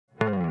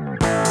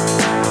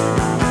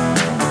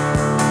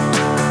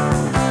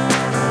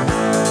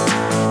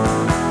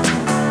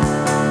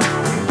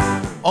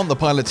On the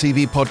Pilot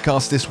TV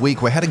podcast this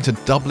week, we're heading to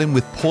Dublin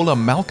with Paula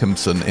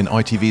Malcolmson in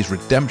ITV's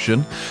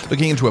Redemption,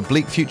 looking into a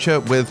bleak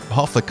future with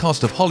half the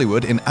cast of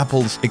Hollywood in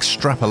Apple's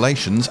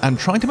Extrapolations, and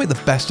trying to make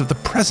the best of the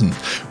present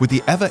with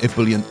the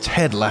ever-ebullient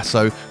Ted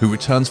Lasso, who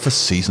returns for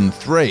Season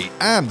 3.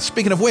 And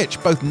speaking of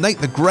which, both Nate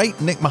the Great,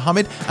 Nick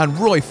Mohammed, and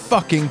Roy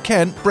fucking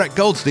Kent, Brett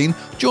Goldstein,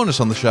 join us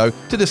on the show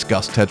to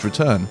discuss Ted's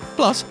return.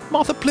 Plus,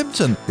 Martha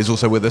Plimpton is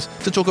also with us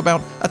to talk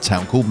about A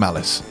Town Called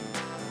Malice.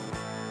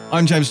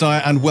 I'm James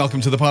Dyer, and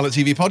welcome to the Pilot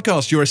TV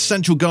podcast, your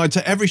essential guide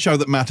to every show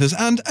that matters,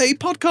 and a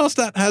podcast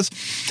that has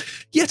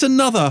yet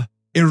another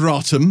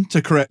erratum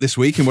to correct this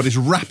week in what is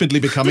rapidly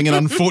becoming an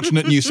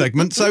unfortunate new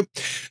segment.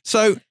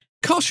 So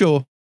cast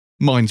your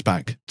minds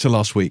back to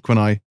last week when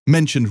I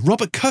mentioned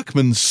Robert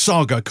Kirkman's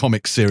Saga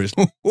comic series.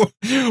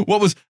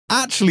 What was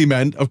actually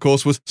meant, of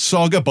course, was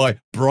Saga by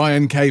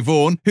Brian K.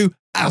 Vaughan, who,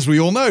 as we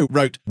all know,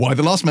 wrote Y: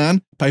 The Last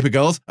Man, Paper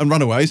Girls, and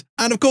Runaways,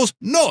 and of course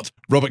not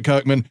Robert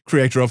Kirkman,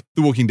 creator of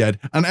The Walking Dead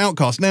and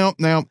Outcast. Now,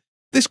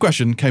 this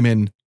question came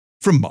in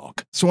from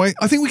Mark, so I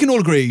think we can all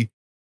agree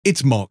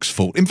it's Mark's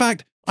fault. In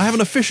fact, I have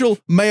an official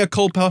mea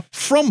culpa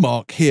from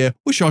Mark here,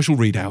 which I shall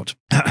read out.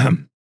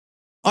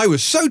 I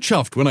was so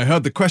chuffed when I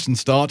heard the question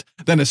start,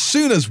 then as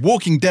soon as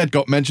Walking Dead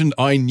got mentioned,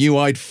 I knew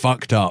I'd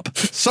fucked up.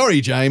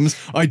 Sorry, James.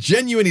 I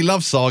genuinely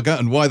love Saga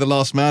and Y: The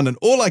Last Man, and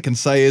all I can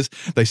say is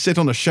they sit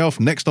on a shelf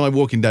next to my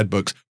Walking Dead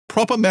books.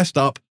 Proper messed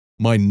up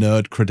my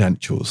nerd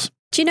credentials.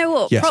 Do you know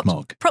what? Yes,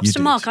 Mark. Props to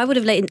Mark. I would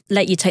have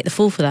let you take the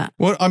fall for that.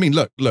 Well, I mean,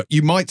 look,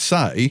 you might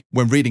say,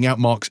 when reading out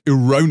Mark's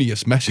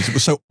erroneous message, it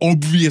was so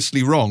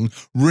obviously wrong,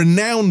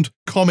 renowned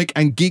comic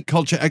and geek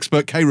culture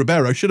expert Kay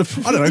Ribeiro should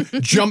have, I don't know,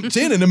 jumped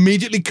in and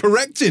immediately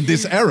corrected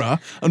this error.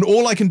 And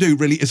all I can do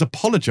really is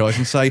apologise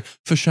and say,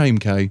 for shame,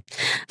 Kay.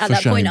 At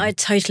that point, I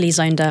totally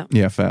zoned out.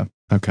 Yeah, fair.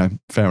 Okay,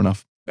 fair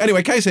enough.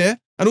 Anyway, Kay's here.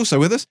 And also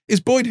with us is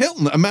Boyd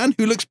Hilton, a man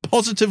who looks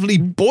positively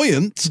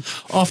buoyant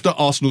after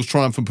Arsenal's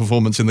triumphant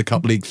performance in the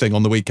Cup League thing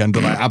on the weekend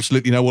that I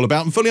absolutely know all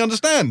about and fully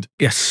understand.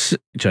 Yes,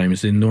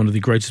 James, in one of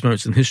the greatest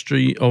moments in the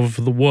history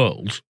of the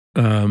world,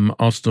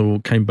 Arsenal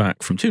came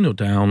back from 2-0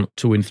 down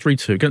to win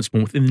 3-2 against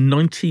Bournemouth in the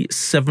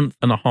 97th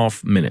and a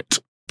half minute.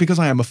 Because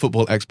I am a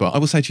football expert, I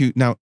will say to you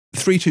now,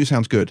 3-2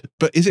 sounds good,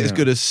 but is it as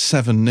good as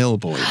 7-0,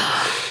 Boyd?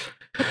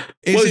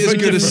 Is it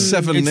as good as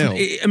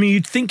 7-0? I mean,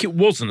 you'd think it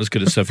wasn't as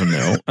good as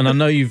 7-0, and I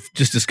know you've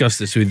just discussed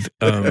this with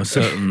a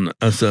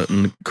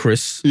certain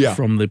Chris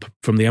from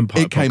the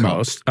Empire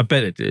podcast. I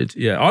bet it did.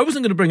 Yeah, I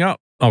wasn't going to bring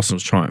up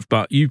Arsenal's triumph,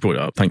 but you brought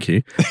it up. Thank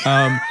you.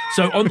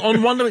 So on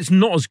one level, it's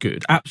not as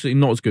good, absolutely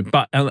not as good,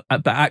 but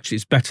actually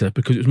it's better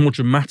because it was more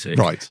dramatic.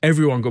 Right.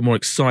 Everyone got more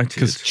excited.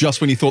 Because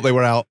just when you thought they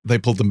were out, they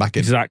pulled them back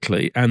in.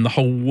 Exactly. And the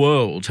whole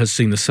world has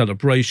seen the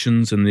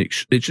celebrations, and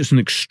it's just an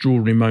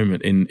extraordinary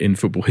moment in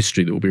football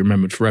history that will be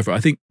remembered forever. I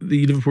think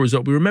the Liverpool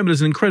result will be remembered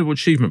as an incredible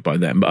achievement by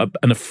them,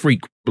 and a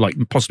freak, like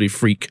possibly a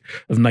freak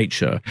of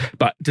nature,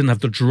 but didn't have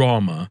the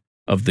drama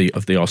of the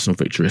Arsenal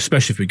victory,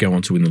 especially if we go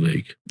on to win the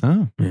league.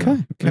 Oh,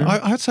 okay. Yeah.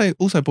 I'd say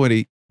also,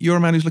 Boydie, you're a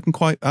man who's looking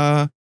quite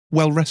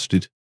well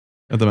rested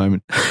at the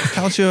moment.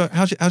 How's your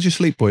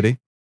sleep, Boydie?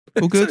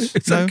 All good?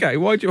 It's okay.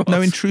 Why do you ask?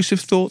 No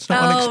intrusive thoughts, no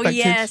unexpected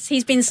yes.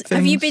 He's been. things?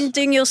 Have you been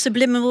doing your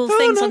subliminal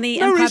things on the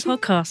Empire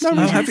podcast? No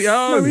reason. Have you?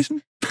 No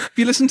reason. Have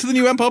you listened to the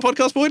new Empire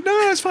podcast, Boyd? No,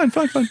 it's fine.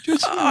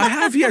 Just, I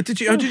have, yeah. Did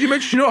you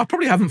mention? You know, I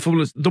probably haven't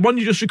fallen. The one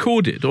you just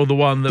recorded, or the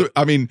one that?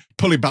 I mean,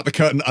 pulling back the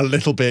curtain a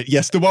little bit.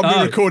 Yes, the one we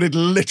recorded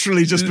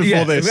literally just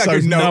before this. So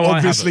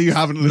obviously you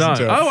haven't listened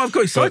to it. Oh, I've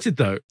got excited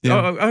though.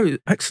 Yeah. Oh,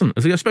 excellent.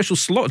 Is there a special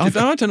slot? I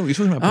don't know what you're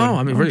talking about, Boyd. Oh,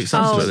 I'm really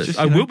excited about this.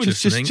 I will be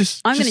listening.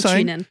 I'm going to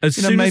tune in. As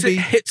soon as it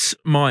hits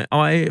my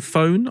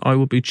iPhone, I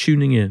will be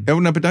tuning in. Oh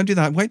no, but don't do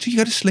that. Wait till you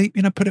go to sleep.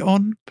 Get it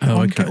on.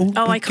 Okay.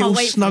 I can't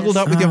wait. Snuggled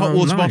up with your hot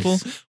water bottle.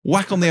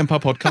 Whack on the Empire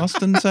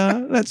podcast. And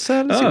let's see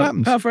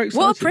what happens.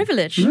 What a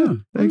privilege. Yeah,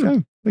 there you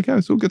go.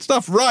 It's all good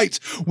stuff. Right.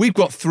 We've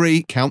got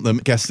 3, count them,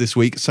 guests this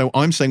week. So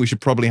I'm saying we should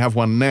probably have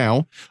one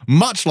now.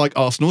 Much like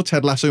Arsenal,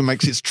 Ted Lasso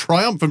makes its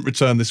triumphant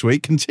return this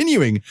week,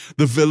 continuing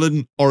the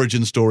villain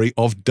origin story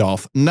of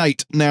Darth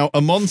Nate. Now,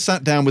 Amon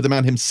sat down with the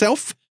man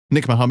himself,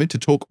 Nick Mohammed, to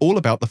talk all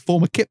about the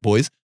former Kit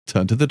Boys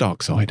turn to the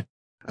dark side.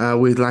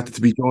 We're delighted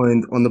to be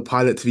joined on the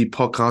Pilot TV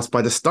podcast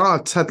by the star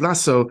of Ted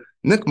Lasso,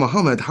 Nick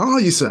Mohammed. How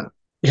are you, sir?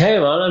 Hey,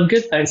 man, I'm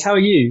good, thanks. How are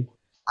you?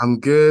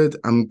 I'm good.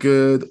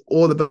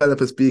 All the better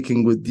for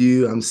speaking with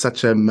you. I'm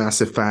such a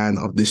massive fan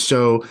of this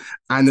show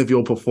and of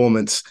your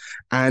performance.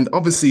 And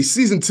obviously,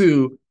 season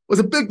 2 was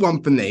a big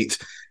one for Nate.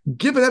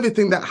 Given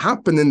everything that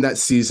happened in that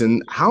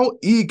season, how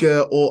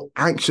eager or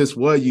anxious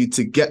were you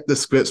to get the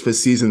scripts for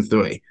season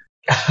 3?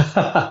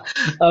 I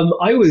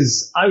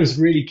was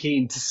really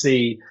keen to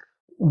see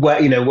where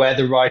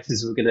the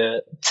writers were going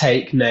to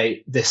take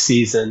Nate this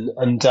season.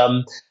 And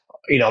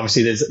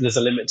obviously there's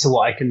a limit to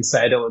what I can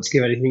say. I don't want to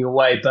give anything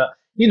away, but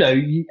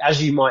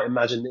as you might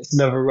imagine, it's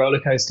another roller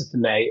coaster for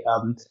Nate.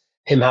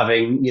 Him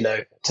having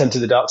turned to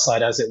the dark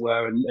side, as it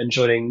were, and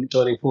joining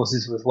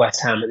forces with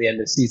West Ham at the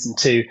end of season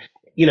 2.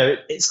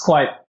 It's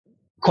quite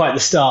the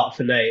start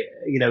for Nate.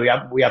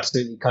 We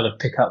absolutely kind of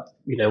pick up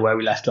where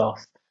we left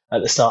off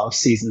at the start of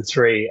season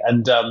 3,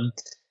 and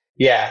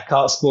yeah,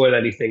 can't spoil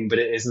anything, but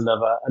it is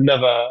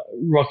another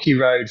rocky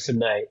road for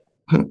Nate.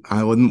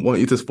 I wouldn't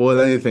want you to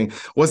spoil anything.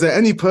 Was there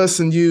any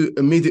person you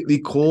immediately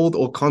called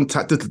or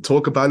contacted to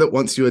talk about it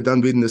once you were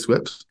done reading the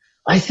script?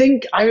 I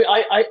think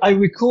I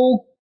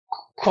recall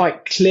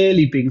quite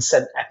clearly being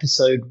sent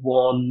episode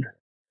 1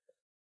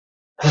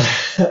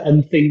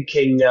 and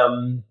thinking,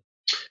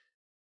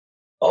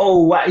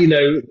 oh, wow,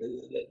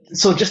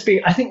 sort of just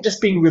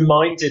being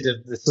reminded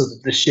of the sort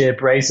of the sheer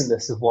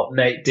brazenness of what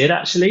Nate did,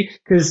 actually,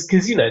 because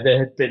there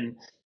had been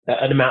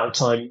an amount of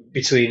time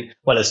between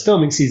us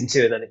filming season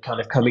 2 and then it kind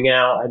of coming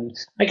out, and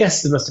I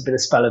guess there must have been a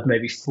spell of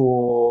maybe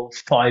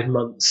 4-5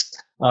 months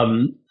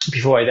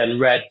before I then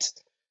read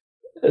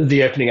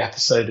the opening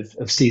episode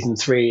of season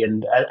 3,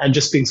 and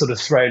just being sort of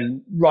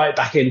thrown right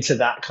back into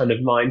that kind of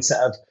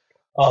mindset of,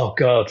 oh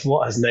God,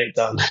 what has Nate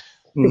done?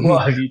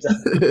 What have you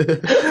done?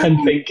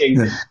 And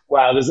thinking,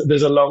 wow,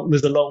 there's a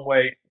long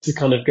way to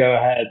kind of go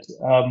ahead.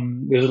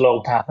 There's a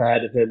long path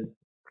ahead of him,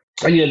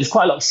 and there's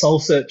quite a lot of soul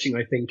searching,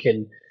 I think,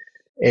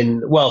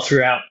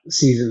 throughout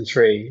season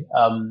 3.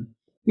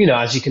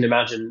 As you can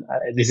imagine,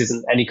 this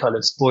isn't any kind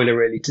of spoiler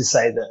really to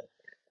say that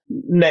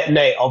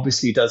Nate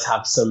obviously does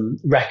have some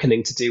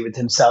reckoning to do with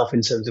himself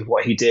in terms of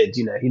what he did.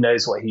 He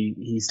knows what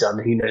he's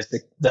done. He knows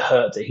the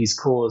hurt that he's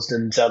caused,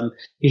 and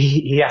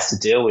he has to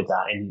deal with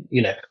that. And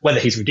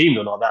whether he's redeemed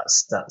or not,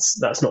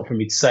 that's not for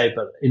me to say.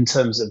 But in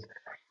terms of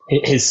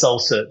his soul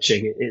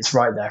searching, it's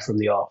right there from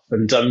the off.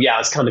 And I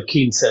was kind of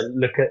keen to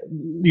look at,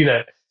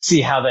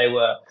 see how they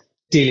were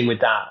dealing with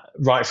that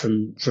right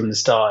from the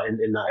start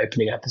in that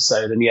opening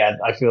episode. And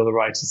I feel the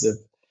writers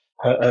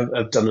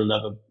have done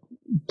another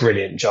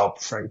brilliant job,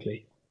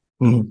 frankly.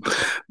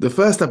 The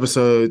first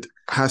episode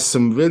has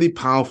some really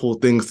powerful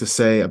things to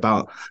say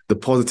about the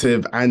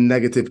positive and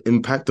negative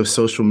impact of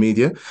social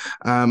media.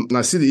 And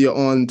I see that you're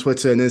on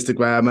Twitter and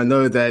Instagram. I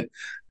know that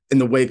in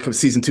the wake of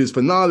season 2's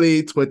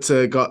finale,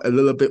 Twitter got a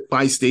little bit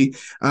feisty.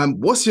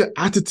 What's your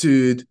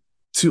attitude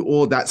to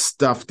all that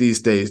stuff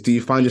these days? Do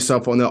you find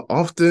yourself on it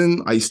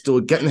often? Are you still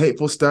getting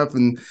hateful stuff?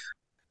 And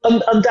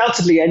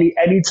undoubtedly, any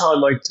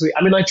time I tweet,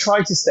 I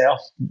try to stay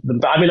off them,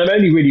 but I'm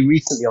only really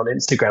recently on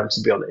Instagram,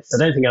 to be honest.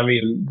 I don't think I'm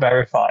even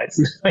verified.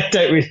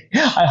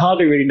 I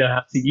hardly really know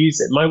how to use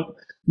it.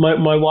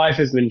 My wife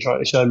has been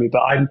trying to show me,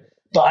 but I'm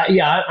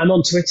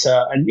on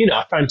Twitter, and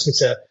I find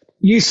Twitter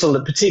useful,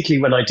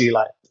 particularly when I do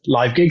like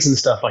live gigs and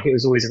stuff. Like, it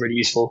was always a really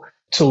useful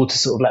tool to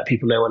sort of let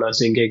people know when I was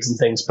doing gigs and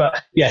things.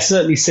 But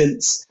certainly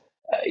since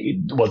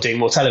doing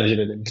more television,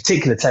 and in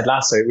particular Ted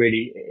Lasso,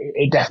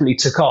 it definitely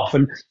took off.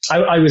 And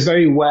I was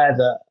very aware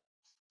that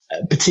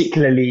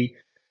particularly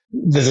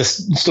there's a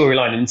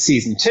storyline in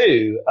season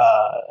 2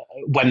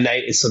 when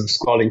Nate is sort of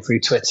scrolling through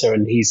Twitter,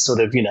 and he's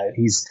sort of,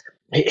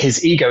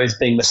 his ego is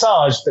being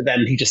massaged, but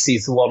then he just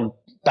sees the one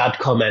bad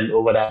comment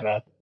or whatever,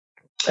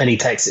 and he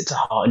takes it to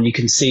heart. And you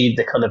can see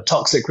the kind of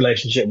toxic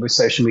relationship with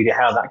social media,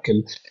 how that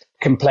can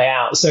play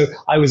out. So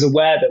I was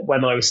aware that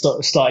when I was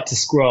started to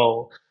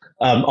scroll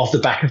off the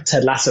back of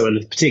Ted Lasso, and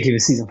particularly the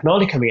season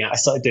finale coming out, I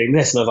started doing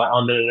this, and I was like,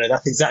 oh, no,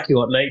 that's exactly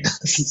what Nate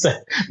does. So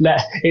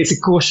it's a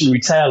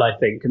cautionary tale, I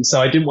think. And so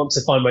I didn't want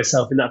to find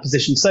myself in that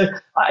position. So,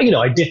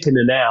 I dip in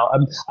and out.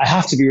 I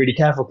have to be really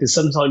careful, because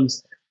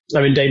sometimes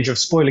I'm in danger of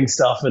spoiling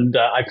stuff, and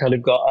I kind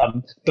of got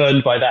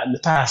burned by that in the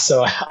past.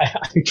 So I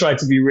try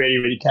to be really,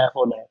 really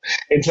careful now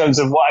in terms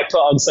of what I put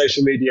on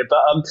social media.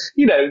 But,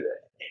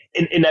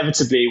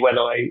 inevitably, when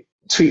I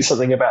tweet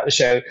something about the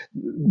show,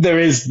 there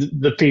is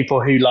the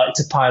people who like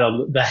to pile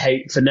on the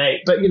hate for Nate,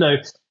 but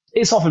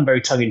it's often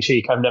very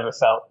tongue-in-cheek. I've never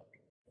felt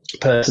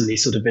personally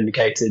sort of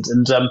vindicated,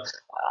 and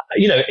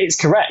it's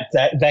correct.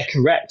 They're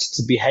correct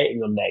to be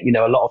hating on Nate.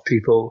 A lot of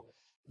people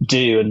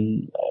do,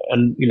 and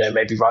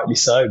maybe rightly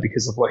so,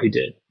 because of what he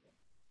did.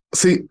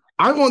 See,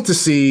 I want to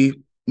see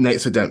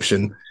Nate's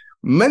redemption.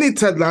 Many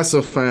Ted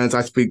Lasso fans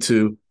I speak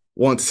to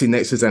want to see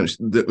Nate's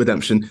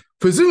redemption.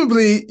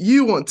 Presumably,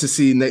 you want to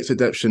see Nate's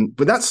redemption,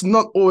 but that's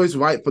not always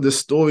right for the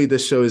story the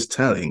show is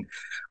telling.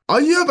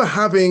 Are you ever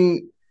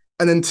having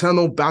an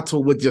internal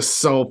battle with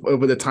yourself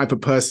over the type of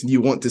person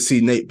you want to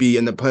see Nate be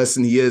and the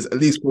person he is, at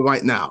least for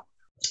right now?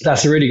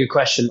 That's a really good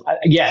question.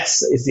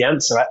 Yes, is the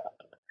answer.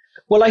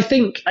 Well, I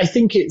think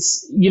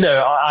it's,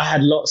 I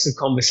had lots of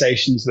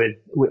conversations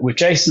with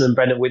Jason and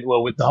Brendan,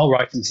 with the whole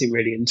writing team,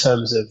 really, in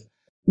terms of,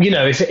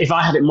 if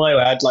I had it my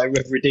way, I'd like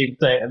redeem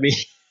Nate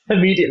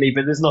immediately,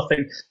 but there's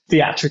nothing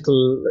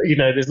theatrical,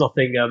 there's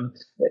nothing,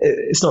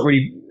 it's not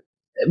really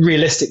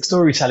realistic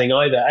storytelling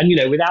either.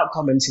 And, without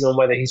commenting on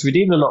whether he's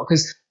redeemed or not,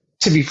 because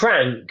to be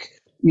frank,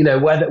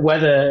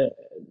 whether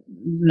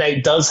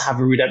Nate does have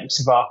a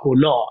redemptive arc or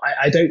not,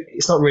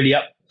 it's not really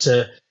up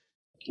to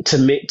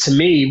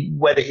me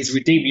whether he's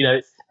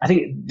redeemed. I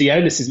think the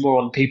onus is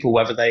more on people,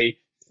 whether they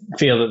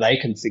feel that they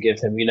can forgive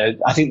him.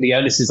 I think the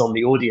onus is on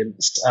the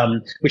audience,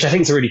 which I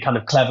think is a really kind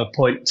of clever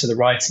point to the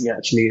writing,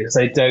 actually, is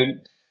they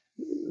don't,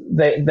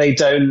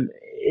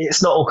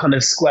 it's not all kind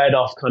of squared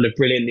off kind of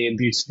brilliantly and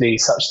beautifully,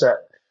 such that,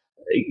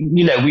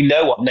 we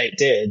know what Nate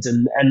did,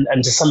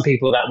 and to some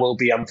people that will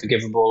be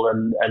unforgivable,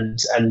 and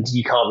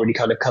you can't really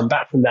kind of come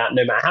back from that,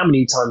 no matter how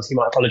many times he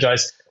might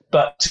apologize.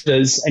 But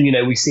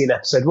and we see in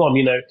episode 1,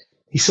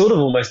 he sort of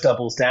almost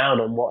doubles down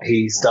on what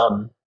he's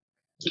done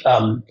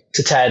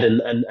to Ted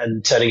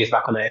and turning his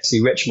back on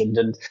AFC Richmond.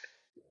 And,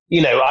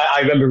 I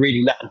remember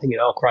reading that and thinking,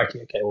 oh,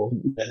 crikey, okay, well,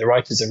 the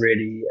writers are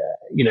really,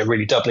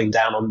 really doubling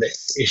down on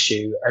this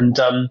issue. And,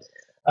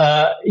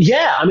 I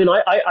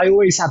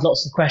always had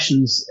lots of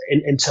questions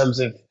in terms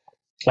of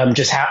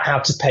just how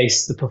to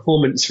pace the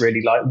performance,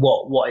 really, like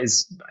what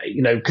is,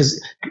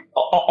 because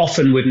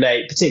often with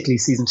Nate, particularly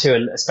season 2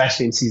 and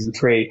especially in season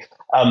 3,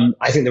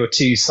 I think there were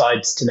two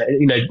sides to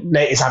Nate.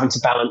 Nate is having to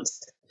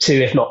balance 2,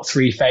 if not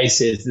 3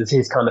 faces. There's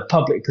his kind of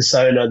public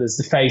persona. There's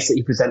the face that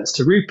he presents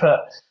to Rupert,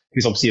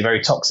 who's obviously a very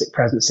toxic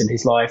presence in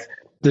his life.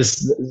 There's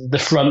the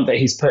front that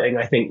he's putting,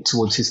 I think,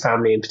 towards his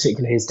family, in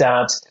particular his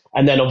dad.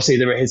 And then obviously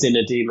there are his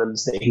inner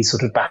demons that he's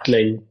sort of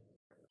battling,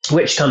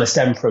 which kind of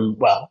stem from,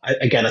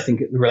 again, I think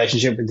the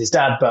relationship with his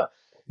dad, but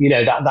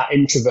that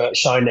introvert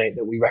shy Nate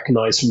that we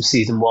recognize from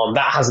season 1,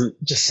 that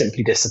hasn't just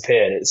simply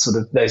disappeared. It's sort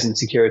of, those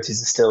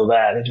insecurities are still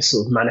there. They're just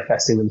sort of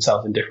manifesting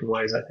themselves in different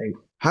ways, I think.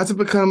 Has it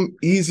become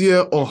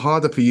easier or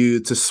harder for you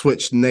to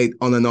switch Nate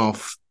on and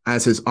off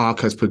as his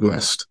arc has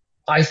progressed?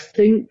 I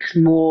think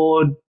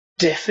more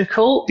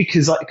difficult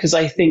because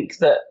I think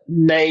that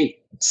Nate,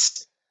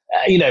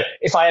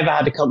 if I ever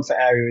had a comfort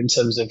area in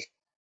terms of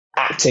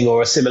acting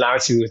or a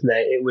similarity with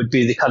Nate, it would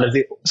be the kind of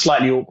the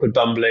slightly awkward,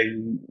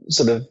 bumbling,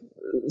 sort of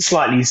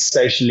slightly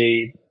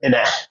socially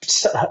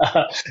inept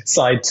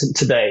side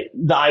to Nate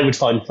that I would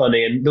find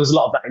funny. And there was a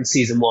lot of that in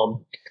season 1,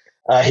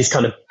 his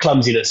kind of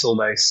clumsiness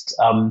almost.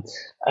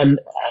 And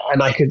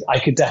I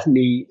could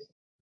definitely,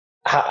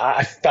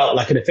 I felt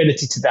like an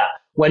affinity to that.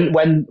 When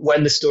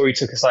the story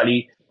took a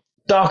slightly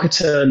darker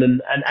turn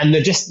and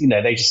they just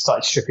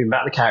started stripping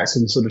back the character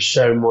and sort of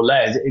showing more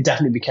layers, it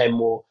definitely became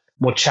more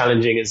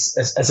challenging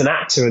as an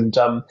actor. And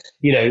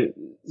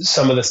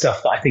some of the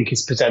stuff that I think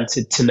is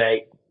presented to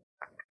Nate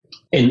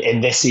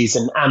in this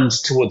season and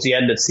towards the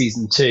end of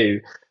season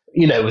 2,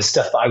 was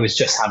stuff that I was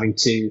just having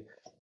to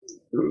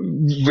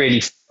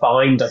really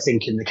find, I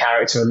think, in the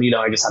character. And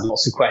I just had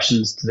lots of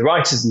questions to the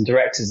writers and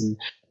directors, and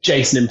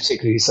Jason in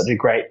particular, who's such a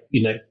great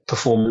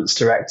performance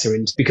director,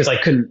 and because I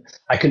couldn't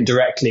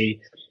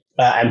directly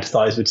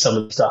empathize with some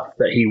of the stuff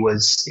that he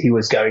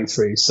was going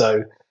through.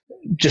 So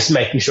just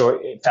making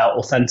sure it felt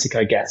authentic,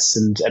 I guess,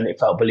 and it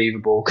felt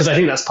believable, because I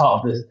think that's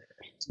part of the,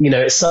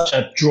 it's such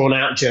a drawn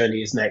out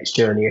journey, is Nate's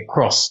journey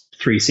across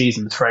 3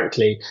 seasons,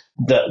 frankly,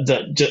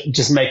 that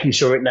just making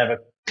sure it never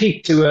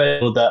peaked too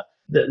early, or that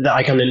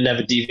I kind of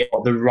never deviate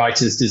what the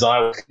writer's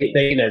desire.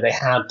 They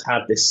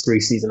had this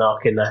 3-season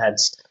arc in their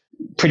heads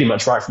pretty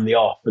much right from the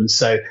off. And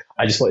so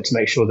I just wanted to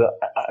make sure that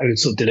I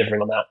was sort of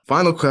delivering on that.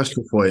 Final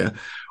question for you.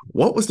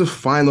 What was the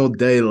final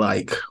day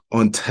like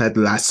on Ted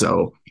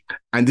Lasso?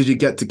 And did you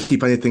get to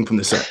keep anything from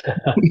the set?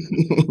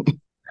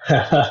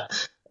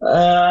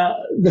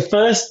 The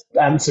first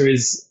answer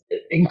is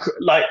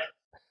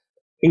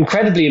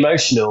incredibly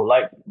emotional.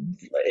 Like,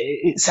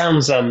 it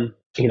sounds, I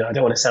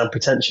don't want to sound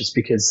pretentious,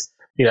 because,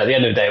 at the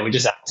end of the day, we're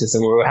just actors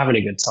and we're having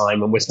a good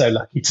time and we're so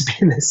lucky to be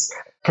in this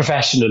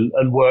profession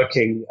and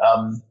working.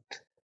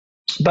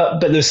 But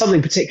there's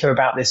something particular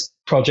about this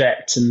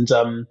project, and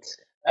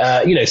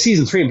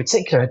season 3 in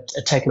particular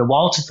had taken a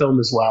while to film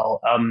as well.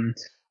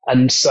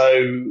 And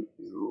so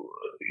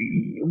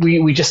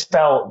we just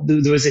felt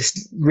there was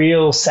this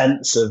real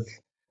sense of,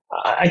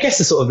 I guess,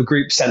 a sort of a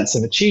group sense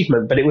of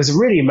achievement, but it was a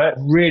really,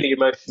 really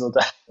emotional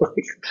day.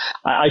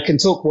 I can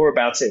talk more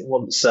about it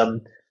once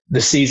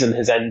the season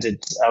has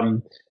ended,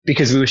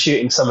 because we were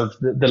shooting some of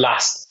the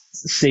last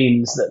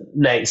scenes that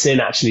Nate's in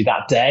actually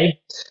that day,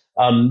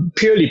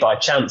 purely by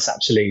chance,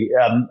 actually.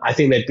 I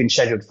think they'd been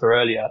scheduled for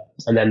earlier,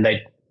 and then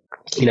they,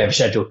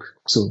 schedule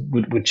sort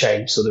of would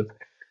change sort of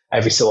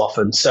every so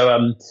often.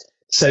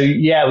 So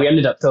yeah, we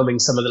ended up filming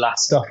some of the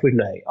last stuff with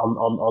Nate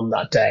on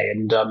that day,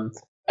 and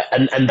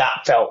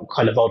that felt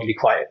kind of oddly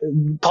quite,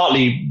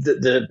 partly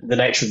the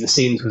nature of the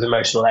scenes was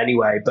emotional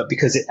anyway, but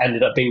because it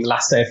ended up being the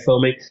last day of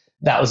filming,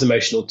 that was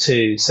emotional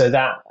too. So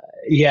that,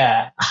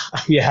 yeah,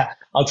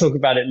 I'll talk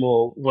about it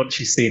more once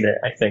you've seen it,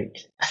 I think,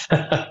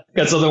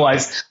 because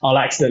otherwise I'll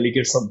accidentally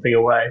give something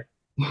away.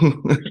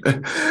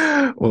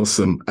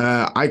 Awesome.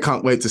 I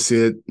can't wait to see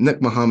it.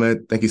 Nick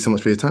Mohammed, thank you so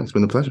much for your time. It's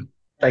been a pleasure.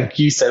 Thank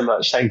you so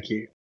much. Thank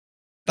you.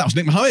 That was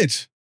Nick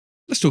Mohammed.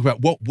 Let's talk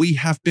about what we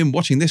have been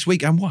watching this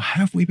week, and what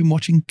have we been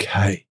watching,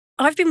 Kay?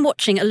 I've been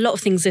watching a lot of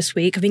things this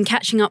week. I've been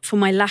catching up for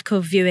my lack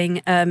of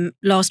viewing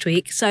last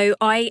week. So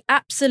I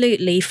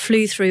absolutely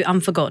flew through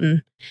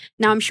Unforgotten.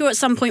 Now, I'm sure at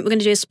some point we're going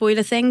to do a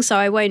spoiler thing, so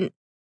I won't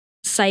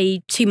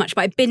say too much,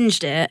 but I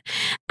binged it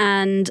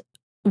and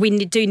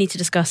we do need to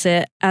discuss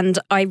it. And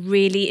I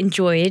really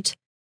enjoyed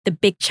the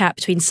big chat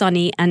between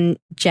Sonny and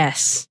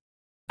Jess.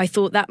 I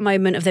thought that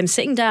moment of them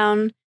sitting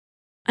down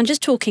and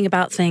just talking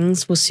about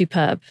things was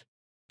superb.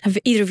 Have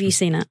either of you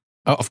seen it?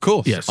 Of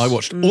course. Yes. I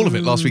watched all of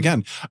it last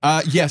weekend.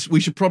 Yes, we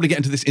should probably get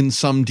into this in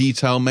some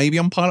detail, maybe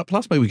on Pilot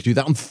Plus. Maybe we could do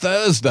that on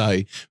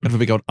Thursday. We have a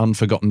big old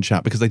Unforgotten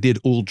chat, because they did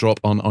all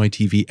drop on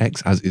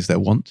ITVX, as is their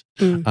wont.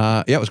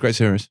 Yeah, it was a great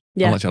series.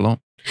 Yeah. I liked it a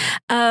lot.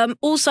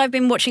 Also, I've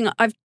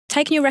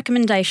taken your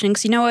recommendation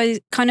because I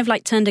kind of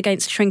like turned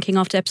against Shrinking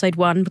after episode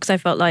 1 because I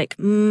felt like,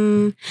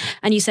 and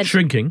you said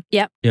Shrinking.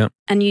 Yeah.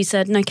 And you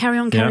said no, carry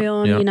on.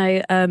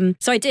 Yeah.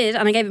 So I did,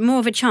 and I gave it more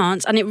of a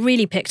chance, and it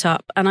really picked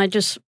up, and I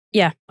just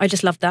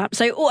loved that.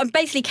 So I'm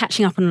basically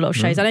catching up on a lot of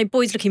shows. I know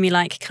boys looking at me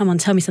like, come on,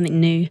 tell me something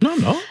new. No,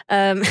 I'm not.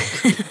 I'm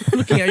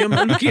looking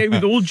at you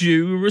with all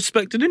due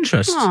respect and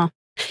interest.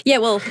 Yeah,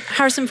 well,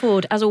 Harrison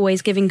Ford, as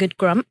always, giving good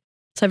grump.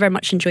 So I very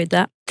much enjoyed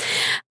that.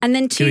 And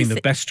then giving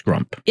the best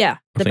grump. Yeah,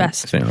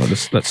 best. I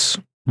think let's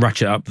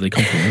ratchet up the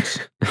compliments.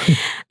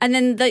 And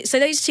then, so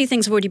those 2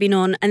 things have already been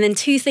on. And then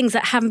 2 things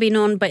that haven't been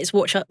on, but it's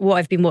what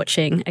I've been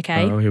watching,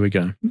 okay? Oh, here we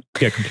go.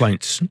 Get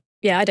complaints.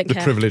 Yeah, I don't care.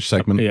 The privilege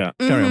segment. Yeah,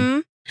 carry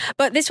on.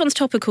 But this one's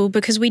topical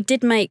because we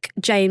did make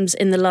James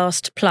in the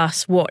last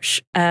Plus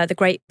watch the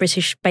Great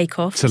British Bake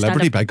Off.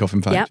 Celebrity Bake Off,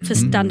 in fact. Yeah, for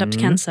Stand Up to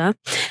Cancer.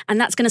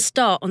 And that's going to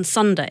start on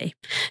Sunday.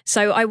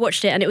 So I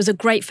watched it and it was a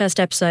great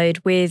first episode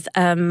with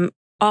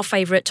our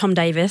favourite Tom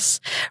Davis,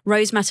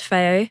 Rose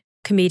Matafeo,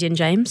 comedian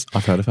James.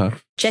 I've heard of her.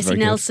 Jessie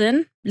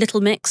Nelson,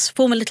 Little Mix,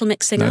 former Little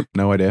Mix singer.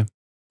 No idea.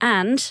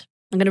 And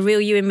I'm going to reel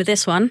you in with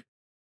this one.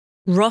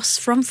 Ross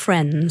from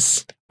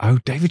Friends. Oh,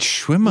 David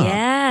Schwimmer.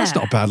 Yeah. That's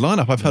not a bad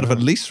lineup. I've heard of at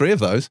least 3 of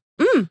those.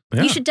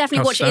 You should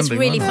definitely watch it. It's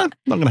really fun.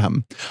 Not going to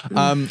happen.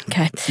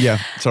 Okay. Yeah,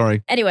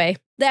 sorry. Anyway,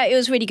 it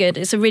was really good.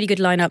 It's a really good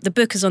lineup. The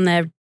bookers on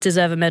there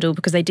deserve a medal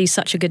because they do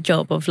such a good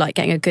job of like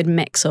getting a good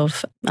mix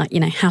of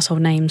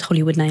household names,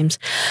 Hollywood names.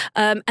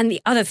 And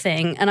the other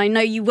thing, and I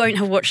know you won't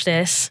have watched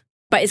this,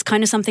 but it's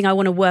kind of something I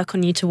want to work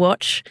on you to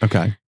watch.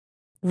 Okay.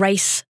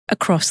 Race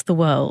Across the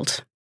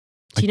World.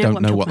 I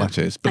don't know what that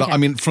is, but okay. I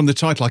mean, from the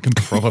title, I can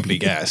probably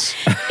guess.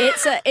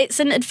 It's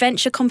an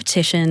adventure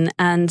competition,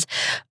 and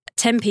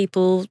 10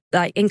 people,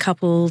 like in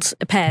couples,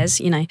 pairs,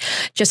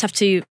 just have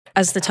to,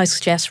 as the title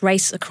suggests,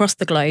 race across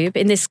the globe.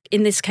 In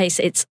this case,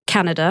 it's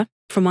Canada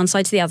from one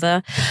side to the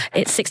other.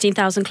 It's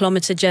 16,000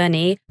 kilometer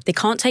journey. They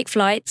can't take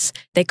flights.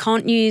 They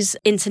can't use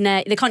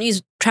internet. They can't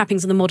use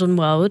trappings of the modern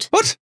world.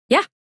 What?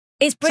 Yeah.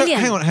 It's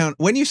brilliant. So hang on.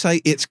 When you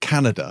say it's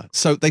Canada,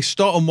 so they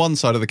start on one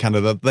side of the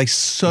Canada, they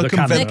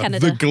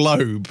circumvent the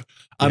globe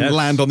and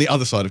land on the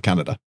other side of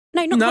Canada.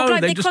 No,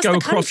 they just go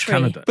across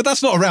Canada. But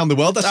that's not around the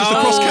world. That's just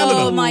across Canada.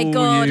 Oh my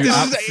God!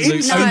 This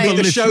is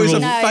the show is a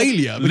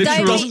failure. It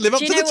doesn't live up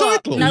to the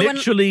title.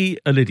 Literally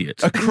an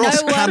idiot.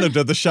 Across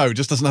Canada, the show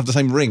just doesn't have the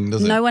same ring,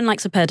 does it? No one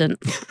likes a pedant,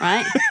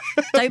 right?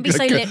 Don't be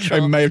so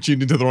literal. I may have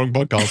tuned into the wrong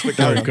podcast. But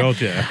oh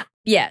God, yeah.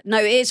 Yeah, no,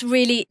 it's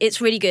really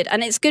good.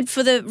 And it's good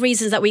for the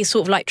reasons that we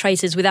sort of like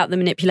traitors without the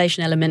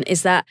manipulation element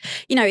is that,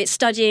 it's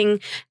studying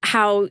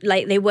how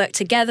like they work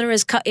together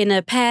as cut in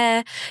a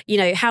pair,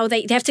 how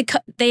they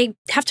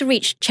have to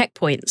reach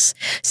checkpoints,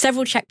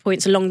 several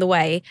checkpoints along the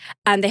way,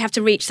 and they have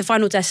to reach the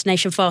final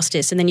destination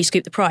fastest and then you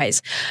scoop the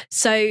prize.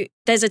 So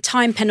there's a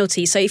time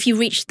penalty. So if you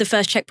reach the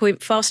first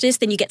checkpoint fastest,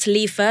 then you get to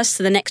leave first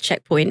to the next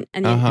checkpoint.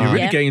 And then, You're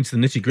really getting into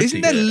the nitty gritty.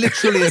 Isn't there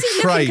literally a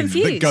train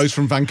that goes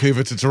from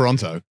Vancouver to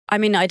Toronto? I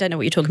mean, I don't know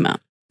what you're talking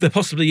about. There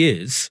possibly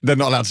is. They're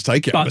not allowed to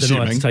take it, but they're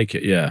not allowed to take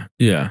it, yeah.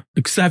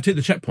 Because they have to hit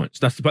the checkpoints.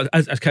 That's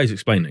as Kay's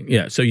explaining,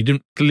 yeah. So you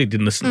clearly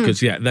didn't listen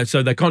because,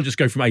 so they can't just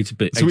go from A to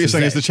B. So what you're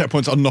saying is the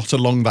checkpoints are not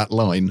along that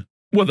line?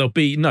 Well, they'll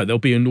be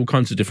in all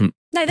kinds of different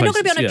No, they're not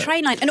going to be on a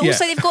train line. And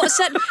also they've got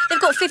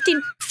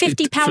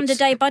 £50 a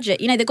day budget.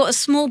 They've got a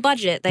small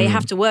budget they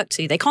have to work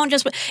to. They can't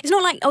just, it's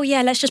not like,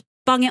 let's just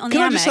bung it on the Amex.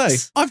 Can I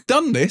just say, I've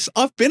done this.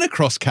 I've been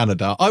across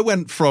Canada. I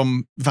went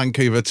from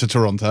Vancouver to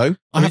Toronto.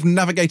 I have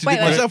navigated it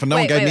myself and no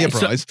one gave me a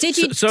prize.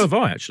 So have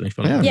I, actually.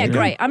 Yeah,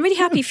 great. I'm really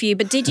happy for you.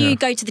 But did you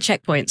go to the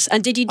checkpoints?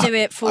 And did you do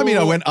it for... I mean,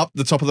 I went up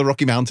the top of the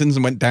Rocky Mountains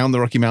and went down the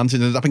Rocky Mountains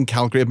and ended up in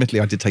Calgary. Admittedly,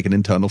 I did take an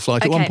internal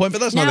flight at one point,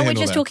 but that's not Now we're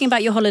just talking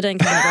about your holiday in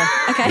Canada.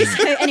 Okay,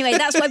 so anyway,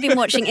 that's what I've been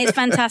watching. It's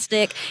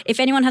fantastic. If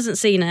anyone hasn't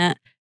seen it,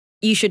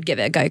 you should give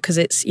it a go because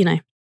it's,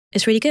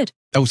 it's really good.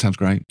 Oh, sounds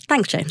great.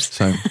 Thanks, James.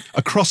 So,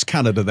 Across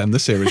Canada, then, the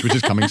series, which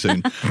is coming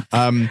soon.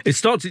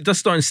 It does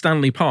start in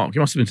Stanley Park.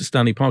 You must have been to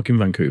Stanley Park in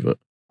Vancouver.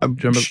 Do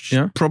you remember?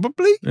 Yeah?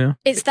 Probably. Yeah.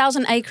 It's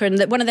Thousand Acre, and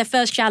one of their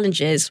first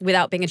challenges,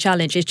 without being a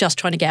challenge, is just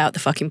trying to get out the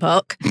fucking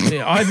park.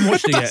 Yeah, I haven't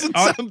watched it yet. Doesn't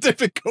sound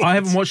difficult. I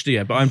haven't watched it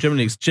yet, but I'm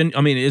genuinely...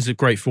 it is a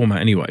great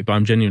format anyway, but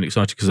I'm genuinely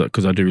excited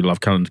because I do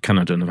love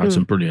Canada and I've had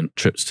some brilliant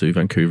trips to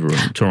Vancouver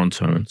and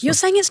Toronto and stuff. You're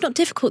saying it's not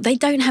difficult. They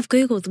don't have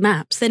Google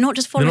Maps. They're not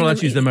just following... They're not allowed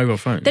to use their mobile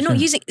phones. They're not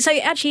using... So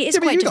actually, it's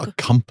quite difficult. You've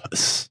got a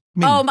compass.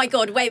 Oh my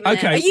God, wait a minute.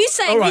 Okay. Are you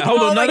saying... All right, hold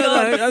on.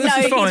 No, this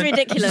is fine. He's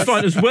ridiculous. This is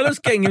fine. As well as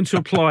getting him to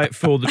apply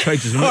for the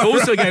Traitors, we're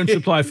also going to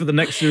apply for the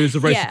next series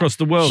of Race Across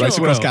the World. Sure. Race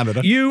Across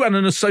Canada. You and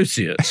an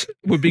associate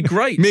would be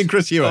great. Me and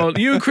Chris Hewitt.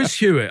 You and Chris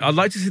Hewitt. I'd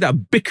like to see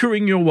that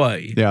bickering your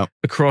way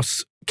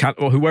across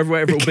or wherever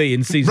it will be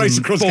in season Race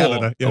Across 4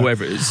 Canada, or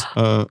whatever it is.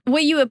 Were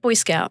you a Boy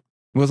Scout?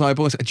 Was I a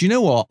Boy Scout? Do you know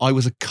what? I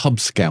was a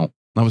Cub Scout.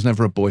 I was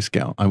never a Boy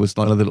Scout. I was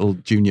like a little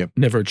junior.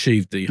 Never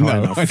achieved the high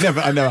enough. I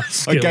never.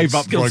 I gave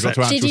up before I got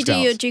to actual Did you do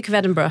Scouts. your Duke of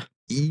Edinburgh?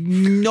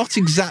 Not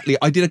exactly.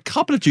 I did a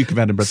couple of Duke of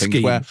Edinburgh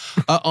things where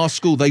at our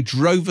school they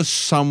drove us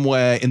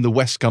somewhere in the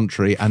West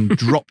Country and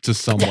dropped us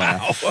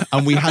somewhere,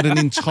 and we had an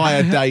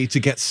entire day to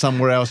get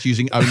somewhere else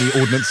using only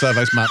Ordnance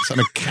Survey's maps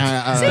and a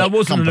that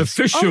wasn't compass.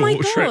 An official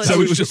trip.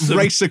 So it was just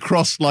race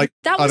across I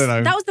don't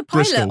know. That was the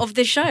pilot Bristol. of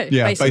this show.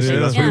 Yeah, basically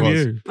that's what it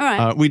was. All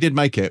right. We did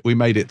make it. We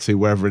made it to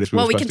wherever it is.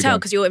 We can tell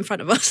because you're in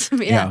front of us.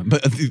 Yeah,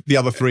 but the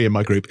other three in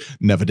my group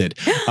never did.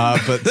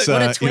 But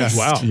what a twist!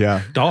 Wow.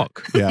 Yeah,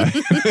 dark. Yeah.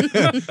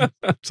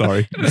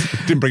 Sorry,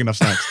 didn't bring enough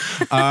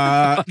snacks.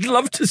 I'd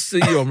love to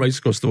see you on Race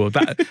Across the World.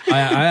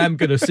 I am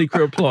going to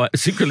secretly apply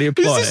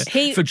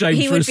it for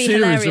James for a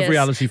series of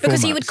reality formats.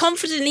 Because he would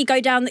confidently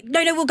go down.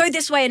 No, we'll go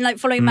this way and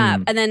follow a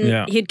map, and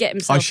then he'd get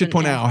himself. I should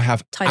point out I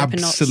have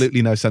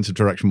absolutely no sense of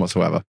direction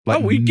whatsoever.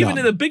 We're giving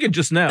it a bigger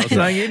just now,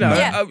 saying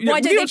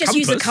why don't they just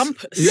use a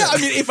compass? Yeah, I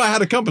mean, if I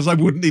had a compass, I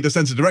wouldn't need a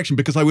sense of direction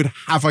because I would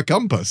have a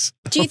compass.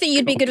 Do you think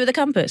you'd be good with a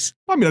compass?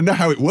 I mean, I know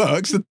how it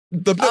works.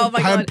 The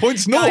hand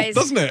points north, guys,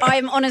 doesn't it?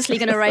 I'm honestly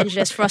going to arrange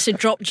this for us to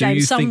drop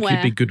James somewhere. Do you think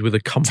he'd be good with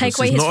a compass? Take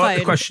away his not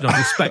phone. A question I'm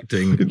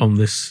expecting on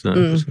this.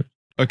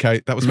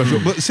 Okay, that was special.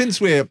 But since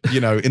we're,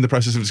 in the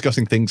process of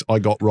discussing things I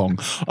got wrong,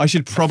 I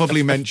should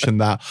probably mention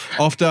that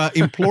after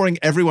imploring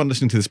everyone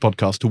listening to this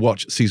podcast to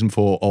watch season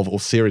 4 or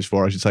series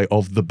 4, I should say,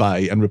 of The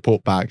Bay and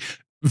report back,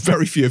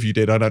 very few of you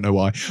did. I don't know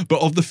why.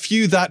 But of the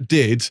few that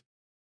did,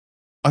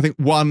 I think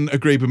one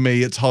agreed with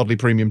me. It's hardly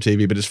premium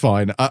TV, but it's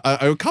fine.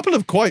 A couple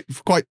of quite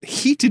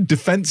heated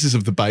defences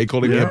of The Bay,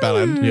 calling me a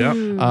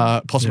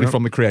bellend, possibly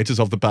from the creators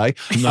of The Bay.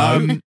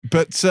 No,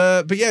 but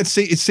yeah,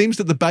 it seems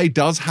that The Bay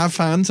does have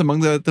fans among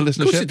the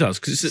listenership. Of course, it does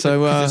because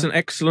it's an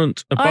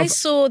excellent. I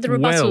saw the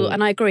rebuttal,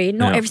 and I agree.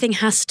 Not everything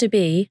has to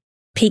be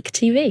peak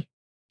TV.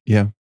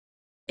 Yeah,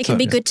 it can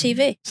be good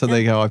TV. So there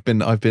you go. I've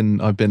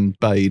been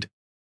bayed.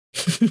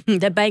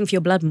 They're baying for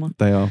your blood, man.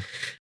 They are.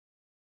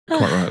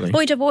 Quite rightly.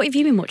 Boyd, what have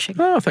you been watching?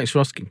 Oh, thanks for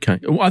asking,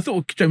 Kate. Well, I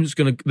thought James was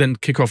going to then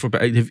kick off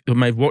about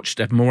may have watched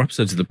more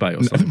episodes of The Bay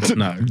or something. But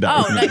no.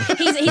 Oh, no.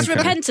 He's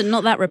repentant,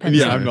 not that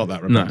repentant. Yeah, I'm not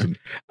that repentant.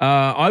 No.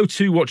 I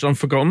too watched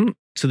Unforgotten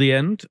to the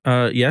end.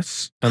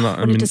 Yes. And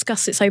I mean,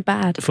 discuss it so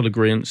bad. Full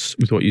agreement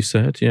with what you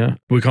said, yeah.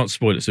 We can't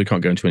spoil it, so we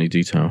can't go into any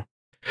detail.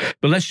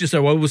 But let's just say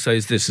what I will say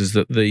is this, is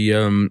that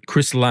the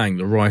Chris Lang,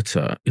 the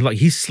writer,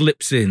 he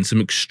slips in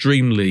some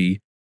extremely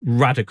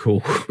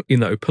radical,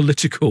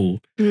 political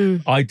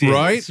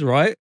ideas,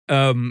 right?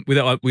 So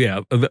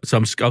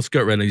I'll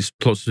skirt around these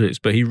plots,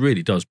 but he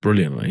really does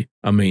brilliantly.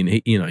 I mean,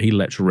 he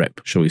lets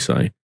rip, shall we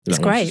say? It's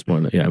great.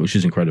 Yeah, which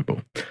is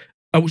incredible.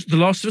 The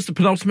Last of Us, the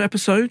penultimate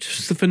episode,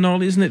 it's the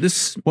finale, isn't it?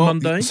 This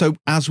Monday. So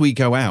as we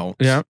go out,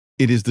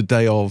 it is the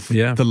day of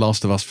the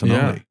Last of Us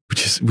finale,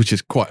 which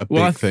is quite a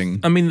big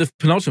thing. I mean, the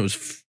penultimate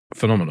was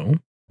phenomenal.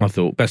 I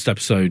thought best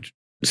episode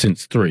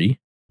since 3.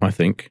 I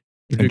think.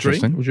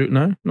 Interesting. Would you?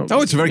 No.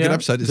 It's a very good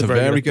episode. It's a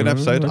very good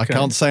episode. Okay. I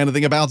can't say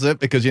anything about it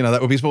because that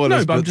would be spoilers.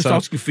 No, but I'm just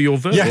asking for your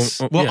version. Yes.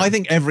 I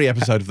think every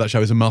episode of that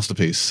show is a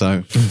masterpiece.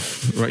 So,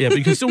 right, yeah, but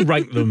you can still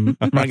rank them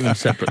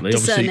separately.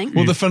 Discerning. Obviously.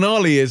 Well, the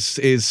finale is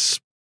it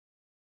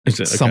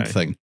okay?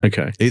 Something.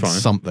 Okay, it's fine.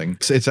 Something.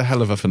 It's a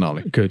hell of a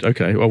finale. Good.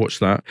 Okay, I'll watch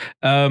that.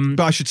 But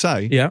I should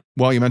say,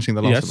 while you're mentioning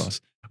The Last of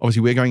Us.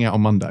 Obviously, we're going out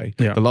on Monday.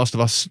 Yeah. The Last of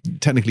Us,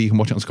 technically, you can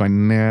watch it on Sky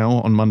now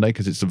on Monday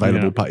because it's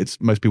available, but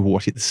most people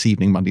watch it this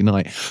evening, Monday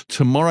night.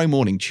 Tomorrow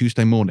morning,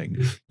 Tuesday morning,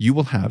 you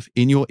will have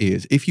in your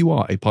ears, if you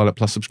are a Pilot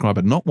Plus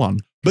subscriber, not one,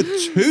 but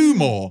 2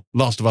 more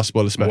Last of Us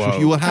spoiler specials. Whoa.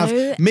 You will have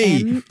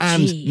me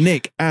and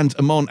Nick and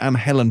Amon and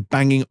Helen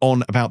banging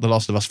on about The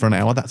Last of Us for an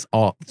hour. That's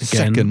our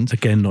second.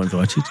 Again, not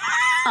invited.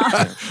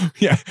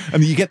 Yeah,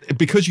 and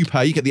because you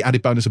pay, you get the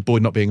added bonus of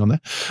Boyd not being on there.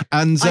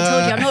 And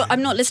I told you,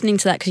 I'm not listening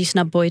to that because you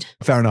snubbed Boyd.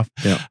 Fair enough.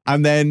 Yeah.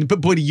 And then,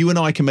 but Boyd, you and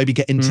I can maybe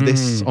get into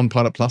this on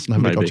Pilot Plus and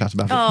have a big old chat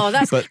about it. Oh,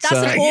 that's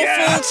an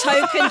awful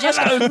token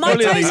gesture. My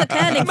toes are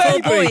curling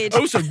for Boyd.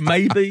 Also,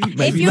 maybe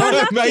if you're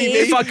lucky,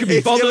 if I can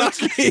be bothered,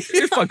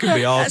 if I can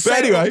be asked. But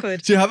anyway,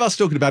 so you have us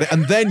talking about it,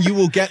 and then you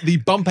will get the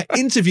bumper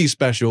interview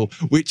special,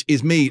 which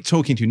is me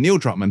talking to Neil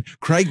Druckmann,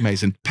 Craig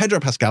Mazin, Pedro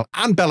Pascal,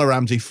 and Bella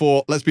Ramsey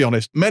for, let's be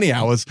honest, many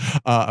hours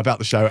about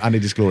the show, and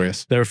it is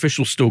glorious. Their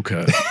official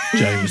stalker,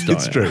 James Dyer,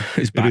 it's true.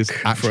 Is back it is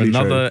for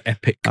another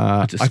epic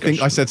discussion. I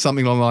think I said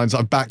something along the lines,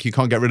 I'm back, you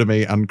can't get rid of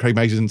me, and Craig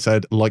Mazin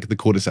said, like the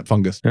cordyceps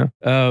fungus. Yeah.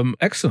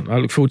 Excellent. I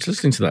look forward to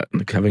listening to that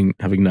and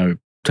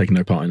taking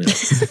no part in it.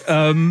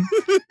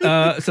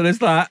 So there's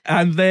that,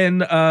 and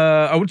then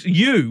I want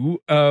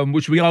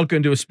which we are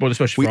going to do a spoiler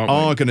special. We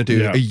are going to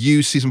do a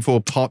You season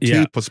 4 part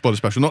 2 spoiler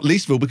special, not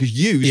least of all because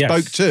you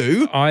spoke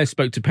to. I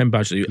spoke to Penn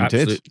Badgley.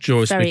 Absolute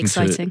joy speaking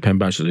to Penn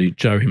Badgley,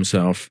 Joe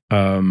himself,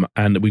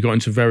 and we got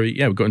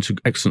into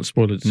excellent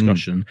spoiler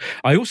discussion.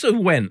 I also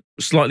went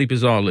slightly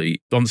bizarrely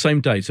on the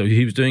same day. So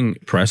he was doing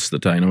press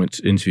that day, and I went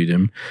to interviewed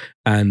him.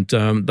 And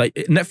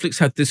Netflix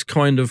had this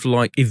kind of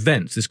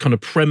event, this kind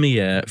of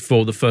premiere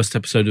for the first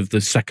episode of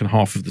the second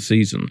half of the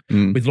season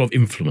with a lot of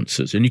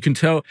influencers, and you can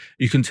tell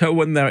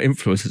when there are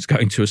influencers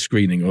going to a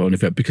screening or an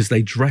event because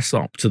they dress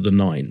up to the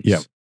nines. Yeah.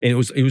 It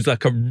was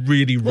like a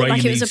really rainy,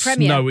 like it was a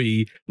premiere?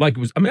 snowy. Like it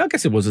was. I mean, I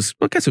guess it was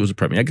a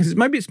premiere. I guess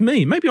maybe it's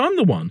me. Maybe I'm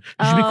the one.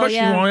 You should be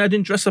questioning why I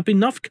didn't dress up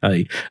enough,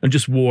 Kay, and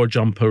just wore a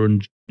jumper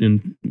and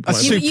a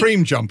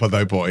Supreme jumper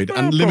though, Boyd,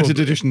 and limited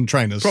edition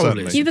trainers.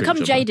 Probably. Certainly, you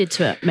become jaded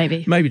to it,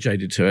 maybe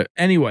jaded to it.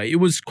 Anyway, it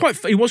was quite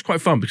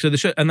fun because the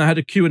show, and they had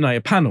a Q&A,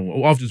 a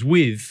panel afterwards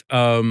with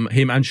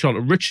him and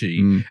Charlotte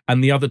Ritchie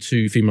and the other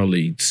two female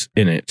leads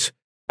in it.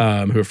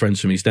 Who are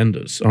friends from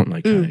EastEnders, aren't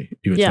they, Kay?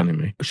 You were telling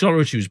me.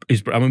 Charlotte Ritchie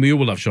I mean, we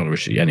all love Charlotte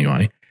Ritchie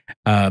anyway,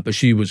 but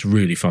she was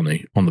really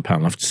funny on the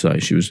panel, I have to say.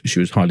 She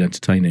was highly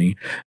entertaining,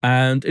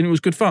 and it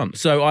was good fun.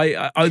 So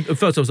I at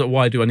first I was like,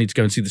 why do I need to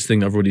go and see this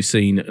thing I've already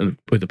seen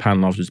with the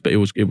panel afterwards? But it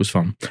was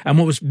fun. And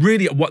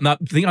the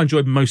thing I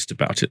enjoyed most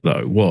about it,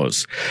 though,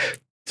 was,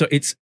 so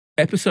it's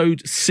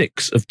episode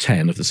 6 of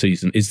 10 of the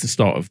season is the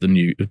start of the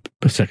new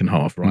second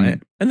half,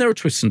 right? And there are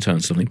twists and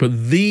turns, something, but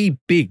the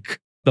big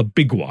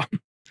one,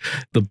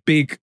 the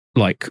big,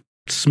 like,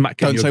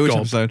 smack in your gob. Don't say which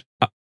episode.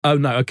 Oh,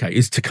 no, okay,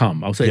 is to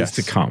come. I'll say it's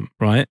to come,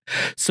 right?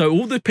 So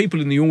all the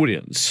people in the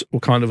audience were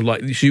kind of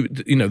like,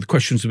 the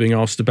questions were being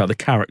asked about the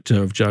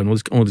character of Joan,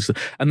 all this,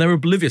 and they were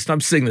oblivious. And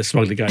I'm sitting there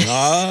smugly going,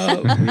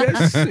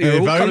 yes, you're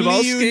all kind of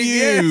asking,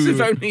 yes,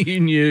 if only you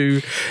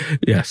knew.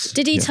 Yes.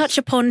 Did he touch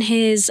upon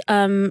his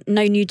no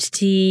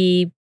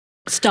nudity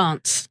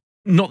stance?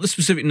 Not the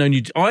specific no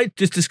nudity. I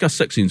just discussed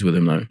sex scenes with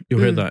him, though.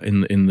 You'll hear that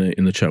in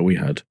the chat we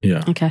had.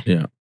 Yeah. Okay.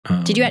 Yeah.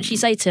 Did you actually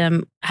say to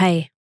him,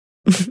 "Hey,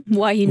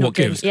 why are you not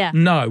doing?" Yeah.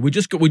 No, we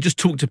just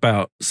talked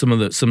about some of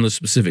the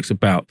specifics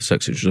about the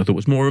sex scenes, which I thought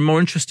was a more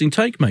interesting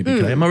take, maybe,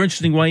 a more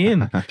interesting way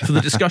in for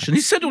the discussion.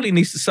 He said all he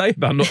needs to say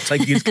about not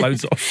taking his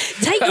clothes off.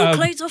 Take your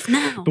clothes off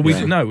now. But we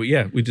got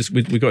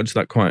into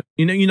that quite.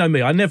 You know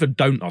me. I never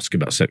don't ask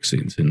about sex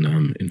scenes in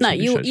no,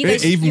 you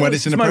even when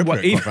it's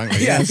inappropriate.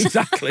 Frankly, yeah,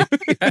 exactly.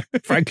 Yeah,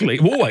 frankly,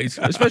 always,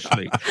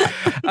 especially.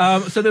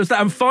 So there was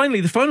that, and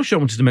finally, the final show I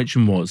wanted to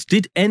mention was: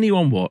 did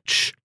anyone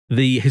watch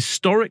the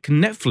historic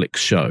Netflix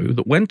show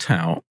that went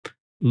out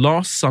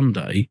last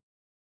Sunday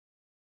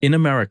in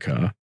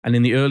America and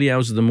in the early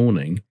hours of the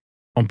morning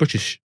in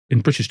British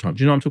time?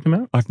 Do you know what I'm talking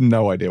about? I have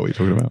no idea what you're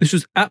talking about. This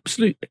was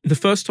absolutely the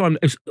first time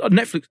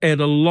Netflix aired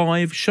a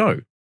live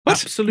show.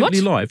 What? Absolutely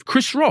live.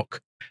 Chris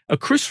Rock. A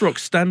Chris Rock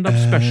stand-up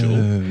special,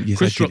 yes,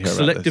 Chris Rock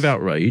Selective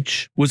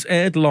Outrage, was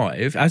aired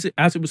live as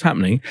it was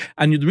happening.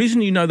 And the reason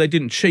they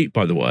didn't cheat,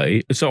 by the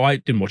way, so I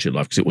didn't watch it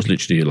live because it was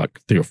literally like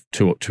 3 or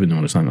 2 in the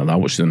morning or something like that. I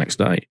watched it the next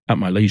day at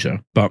my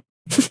leisure. But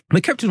they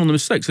kept in on the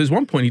mistakes. So there's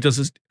one point he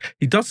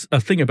does a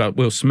thing about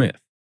Will Smith,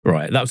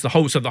 right? That was the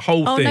whole thing.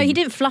 Oh, no, he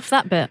didn't fluff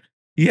that bit.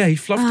 Yeah, he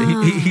fluffed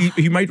it.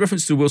 He made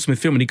reference to the Will Smith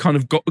film, and he kind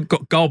of got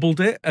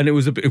garbled it, and it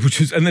was a bit,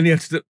 and then he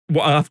had to.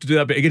 I have to do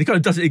that bit again. He kind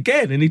of does it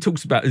again, and he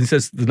talks about and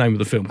says the name of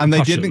the film. And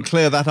they didn't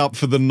clear that up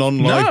for the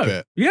non-live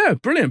bit. Yeah,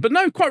 brilliant, but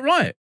no, quite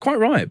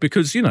right,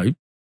 because the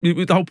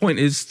whole point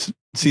is.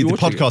 See, the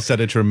podcast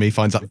editor and me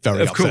finds that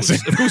very upsetting.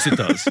 Of course it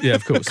does. Yeah,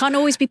 of course. Can't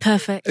always be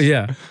perfect.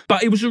 Yeah,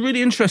 but it was a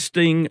really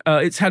interesting.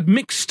 It's had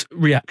mixed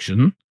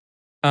reaction.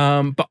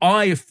 But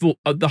I thought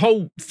the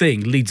whole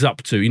thing leads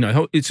up to,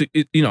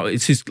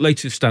 it's his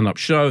latest stand-up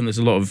show, and there's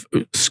a lot of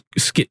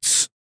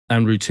skits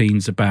and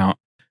routines about,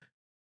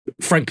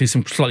 frankly,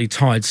 some slightly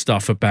tired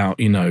stuff about,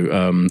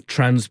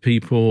 trans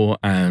people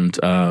and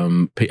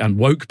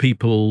woke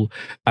people,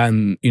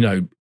 and,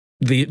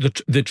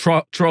 the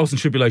trials and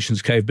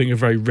tribulations of being a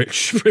very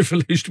rich,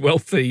 privileged,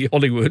 wealthy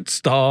Hollywood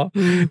star,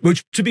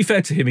 which, to be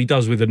fair to him, he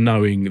does with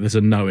there's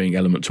a knowing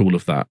element to all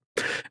of that.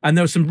 And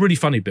there were some really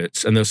funny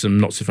bits, and there's some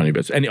not so funny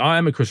bits. And I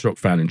am a Chris Rock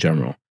fan in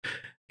general.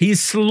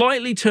 He's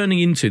slightly turning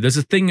into, there's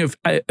a thing of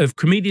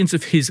comedians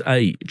of his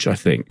age, I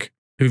think,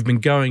 who've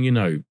been going,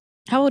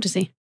 How old is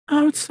he?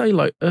 I would say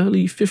like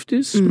early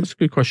 50s. That's a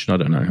good question. I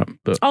don't know.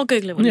 But I'll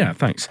Google it. Yeah,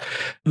 thanks.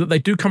 That they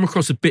do come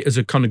across a bit as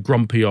a kind of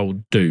grumpy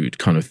old dude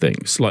kind of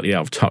thing, slightly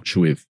out of touch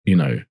with,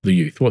 the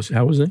youth.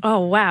 How was it? Oh,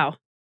 wow.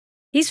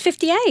 He's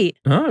 58.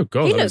 Oh,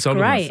 God. He looks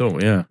great. I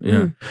thought. Yeah.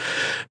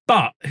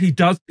 But he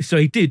does. So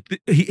he did.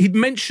 He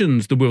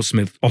mentions the Will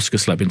Smith Oscar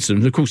slap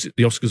incident. Of course, the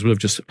Oscars will have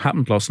just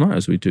happened last night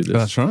as we do this.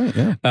 That's right.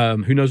 Yeah.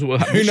 Who knows what will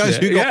happen? Who knows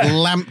who got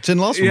lamped in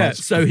last night? Yeah.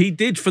 So he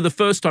did, for the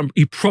first time,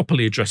 he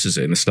properly addresses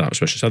it in the stand-up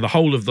special. So the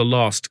whole of the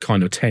last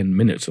kind of 10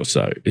 minutes or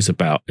so is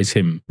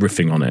him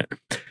riffing on it.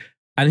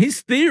 And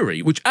his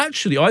theory, which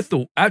actually I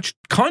thought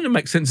kind of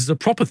makes sense as a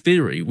proper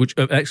theory,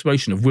 an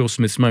explanation of Will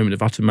Smith's moment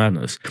of utter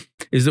madness,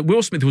 is that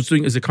Will Smith was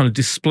doing it as a kind of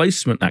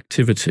displacement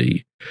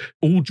activity,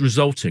 all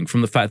resulting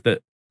from the fact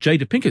that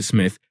Jada Pinkett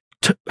Smith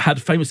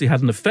had famously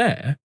had an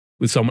affair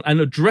with someone and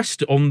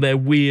addressed it on their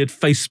weird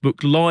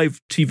Facebook Live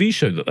TV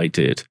show that they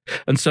did.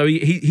 And so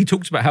he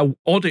talks about how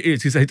odd it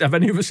is. He said, have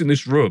any of us in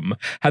this room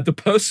had the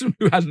person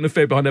who had an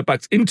affair behind their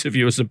backs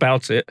interview us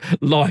about it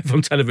live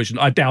on television?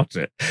 I doubt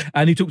it.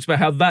 And he talks about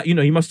how that,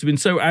 he must have been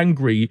so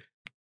angry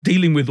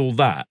dealing with all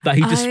that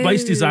he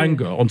displaced his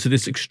anger onto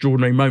this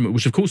extraordinary moment,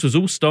 which of course was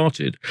all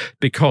started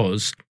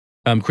because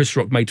Chris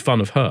Rock made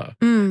fun of her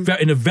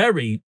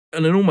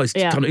in an almost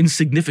kind of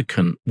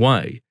insignificant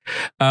way.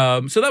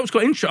 So that was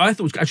quite interesting. I thought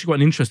it was actually quite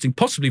an interesting,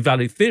 possibly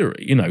valid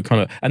theory,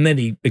 kind of. And then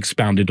he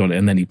expounded on it,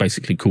 and then he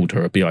basically called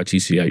her a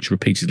bitch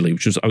repeatedly,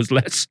 which I was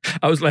less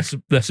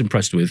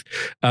impressed with.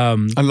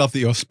 I love that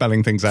you're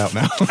spelling things out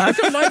now. I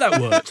don't like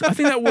that word. I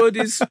think that word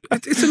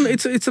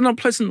it's an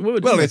unpleasant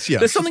word. Well,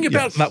 there's something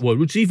about that word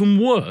which is even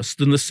worse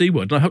than the C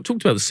word. And I have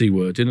talked about the C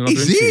word in another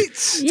interview.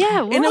 Is it?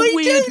 Yeah, in a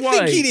weird way. I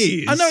don't think it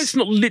is. I know it's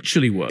not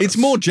literally worse. It's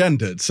more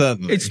gendered,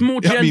 certainly. It's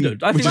more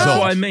gendered. I think that's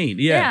what I mean.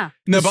 Yeah.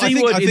 No, but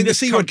I think the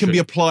C word can be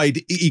applied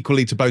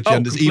equally to both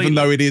genders, even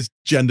though it is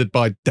gendered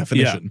by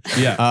definition.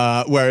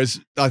 Yeah. Whereas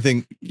I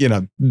think,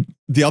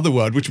 the other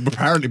word, which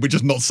apparently we're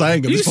just not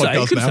saying on this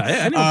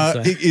podcast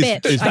now,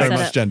 is very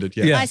much gendered.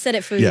 Yeah. I said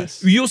it for you.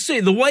 Yes. You'll see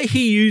the way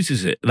he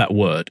uses it, that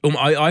word.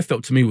 I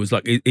felt to me was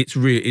like it's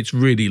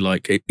really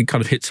like it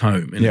kind of hits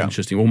home in an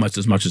interesting, almost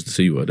as much as the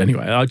C word.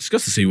 Anyway, I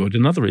discussed the C word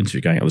in another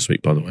interview going out this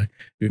week, by the way.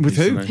 With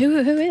who?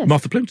 Who is?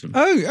 Martha Plimpton.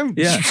 Oh yeah.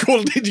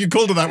 You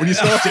called her that when you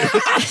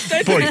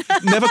started. Boy,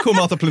 never call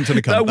Martha Plimpton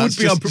a cunt. That's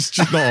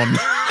just not on.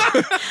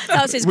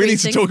 That was his We need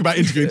to talk about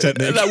interviewing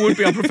technique. That would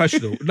be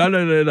unprofessional. No.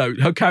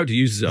 Her character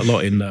uses it a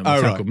lot in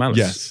Mechanical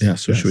Malice.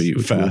 Yes. Which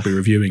we'll be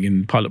reviewing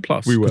in Pilot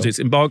Plus. We will. Because it's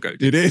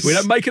embargoed. It is. We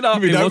don't make it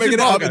up. We don't make it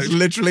up. It's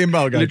literally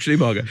embargoed.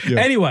 Yeah.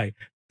 Anyway,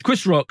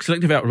 Chris Rock,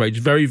 Selective Outrage,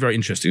 very, very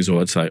interesting is all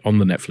I'd say on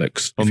the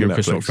Netflix. If you're a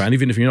Chris Rock fan,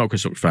 even if you're not a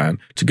Chris Rock fan,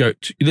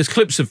 there's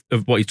clips of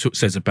what he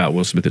says about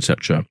Will Smith,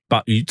 etc.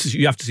 But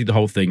you have to see the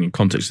whole thing in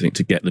context, I think,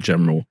 to get the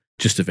general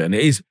gist of it. And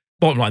it is,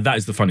 bottom line, that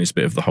is the funniest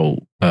bit of the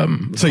whole.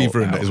 So you've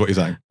ruined it, is what you're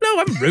saying? No, I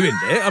haven't ruined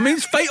it. I mean,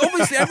 it's fate.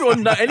 Obviously,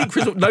 any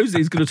Chris Rock knows that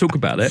he's going to talk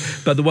about it,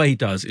 but the way he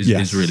does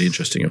is really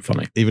interesting and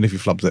funny. Even if he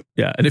flubs it.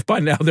 Yeah, and if by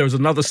now there was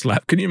another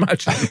slap, can you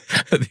imagine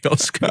at the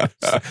Oscars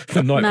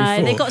the night before?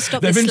 No, they've got to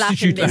stop the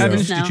slapping They have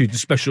business now. instituted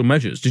special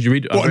measures. Did you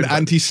read it? What, an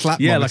anti-slap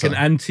Yeah, monitor? like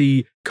an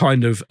anti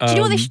kind of... do you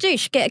know what they should do? They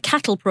should get a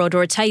cattle prod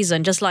or a taser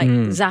and just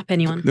zap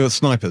anyone. They were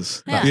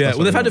snipers. Yeah.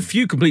 Well, they've had a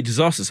few complete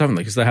disasters, haven't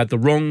they? Because they had the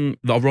wrong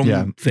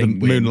thing.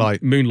 The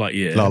Moonlight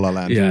year. La La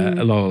Land. Yeah,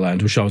 La La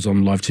Land, which I was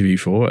on live TV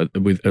for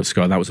with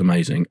Sky. That was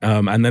amazing.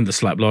 And then the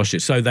slap last year.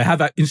 So they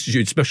have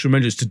instituted special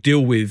measures to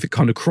deal with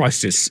kind of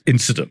crisis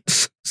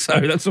incidents.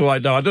 So that's all I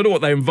know. I don't know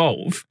what they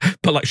involve,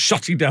 but like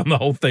shutting down the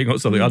whole thing or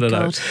something. I don't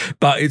know.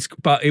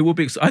 But it will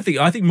be. I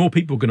think more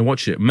people are going to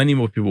watch it. Many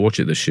more people watch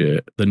it this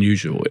year than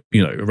usual.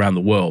 Around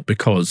the world,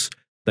 because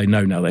they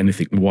know now that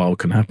anything wild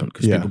can happen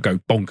because people go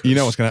bonkers. You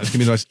know what's going to happen? It's going to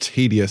be the most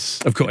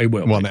tedious of course, it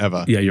will, one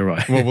ever. Yeah, you're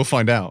right. Well, we'll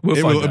find out.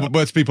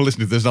 Most people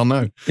listening to this don't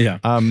know. Yeah.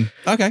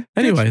 Okay.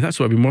 Anyway, that's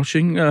what I've been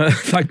watching.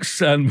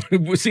 Thanks, and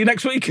we'll see you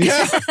next week.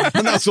 Yeah,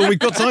 and that's all we've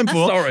got time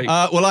for. Sorry.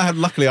 Well,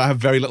 luckily I have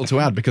very little to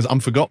add because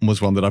Unforgotten was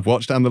one that I've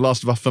watched, and The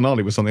Last of Us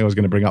finale was something I was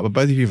going to bring up, but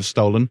both of you have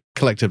stolen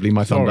collectively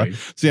my thunder.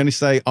 So the only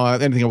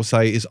thing I will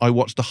say is I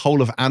watched the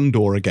whole of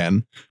Andor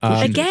again.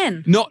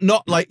 Again?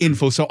 Not like in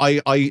full. So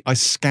I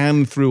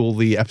scanned through all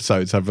the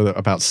episodes over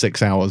about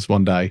 6 hours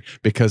one day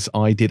because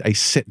I did a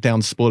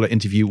sit-down spoiler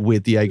interview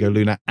with Diego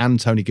Luna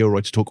and Tony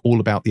Gilroy to talk all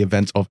about the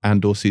events of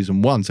Andor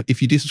Season 1. So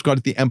if you do subscribe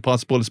to the Empire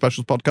Spoiler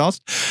Specials podcast,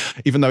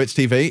 even though it's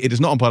TV, it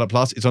is not on Pilot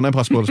Plus, it's on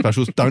Empire Spoiler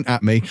Specials. Don't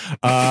at me.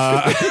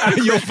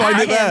 You'll find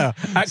it there.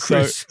 At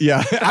Chris.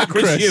 At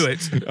Chris Hewitt.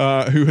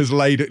 Who has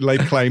laid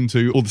claim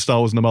to all the Star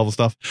Wars and the Marvel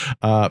stuff.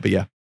 But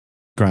yeah.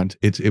 Grand.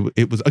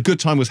 It was a good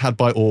time was had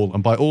by all,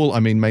 and by all I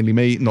mean mainly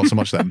me, not so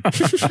much them.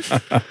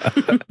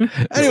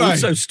 Anyway,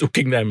 also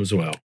stalking them as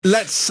well.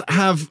 Let's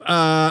have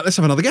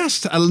another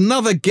guest.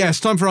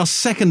 Time for our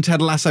second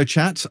Ted Lasso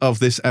chat of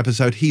this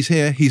episode. He's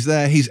here, he's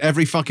there, he's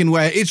every fucking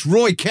where. It's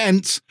Roy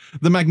Kent,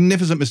 the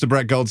magnificent Mr.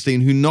 Brett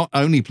Goldstein, who not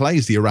only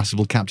plays the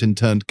irascible captain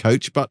turned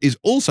coach, but is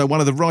also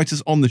one of the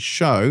writers on the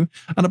show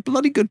and a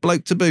bloody good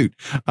bloke to boot.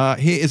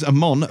 Here is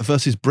Amon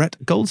versus Brett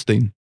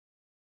Goldstein.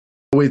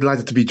 We're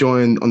delighted to be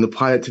joined on the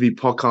Pilot TV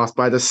podcast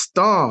by the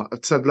star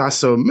of Ted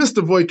Lasso,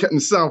 Mr. Roy Kent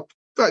himself,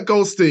 Brett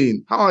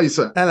Goldstein. How are you,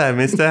 sir? Hello,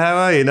 mister. How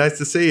are you? Nice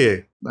to see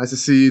you. Nice to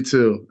see you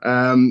too.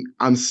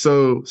 I'm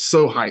so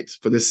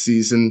hyped for this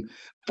season,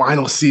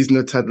 final season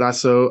of Ted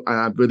Lasso, and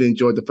I really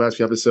enjoyed the first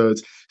few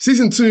episodes.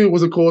 Season 2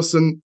 was, of course,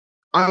 an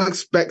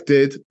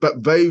unexpected but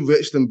very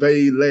rich and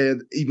very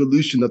layered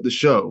evolution of the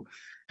show.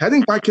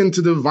 Heading back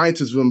into the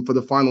writer's room for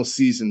the final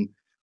season,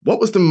 what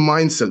was the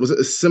mindset? Was it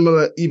a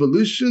similar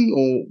evolution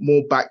or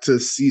more back to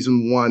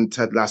season 1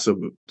 Ted Lasso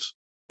roots?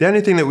 The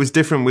only thing that was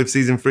different with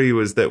season 3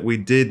 was that we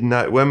did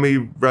know, when we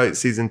wrote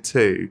season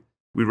 2,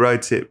 we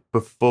wrote it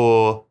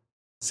before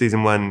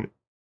season 1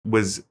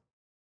 was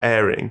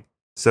airing.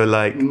 So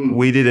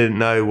we didn't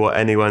know what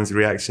anyone's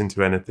reaction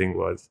to anything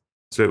was.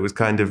 So it was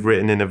kind of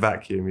written in a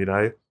vacuum,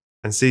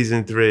 And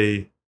season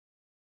 3,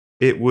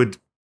 it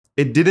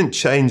didn't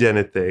change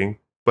anything,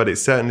 but it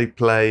certainly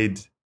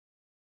played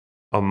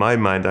on my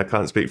mind. I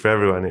can't speak for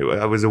everyone.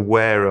 I was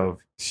aware of,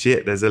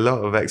 there's a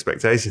lot of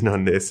expectation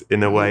on this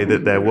in a way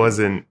that there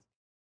wasn't.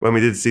 When we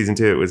did season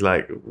 2, it was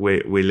like,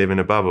 we live in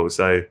a bubble.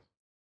 So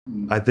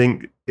I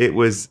think it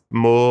was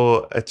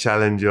more a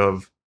challenge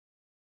of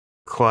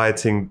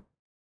quieting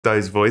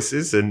those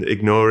voices and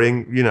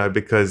ignoring,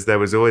 because there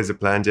was always a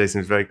plan. Jason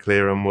was very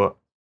clear on what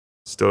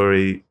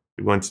story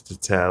wanted to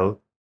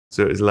tell.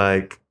 So it was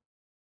like,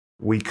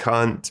 we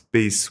can't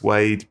be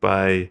swayed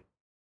by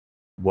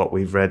what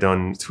we've read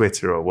on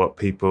Twitter or what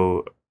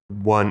people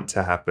want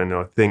to happen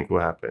or think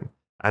will happen.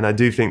 And I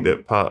do think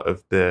that part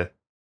of the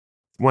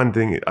one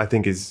thing I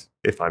think is,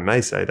 if I may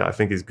say that, I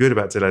think is good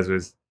about Ted Lasso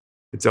is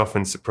it's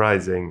often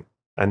surprising,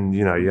 and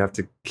you have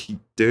to keep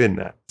doing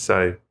that.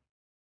 So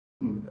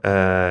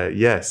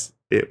yes,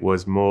 it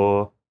was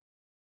more.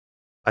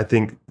 I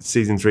think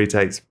season 3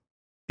 takes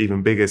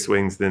even bigger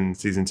swings than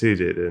season 2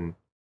 did, and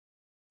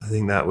I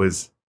think that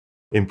was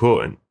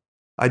important.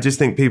 I just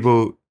think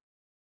people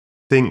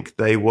think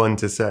they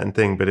want a certain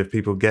thing, but if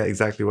people get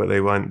exactly what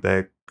they want,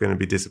 they're going to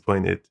be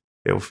disappointed.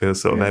 It'll feel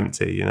sort of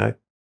empty,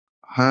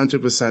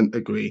 100%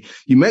 agree.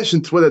 You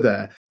mentioned Twitter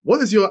there. What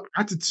is your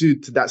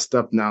attitude to that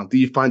stuff now? Do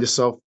you find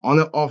yourself on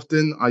it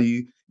often? Are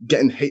you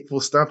getting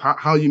hateful stuff?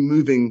 How are you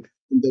moving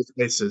in those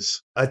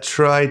places? I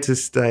try to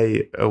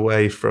stay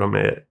away from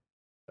it.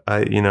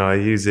 I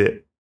use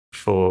it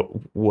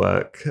for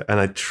work, and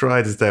I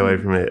try to stay away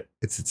from it.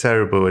 It's a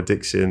terrible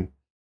addiction.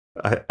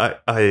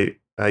 I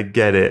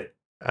get it,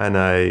 and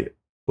I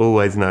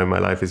always know my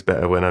life is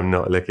better when I'm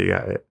not looking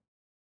at it.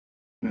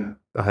 Yeah.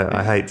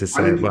 I hate to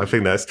say it, but I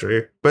think that's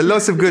true. But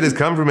lots of good has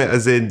come from it,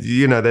 as in,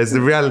 there's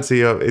the reality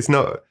of it's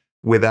not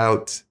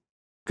without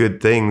good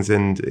things,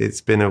 and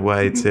it's been a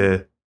way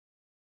to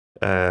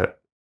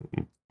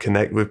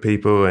connect with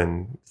people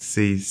and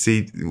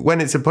see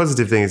when it's a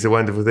positive thing, it's a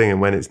wonderful thing,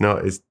 and when it's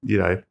not, it's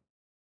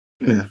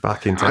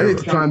fucking terrible. I need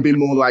to try and be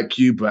more like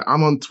you, but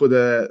I'm on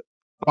Twitter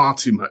far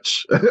too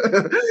much.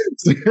 But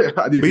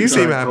you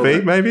seem happy.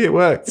 Maybe it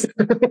works.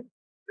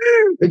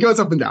 It goes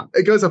up and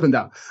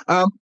down.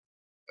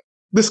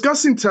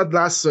 Discussing Ted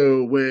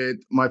Lasso with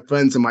my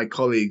friends and my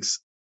colleagues,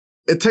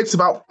 it takes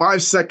about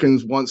 5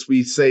 seconds once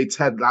we say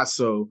Ted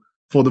Lasso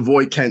for the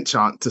Roy Kent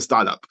chant to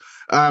start up.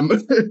 I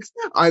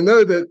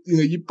know that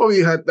you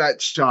probably heard that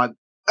chant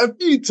a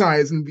few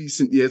times in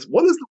recent years.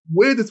 What is the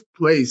weirdest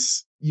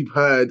place you've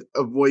heard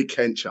a Roy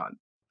Kent chant?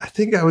 I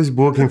think I was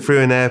walking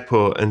through an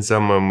airport and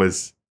someone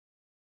was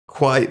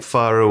quite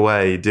far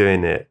away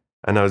doing it,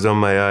 and I was on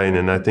my own,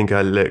 and I think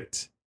I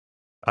looked.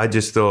 I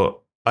just thought,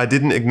 I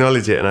didn't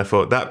acknowledge it, and I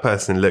thought that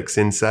person looks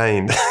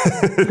insane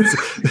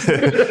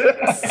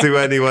to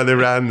anyone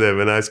around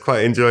them. And I was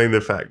quite enjoying the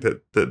fact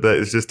that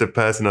it's just a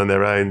person on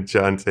their own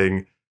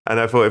chanting. And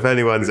I thought, if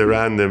anyone's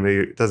around them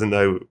who doesn't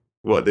know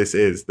what this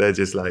is, they're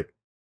just like,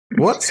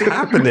 what's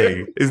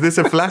happening? Is this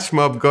a flash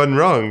mob gone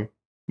wrong?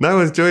 No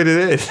one's joining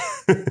in.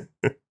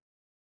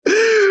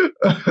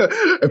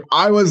 If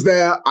I was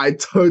there, I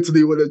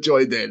totally would have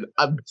joined in.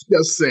 I'm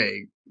just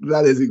saying,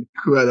 that is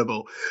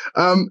incredible.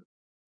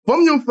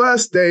 From your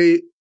first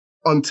day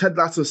on Ted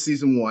Lasso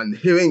season 1,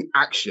 hearing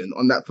action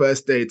on that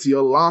first day, to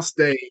your last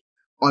day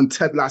on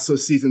Ted Lasso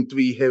season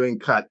 3, hearing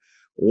cut,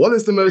 what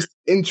is the most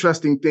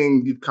interesting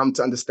thing you've come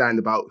to understand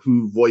about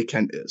who Roy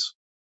Kent is?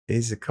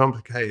 He's a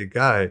complicated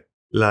guy.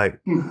 Like,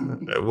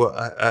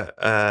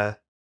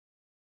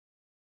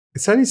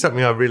 it's only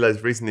something I've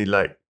realized recently,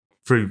 like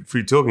through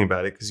talking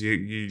about it, because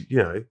you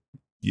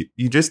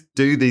just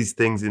do these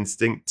things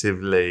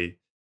instinctively.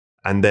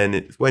 And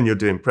then when you're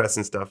doing press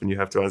and stuff and you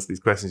have to answer these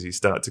questions, you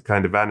start to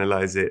kind of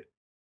analyze it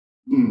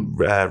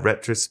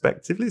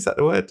retrospectively. Is that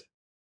the word?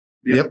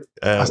 Yep,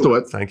 that's the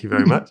word. Thank you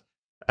very much.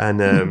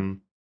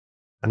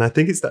 And I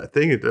think it's that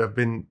thing that I've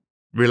been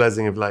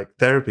realizing of like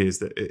therapy, is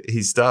that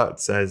he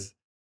starts as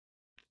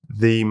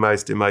the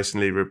most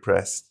emotionally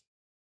repressed,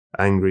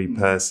 angry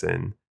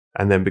person.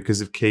 And then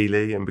because of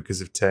Keeley and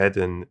because of Ted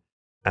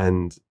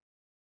and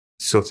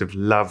sort of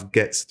love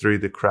gets through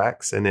the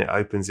cracks and it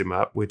opens him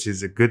up, which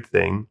is a good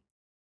thing.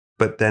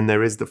 But then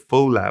there is the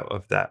fallout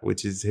of that,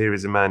 which is, here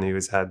is a man who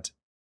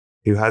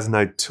has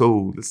no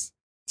tools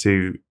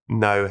to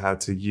know how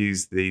to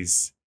use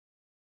these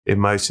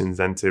emotions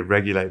and to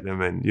regulate them,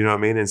 and you know what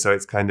I mean? And so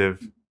it's kind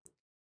of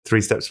 3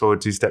 steps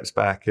forward, 2 steps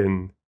back.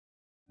 And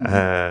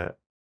I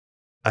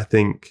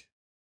think,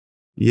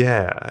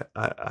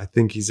 I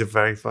think he's a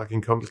very fucking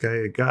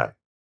complicated guy.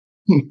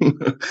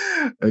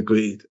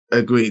 Agreed.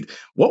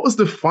 What was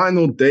the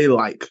final day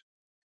like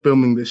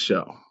filming this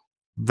show?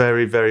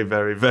 Very, very,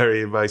 very,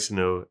 very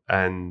emotional.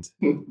 And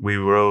we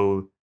were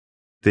all,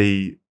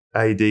 the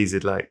ADs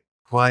had like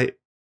quite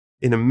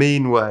in a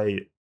mean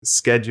way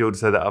scheduled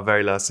so that our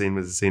very last scene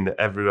was a scene that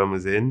everyone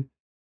was in.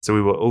 So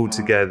we were all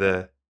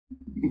together,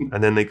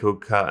 and then they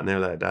called cut and they were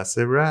like, that's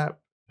a wrap.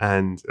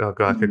 And oh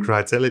God, I could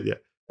cry telling you.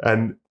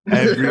 And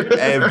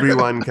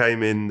everyone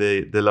came in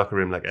the locker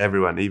room, like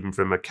everyone, even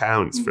from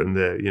accounts, from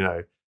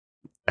the,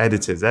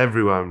 editors,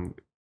 everyone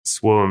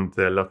swarmed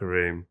the locker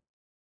room.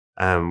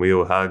 And we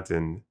all hugged,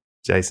 and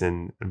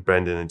Jason and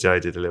Brendan and Joe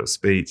did a little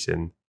speech,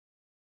 and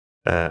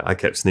I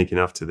kept sneaking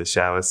off to the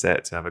shower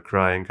set to have a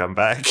cry and come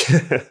back.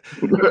 It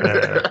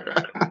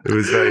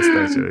was very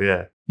special,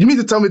 yeah. You mean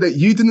to tell me that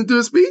you didn't do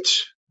a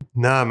speech?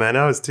 Nah, man,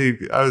 I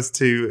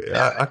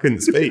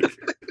couldn't speak.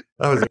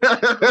 I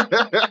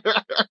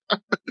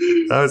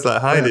was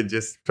like hiding,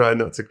 just trying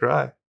not to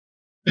cry.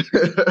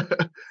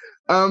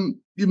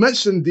 You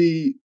mentioned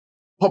the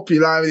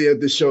popularity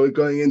of the show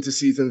going into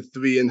season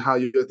 3 and how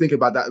you're thinking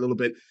about that a little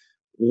bit.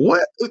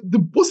 What's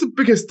the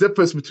biggest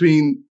difference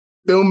between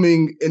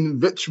filming in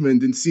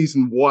Richmond in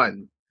season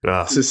 1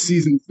 to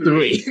season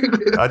 3?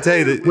 I'll tell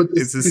you that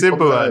it's a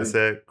simple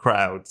answer: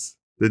 crowds.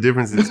 The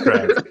difference is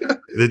crowds.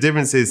 The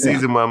difference is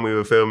season 1 we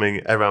were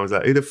filming, everyone was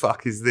like, who the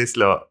fuck is this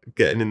lot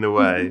getting in the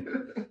way?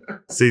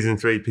 Season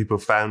 3, people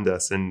found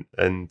us and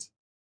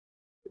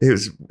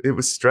it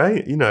was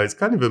strange. You know, it's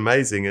kind of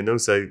amazing and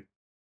also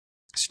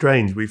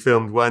strange. We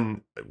filmed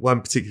one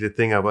particular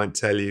thing I won't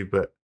tell you,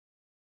 but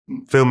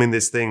filming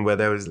this thing where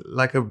there was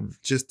like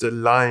just a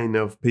line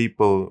of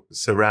people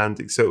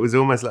surrounding. So it was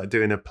almost like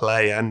doing a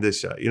play and a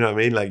show. You know what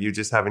I mean? Like you're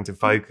just having to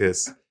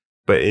focus,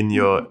 but in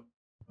your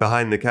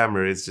behind the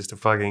camera is just a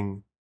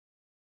fucking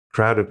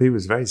crowd of people.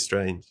 It's very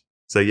strange.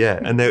 So yeah,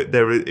 and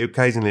there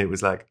occasionally it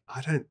was like,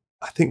 I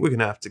think we're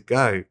gonna have to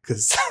go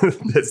because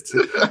there's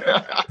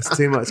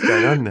too much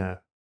going on now.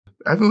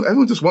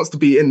 Everyone just wants to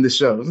be in the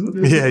show.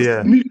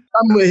 Yeah.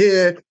 We're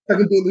here. I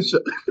can do the show.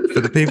 For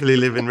the people who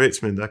live in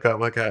Richmond, I can't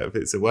work out if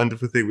it's a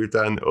wonderful thing we've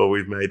done or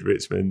we've made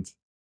Richmond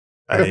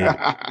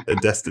a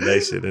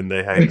destination and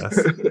they hate us.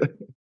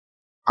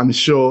 I'm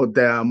sure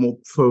they are more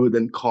pro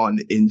than con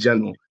in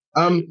general.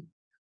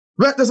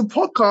 Brett, there's a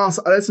podcast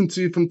I listen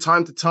to from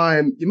time to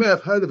time. You may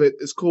have heard of it.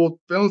 It's called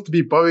Films to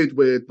be Buried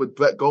with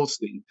Brett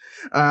Goldstein.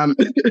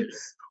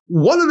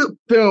 What are the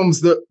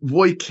films that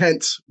Roy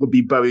Kent would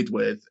be buried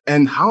with,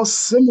 and how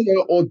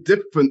similar or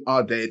different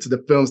are they to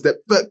the films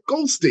that Brett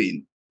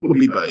Goldstein would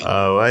be buried?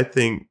 Oh, I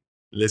think,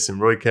 listen,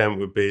 Roy Kent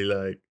would be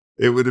like,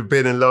 it would have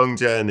been a long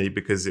journey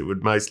because it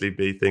would mostly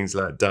be things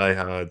like Die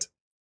Hard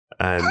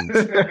and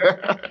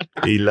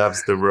He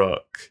Loves the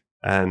Rock.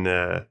 And,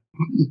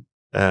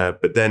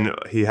 but then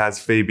he has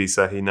Phoebe,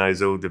 so he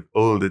knows all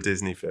the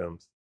Disney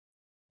films.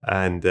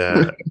 And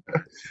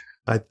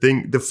I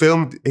think the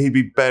film he'd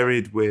be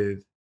buried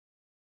with,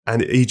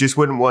 and he just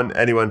wouldn't want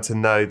anyone to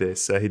know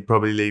this, so he'd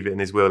probably leave it in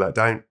his will, like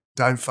don't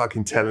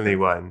fucking tell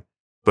anyone,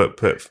 but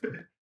put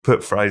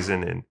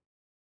Frozen in.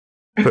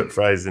 Put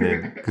Frozen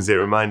in because it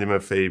reminded him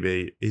of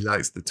Phoebe. He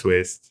likes the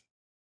twist,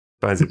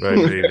 finds it very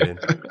moving.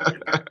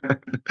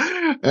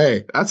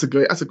 Hey, that's a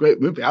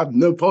great movie. I have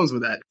no problems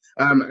with that.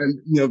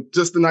 And you know,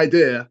 just an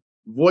idea.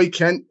 Roy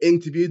Kent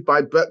interviewed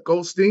by Brett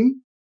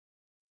Goldstein.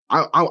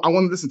 I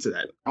want to listen to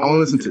that.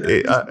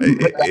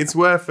 It's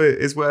worth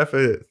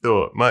a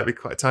thought. Might be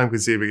quite time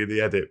consuming in the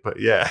edit, but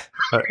yeah,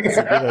 it's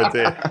a good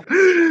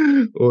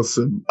idea.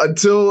 Awesome.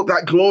 Until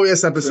that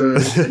glorious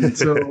episode,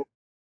 until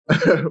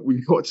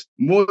we watch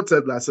more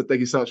Ted Lasso.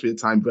 Thank you so much for your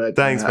time, Brett.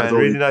 Thanks, man.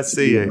 Really nice to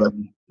see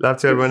you. Love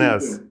to everyone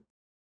else.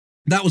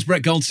 That was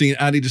Brett Goldstein,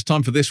 and it is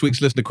time for this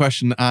week's listener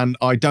question, and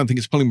I don't think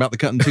it's pulling back the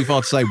curtain too far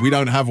to say we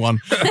don't have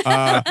one.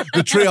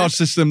 The triage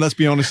system, let's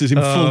be honest, is in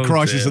full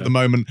crisis at the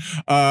moment.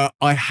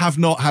 I have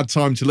not had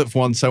time to look for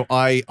one, so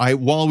I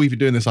while we've been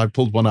doing this, I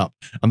pulled one up,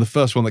 and the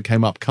first one that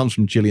came up comes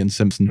from Gillian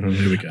Simpson.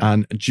 Here we go.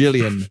 And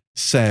Gillian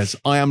says,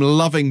 I am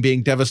loving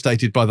being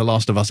devastated by The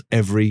Last of Us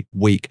every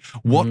week.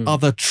 What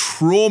other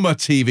trauma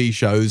TV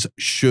shows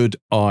should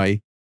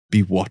I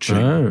be watching?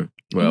 Oh,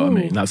 well, I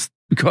mean,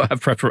 we've got to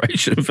have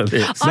preparation for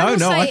this.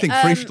 I think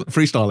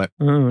freestyle it.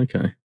 Oh,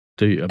 okay.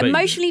 Do you?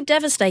 Emotionally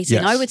devastating.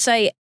 Yes. I would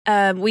say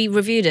we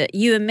reviewed it,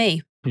 You and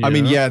Me. Yeah. I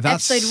mean, yeah,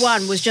 that's... Episode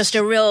 1 was just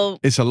a real...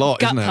 It's a lot,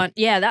 gut isn't it? punch.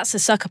 Yeah, that's a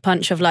sucker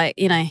punch of like,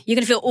 you know, you're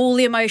going to feel all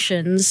the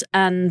emotions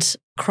and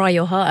cry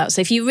your heart out.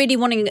 So if you're really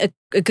wanting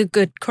a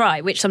good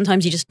cry, which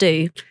sometimes you just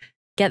do,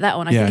 get that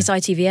one. I think it's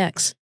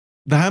ITVX.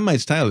 The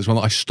Handmaid's Tale is one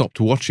that I stopped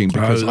watching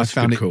because I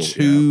found it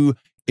too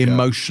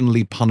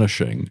emotionally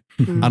punishing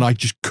and I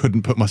just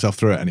couldn't put myself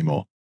through it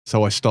anymore.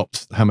 So I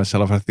stopped Handmaid's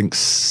Tale, I think,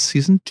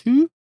 season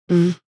 2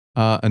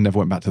 and never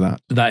went back to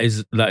that. That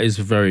is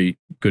a very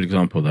good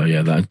example, though.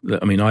 Yeah,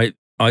 I mean, I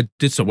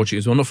did stop watching it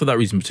as well, not for that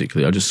reason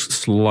particularly. I just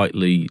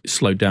slightly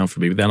slowed down for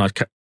me, but then I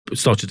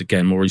started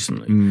again more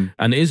recently.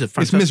 And it is a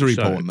fantastic misery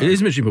show. porn, though. It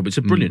is misery porn, but it's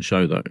a brilliant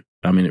show, though.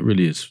 I mean, it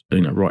really is.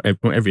 You know, right?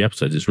 Every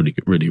episode is really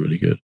good, really, really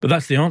good. But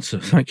that's the answer.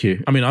 Thank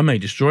you. I mean, I May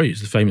Destroy You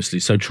is famously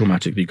so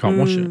traumatic that you can't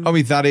watch it. I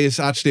mean, that is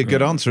actually a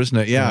good answer, isn't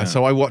it? Yeah.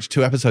 So I watched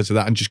 2 episodes of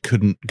that and just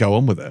couldn't go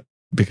on with it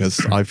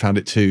because I found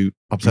it too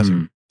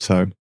upsetting.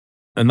 So,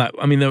 and that,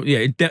 I mean,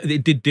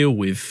 it did deal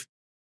with,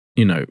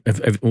 you know,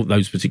 all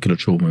those particular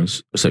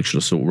traumas, sexual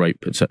assault,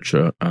 rape,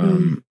 etc.,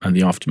 and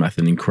the aftermath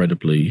in an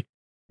incredibly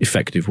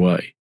effective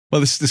way. Well,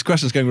 this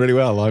question's going really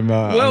well. You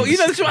know,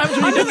 that's what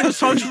happens when you don't have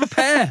time to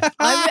prepare.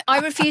 I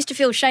refuse to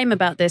feel shame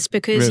about this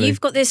because you've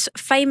got this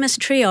famous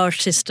triage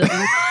system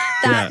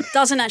that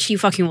doesn't actually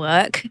fucking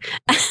work.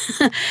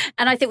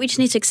 And I think we just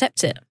need to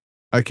accept it.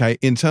 Okay,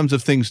 in terms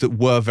of things that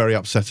were very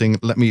upsetting,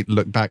 let me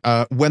look back.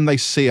 When They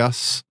See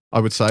Us, I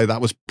would say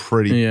that was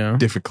pretty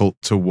difficult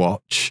to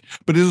watch,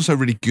 but it's also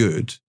really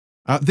good.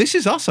 This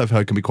Is Us, I've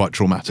heard, can be quite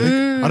traumatic.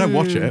 I don't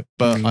watch it,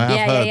 but I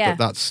have heard that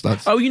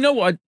that's... Oh, you know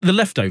what? The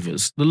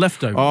Leftovers.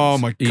 Oh,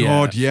 my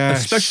God,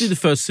 yes. Especially the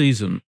first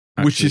season.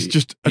 Actually. Which is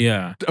just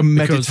a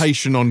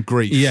meditation on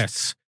grief.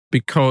 Yes,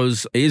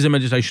 because it is a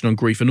meditation on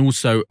grief and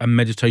also a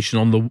meditation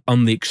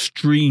on the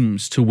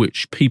extremes to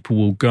which people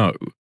will go.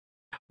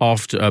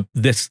 after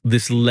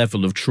this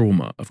level of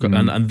trauma.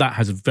 And that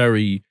has a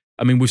very,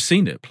 I mean, we've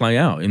seen it play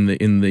out in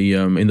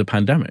the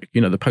pandemic.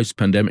 You know, the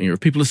post-pandemic era.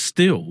 People are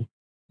still,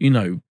 you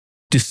know,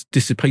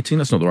 dissipating.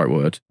 That's not the right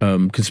word.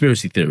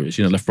 Conspiracy theories.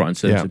 You know, left, right, and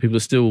centre. People are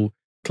still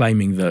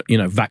claiming that, you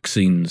know,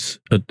 vaccines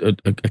are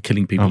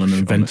killing people and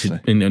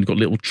invented and got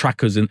little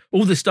trackers and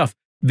all this stuff.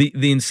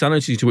 The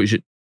insanity to which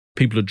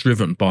people are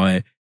driven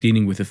by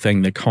dealing with a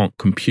thing they can't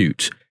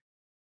compute.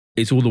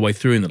 It's all the way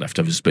through in The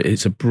Leftovers, but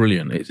it's a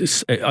brilliant.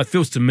 It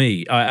feels to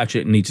me, I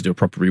actually need to do a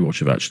proper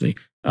rewatch of it, actually.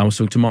 I was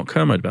talking to Mark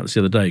Kermode about this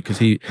the other day because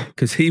he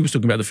was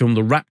talking about the film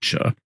The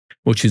Rapture,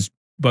 which is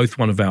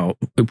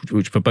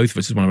which for both of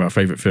us is one of our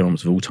favourite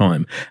films of all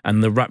time.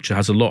 And The Rapture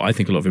has a lot of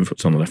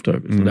influence on The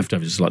Leftovers. The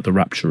Leftovers is like the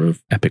Rapture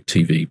of epic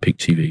TV, peak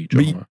TV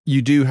drama.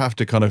 You do have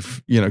to kind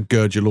of, you know,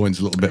 gird your loins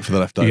a little bit for The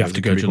Leftovers. You have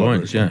to gird your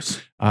loins,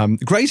 yes.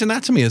 Grey's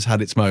Anatomy has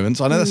had its moments.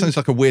 I know that sounds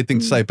like a weird thing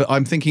to say, but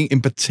I'm thinking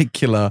in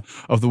particular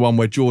of the one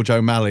where George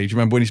O'Malley, do you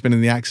remember when he's been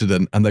in the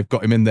accident and they've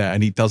got him in there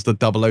and he does the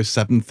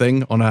 007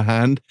 thing on her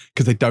hand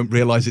because they don't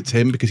realise it's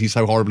him because he's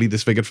so horribly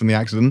disfigured from the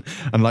accident,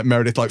 and like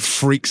Meredith like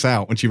freaks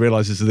out when she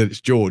realises that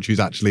it's George who's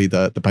actually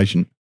the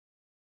patient.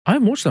 I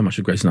haven't watched that much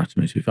of Grey's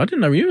Anatomy. I didn't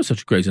know you were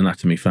such a Grey's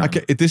Anatomy fan.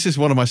 Okay, this is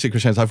one of my secret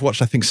shares. I've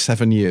watched, I think,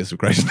 7 years of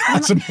Grey's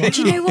Anatomy.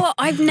 Do you know what?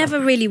 I've never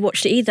really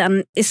watched it either,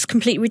 and it's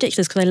completely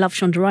ridiculous because I love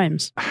Shonda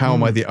Rhimes. How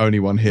am I the only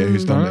one here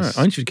who's done this?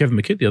 I interviewed Kevin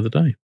McKidd the other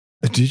day.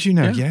 Did you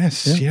know? Yeah.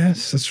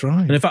 Yes, that's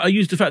right. And in fact, I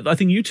used the fact that I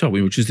think you told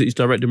me, which is that he's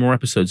directed more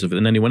episodes of it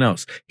than anyone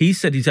else. He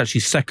said he's actually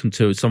second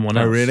to someone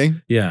else. Oh, really?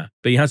 Yeah.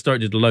 But he has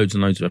directed loads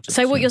and loads of episodes.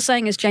 So what you're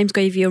saying is James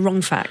gave you a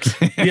wrong fact.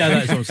 Yeah,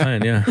 that's what I'm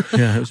saying. Yeah,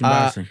 it was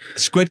embarrassing.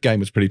 Squid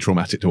Game was pretty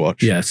traumatic to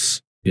watch.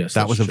 Yes,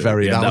 that was a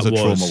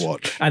trauma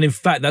watch. And in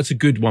fact, that's a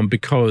good one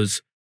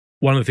because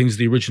one of the things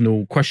the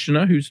original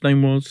questioner, whose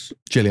name was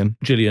Gillian.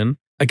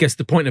 I guess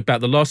the point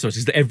about The Last of Us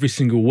is that every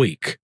single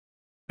week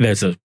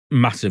there's a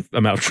massive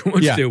amount of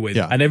trauma to deal with.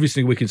 Yeah. And every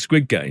single week in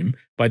Squid Game,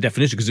 by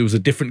definition, because it was a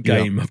different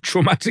game, a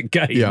traumatic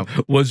game,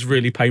 was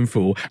really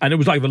painful. And it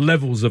was like the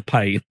levels of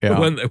pain,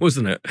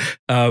 wasn't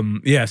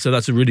it? So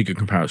that's a really good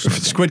comparison.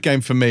 Squid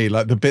Game for me,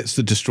 like the bits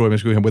that destroy me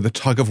Squid Game were the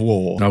tug of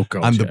war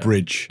and the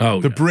bridge.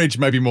 The bridge,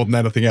 maybe more than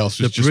anything else,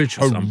 was just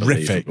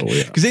horrific.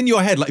 Because in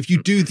your head, like if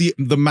you do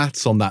the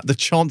maths on that, the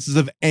chances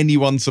of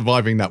anyone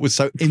surviving that was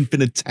so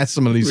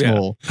infinitesimally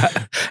small.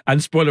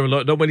 And spoiler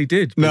alert, not when he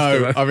did.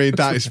 No, I mean,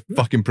 that is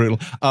fucking brutal.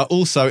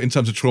 Also, in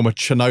terms of trauma,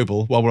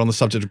 Chernobyl, while we're on the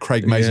subject of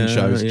Craig Mazin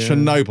shows,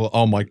 Chernobyl,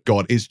 oh my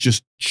God, is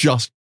just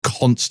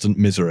constant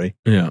misery.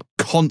 Yeah.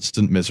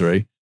 Constant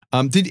misery.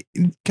 Did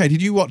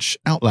you watch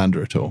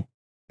Outlander at all?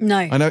 No.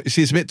 I know,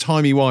 see, it's a bit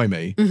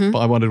timey-wimey, but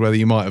I wondered whether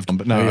you might have done,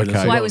 but no,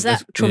 okay. Why was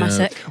that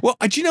traumatic? Yeah. Well,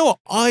 do you know what?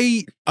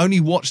 I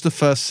only watched the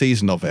first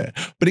season of it,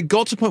 but it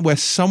got to the point where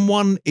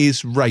someone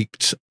is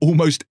raped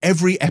almost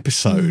every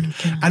episode.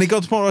 And it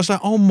got to the point where I was like,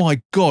 oh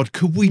my God,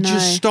 could we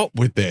just stop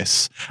with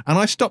this? And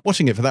I stopped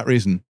watching it for that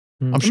reason.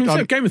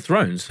 Game of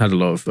Thrones had a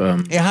lot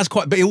of... It has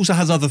quite, but it also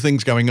has other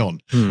things going on.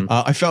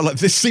 I felt like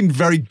this seemed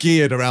very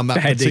geared around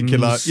that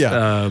particular...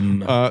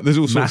 there's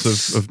all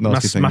sorts of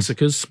nasty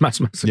things. Mass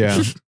massacres.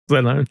 Yeah.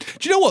 Well known.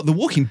 Do you know what? The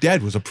Walking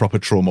Dead was a proper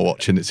trauma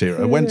watch in its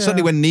era.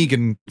 Certainly when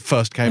Negan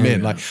first came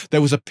in, like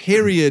there was a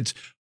period...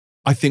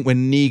 I think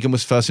when Negan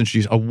was first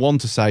introduced, I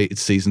want to say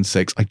it's season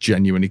 6. I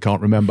genuinely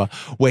can't remember,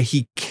 where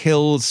he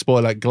kills,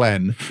 spoiler,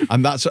 Glenn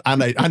and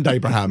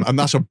Abraham, and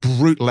that's a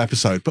brutal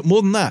episode. But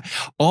more than that,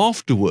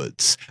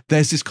 afterwards,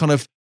 there's this kind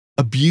of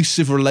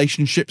abusive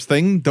relationship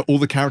thing that all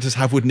the characters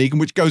have with Negan,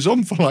 which goes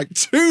on for like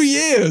 2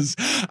 years,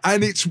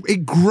 and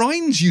it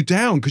grinds you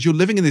down because you're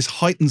living in this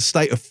heightened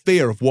state of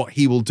fear of what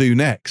he will do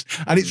next,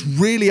 and it's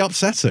really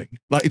upsetting.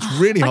 Like it's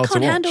really hard to watch. I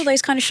can't handle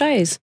those kind of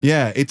shows.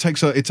 Yeah, it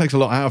takes a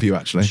lot out of you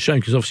actually. It's a shame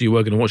because obviously you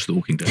were going to watch The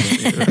Walking Dead.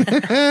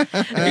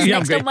 You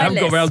haven't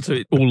got around to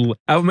it all.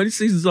 How many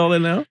seasons are there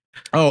now?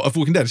 Oh, of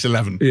Walking Dead, it's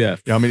 11. Yeah.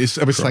 I mean,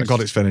 thank God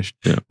it's finished.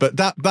 Yeah. But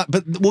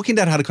Walking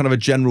Dead had a kind of a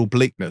general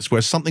bleakness,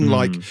 where something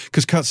like,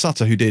 because Kurt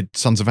Sutter, who did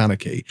Sons of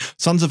Anarchy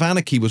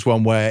was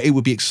one where it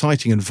would be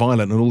exciting and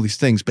violent and all these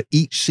things, but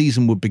each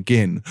season would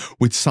begin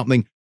with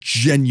something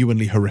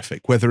genuinely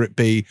horrific, whether it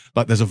be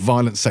like there's a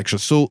violent sexual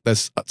assault,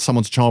 there's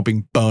someone's child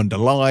being burned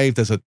alive,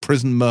 there's a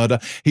prison murder.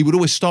 He would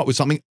always start with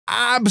something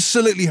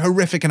absolutely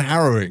horrific and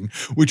harrowing,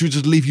 which would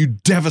just leave you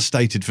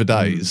devastated for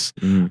days,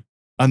 and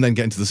then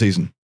get into the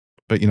season.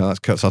 But, you know, that's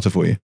Kurt Sutter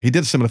for you. He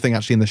did a similar thing,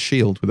 actually, in The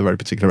Shield with a very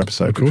particular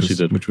episode. Of course he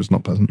did. Which was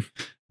not pleasant.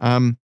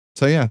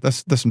 So, yeah,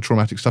 there's some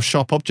traumatic stuff.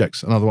 Sharp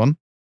Objects, another one.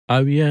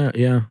 Oh, yeah.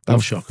 That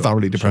was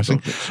thoroughly depressing.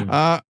 Objects,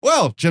 yeah.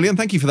 Well, Gillian,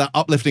 thank you for that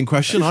uplifting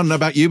question. I don't know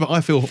about you, but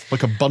I feel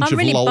like a bunch of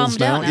really lols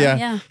now.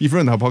 Yeah. You've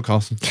ruined the whole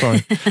podcast.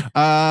 Sorry.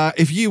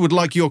 If you would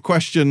like your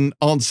question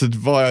answered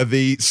via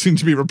the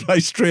soon-to-be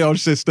replaced triage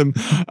system,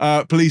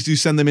 please do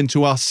send them in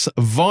to us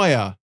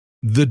via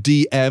the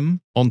DM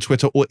on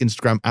Twitter or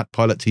Instagram at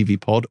Pilot TV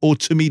Pod, or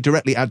to me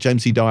directly at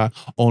James C. Dyer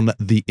on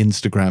the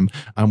Instagram.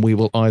 And we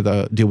will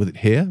either deal with it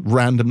here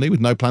randomly with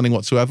no planning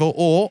whatsoever,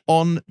 or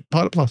on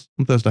Pilot Plus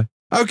on Thursday.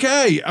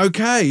 Okay.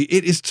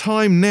 It is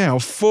time now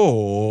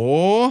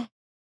for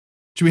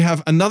Should we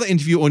have another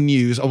interview or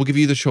news? I will give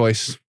you the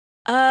choice.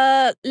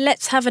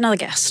 Let's have another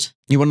guest.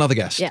 You want another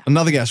guest? Yeah.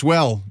 Another guest.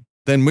 Well,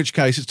 then in which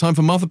case it's time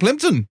for Martha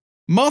Plimpton.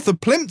 Martha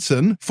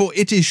Plimpton, for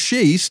It Is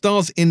She,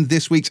 stars in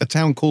this week's A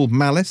Town Called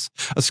Malice,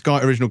 a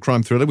Sky original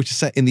crime thriller which is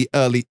set in the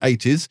early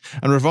 80s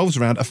and revolves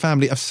around a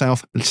family of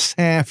South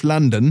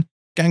London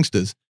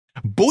gangsters.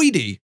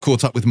 Boydie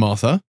caught up with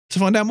Martha to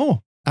find out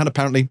more and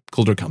apparently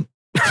called her a cunt.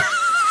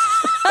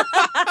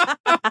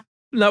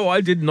 No,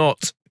 I did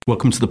not.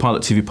 Welcome to the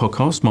Pilot TV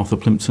podcast, Martha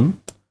Plimpton.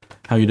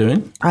 How are you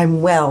doing?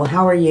 I'm well.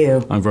 How are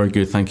you? I'm very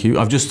good, thank you.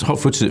 I've just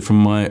hot-footed it from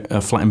my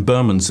flat in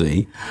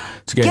Bermondsey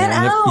to get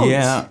out.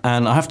 Yeah,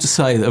 and I have to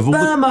say that of all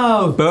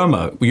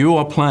Burmo, you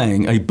are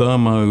playing a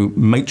Burmo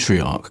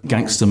matriarch,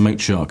 gangster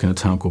matriarch in A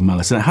Town Called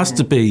Malice, and it has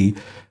to be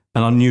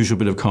an unusual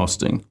bit of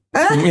casting.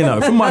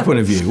 From my point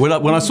of view, when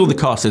I saw the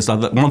cast list,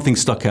 one thing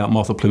stuck out: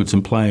 Martha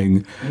Plimpton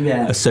playing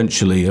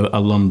essentially a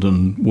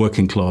London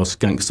working class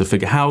gangster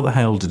figure. How the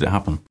hell did it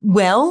happen?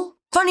 Well,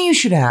 funny you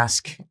should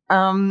ask.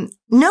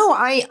 No,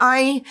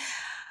 I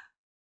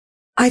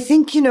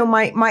think,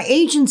 my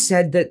agent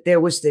said that there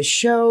was this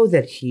show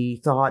that he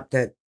thought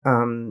that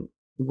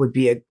would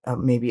be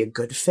maybe a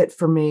good fit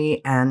for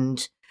me.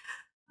 And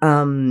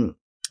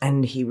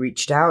he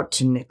reached out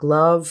to Nick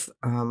Love,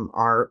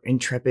 our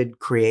intrepid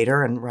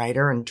creator and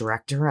writer and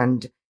director,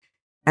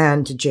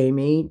 and to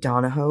Jamie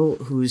Donahoe,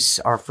 who's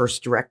our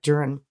first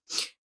director.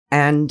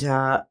 And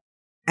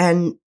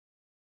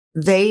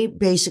they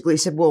basically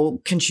said, well,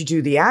 can she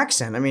do the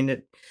accent? I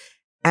mean,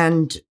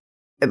 and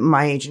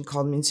my agent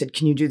called me and said,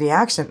 can you do the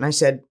accent? And I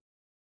said,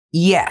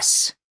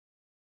 yes,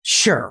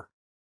 sure.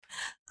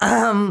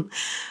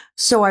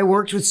 So I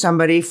worked with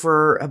somebody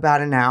for about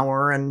an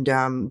hour and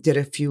did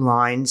a few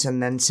lines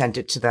and then sent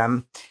it to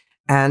them.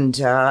 And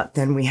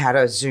then we had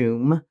a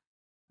Zoom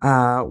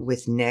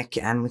with Nick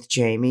and with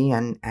Jamie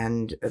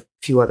and a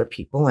few other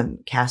people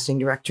and casting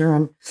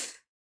director.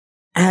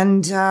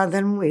 And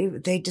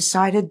then they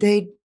decided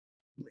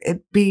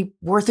it'd be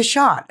worth a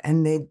shot,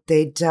 and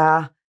they'd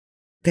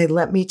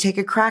let me take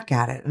a crack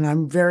at it. And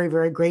I'm very,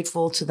 very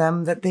grateful to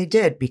them that they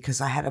did,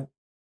 because I had an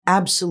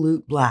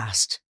absolute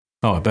blast.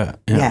 Oh, I bet.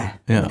 Yeah.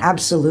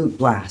 Absolute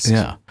blast.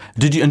 Yeah.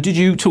 Did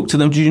you talk to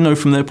them? Did you know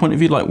from their point of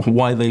view, like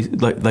why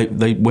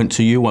they went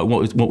to you? What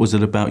was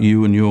it about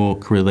you and your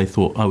career they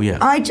thought, oh yeah?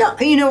 I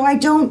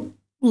don't.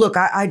 Look,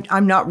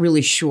 I'm not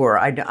really sure.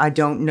 I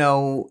don't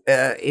know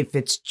if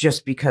it's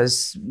just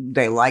because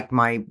they like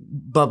my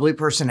bubbly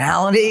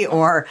personality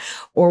or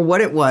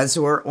what it was,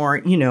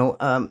 or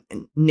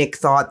Nick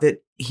thought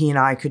that he and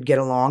I could get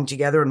along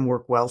together and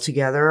work well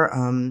together.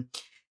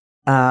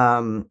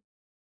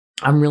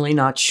 I'm really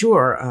not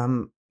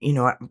sure.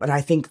 But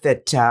I think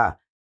that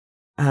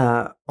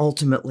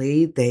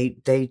ultimately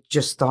they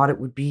just thought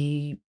it would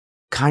be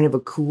kind of a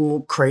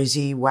cool,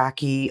 crazy,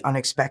 wacky,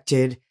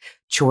 unexpected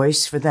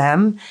choice for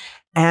them.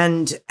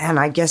 And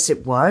I guess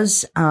it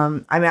was.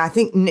 I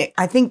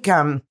think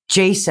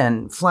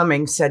Jason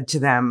Fleming said to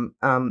them,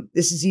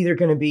 this is either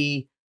going to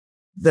be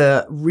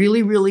the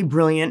really, really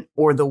brilliant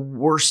or the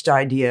worst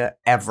idea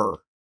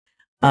ever.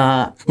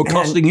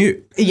 Casting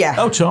you? Yeah.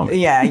 Oh, charming.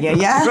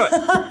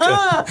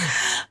 Yeah.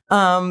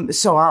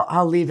 So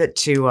I'll leave it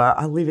to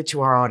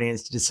our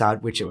audience to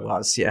decide which it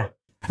was. Yeah.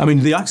 I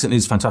mean, the accent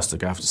is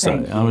fantastic, I have to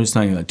say. I was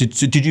saying that.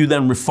 Did you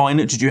then refine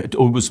it?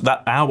 Or was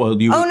that hour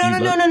you?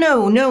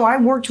 No. I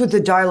worked with the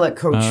dialect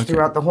coach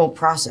throughout the whole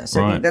process.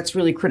 I think that's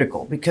really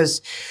critical,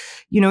 because,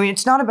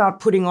 it's not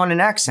about putting on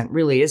an accent,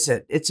 really, is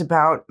it? It's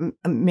about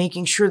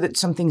making sure that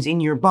something's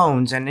in your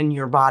bones and in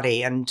your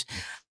body, and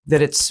that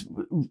it's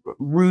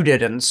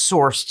rooted and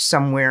sourced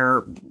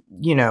somewhere,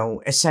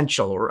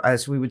 essential, or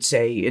as we would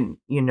say in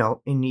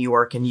New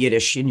York in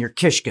Yiddish, in your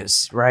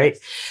kishkas, right?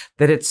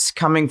 That it's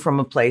coming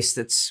from a place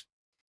that's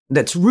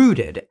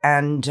rooted.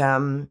 And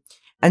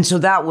so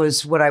that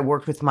was what I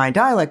worked with my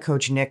dialect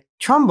coach, Nick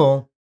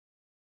Trumbull,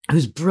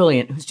 who's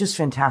brilliant, who's just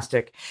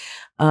fantastic,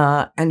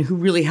 and who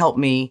really helped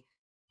me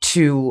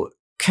to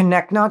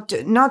connect, not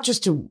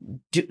just to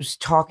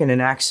talk in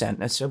an accent,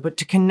 but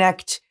to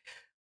connect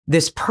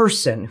this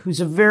person who's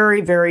a very,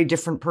 very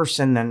different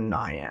person than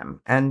I am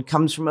and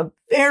comes from a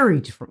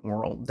very different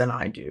world than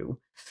I do.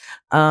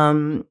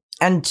 And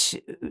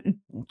to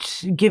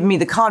give me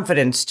the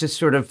confidence to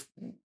sort of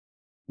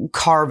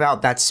carve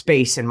out that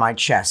space in my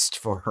chest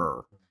for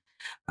her,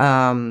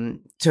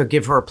 to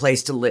give her a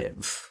place to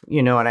live,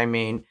 you know what I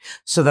mean?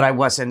 So that I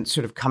wasn't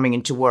sort of coming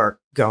into work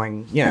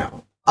going,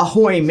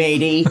 ahoy,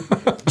 matey.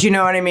 Do you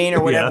know what I mean?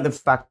 Or whatever the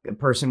fuck a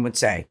person would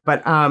say.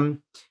 But,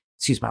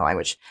 excuse my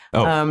language.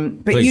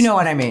 But please. You know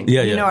what I mean.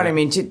 Yeah, you know what I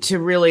mean? To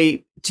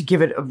really, to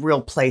give it a real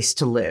place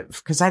to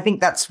live. Because I think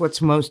that's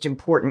what's most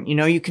important.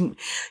 You can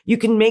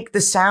make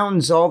the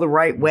sounds all the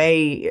right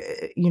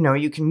way.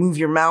 You can move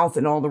your mouth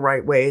in all the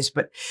right ways.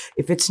 But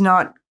if it's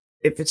not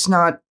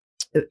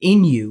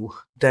in you,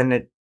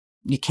 then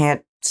you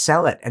can't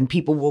sell it. And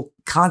people will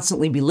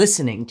constantly be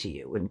listening to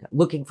you and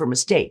looking for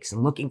mistakes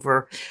and looking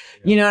for,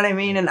 you know what I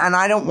mean? And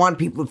I don't want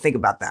people to think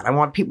about that. I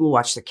want people to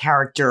watch the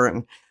character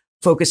and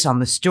focus on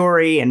the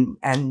story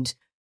and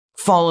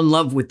fall in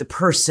love with the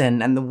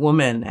person and the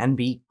woman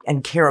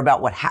and care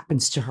about what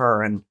happens to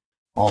her and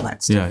all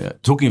that stuff. Yeah.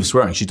 Talking of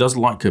swearing, she does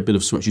like a bit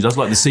of swearing. She does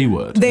like the C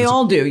word. They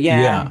all do,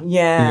 yeah.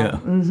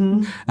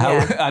 Mm-hmm.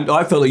 And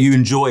I felt that you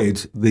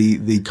enjoyed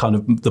the kind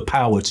of the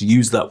power to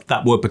use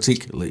that word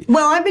particularly.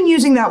 Well, I've been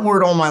using that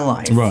word all my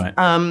life.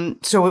 Right.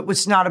 So it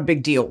was not a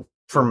big deal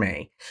for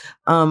me.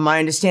 I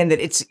understand that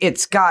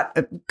it's got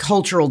a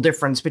cultural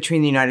difference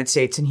between the United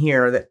States and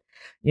here that,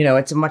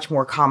 it's a much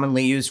more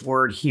commonly used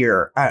word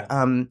here.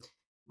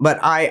 But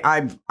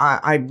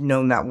I've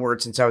known that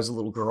word since I was a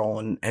little girl,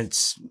 and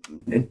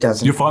it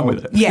doesn't. You're fine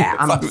with it. Yeah,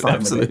 I'm fine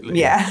absolutely. with it.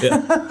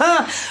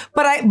 Yeah.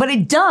 But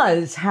it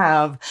does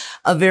have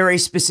a very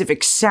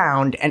specific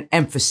sound and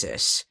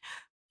emphasis,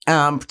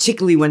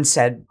 particularly when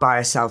said by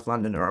a South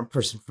Londoner or a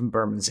person from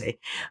Bermondsey.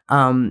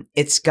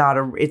 It's got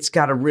a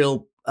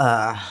real.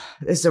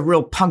 There's a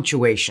real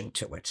punctuation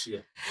to it,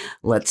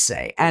 let's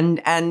say, and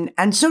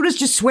so does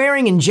just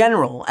swearing in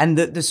general, and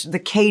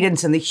the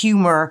cadence and the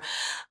humor.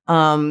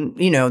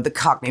 The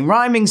Cockney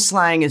rhyming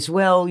slang as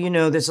well.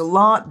 There's a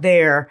lot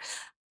there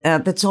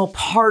that's all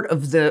part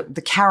of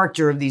the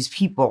character of these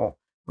people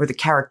or the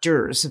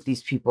characters of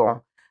these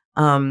people,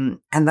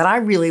 and that I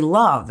really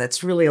love.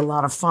 That's really a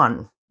lot of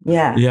fun.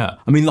 Yeah. Yeah.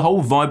 I mean, the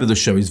whole vibe of the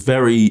show is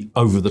very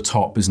over the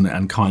top, isn't it?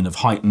 And kind of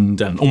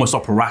heightened and almost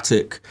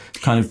operatic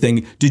kind of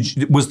thing.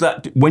 Was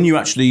that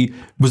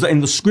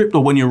in the script,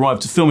 or when you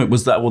arrived to film it,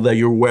 was that,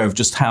 you're aware of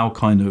just how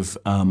kind of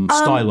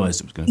stylized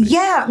it was going to be?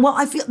 Yeah. Well,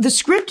 I feel the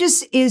script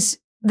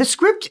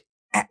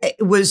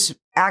was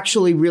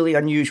actually really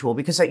unusual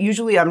because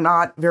usually I'm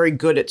not very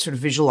good at sort of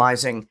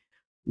visualizing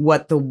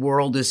what the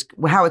world is,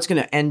 how it's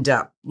going to end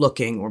up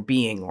looking or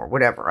being or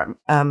whatever.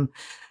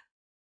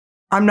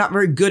 I'm not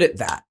very good at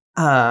that.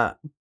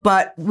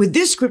 But with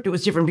this script, it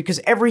was different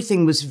because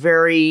everything was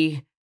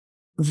very,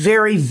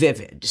 very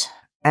vivid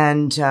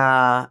and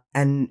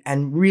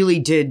really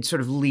did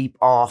sort of leap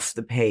off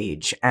the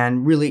page.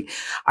 And really,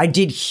 I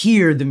did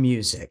hear the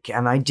music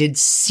and I did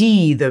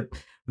see the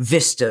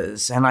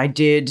vistas and I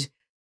did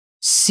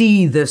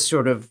see the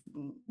sort of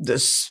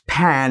the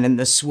pan and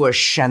the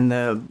swoosh and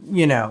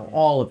the,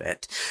 all of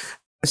it.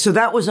 So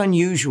that was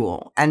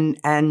unusual. And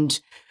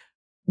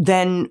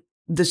then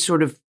the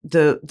sort of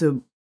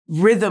the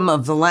rhythm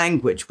of the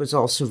language was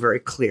also very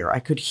clear. I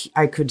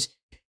could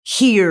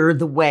hear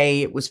the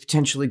way it was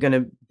potentially going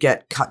to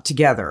get cut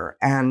together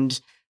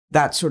and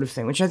that sort of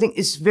thing, which I think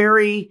is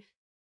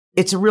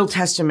it's a real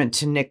testament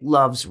to Nick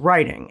Love's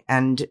writing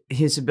and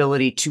his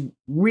ability to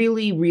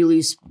really,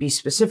 really be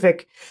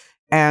specific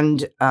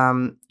and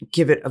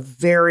give it a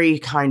very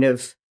kind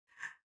of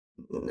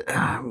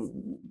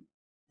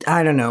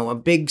I don't know, a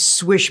big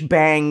swish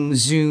bang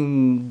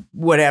zoom,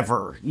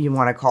 whatever you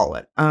want to call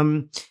it.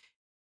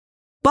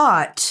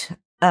 But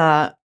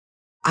I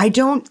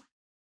don't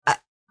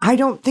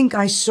think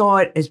I saw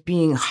it as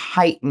being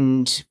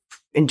heightened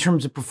in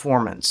terms of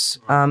performance.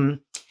 I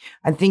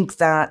think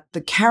that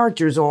the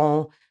characters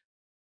all,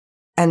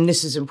 and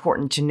this is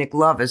important to Nick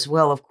Love as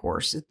well, of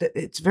course,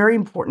 it's very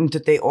important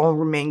that they all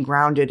remain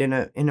grounded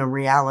in a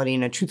reality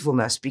and a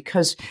truthfulness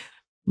because,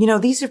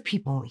 these are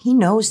people, he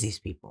knows these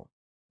people.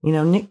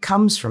 Nick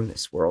comes from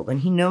this world and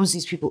he knows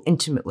these people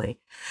intimately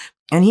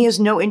and he has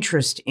no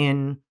interest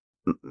in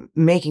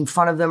making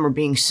fun of them or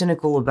being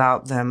cynical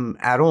about them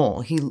at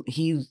all.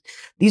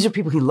 These are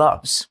people he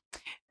loves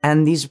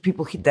and these are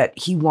people that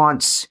he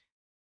wants,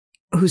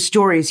 whose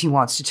stories he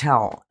wants to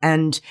tell.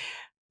 And,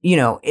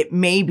 it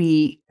may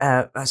be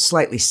a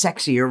slightly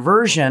sexier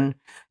version,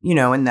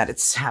 in that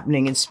it's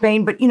happening in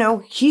Spain, but,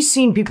 he's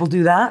seen people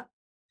do that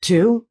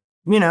too,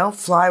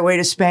 fly away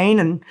to Spain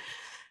and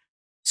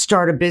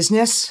start a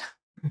business.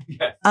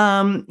 Yes.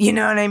 You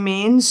know what I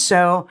mean?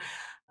 So,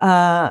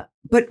 but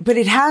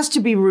it has to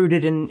be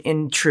rooted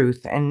in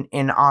truth and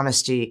in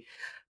honesty,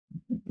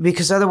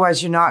 because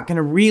otherwise you're not going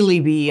to really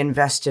be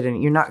invested in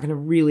it. You're not going to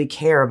really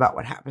care about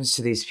what happens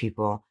to these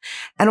people.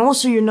 And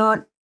also you're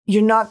not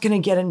going to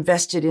get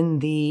invested in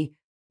the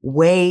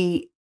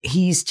way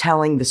he's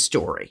telling the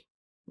story,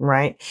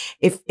 right?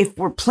 If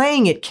we're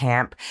playing at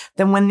camp,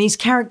 then when these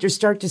characters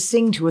start to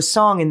sing to a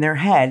song in their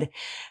head,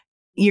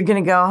 you're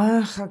going to go,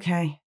 oh,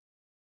 okay.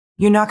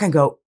 You're not going to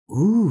go,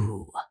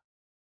 ooh,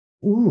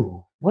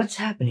 what's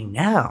happening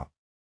now?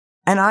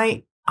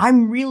 And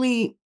I'm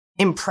really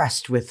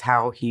impressed with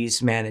how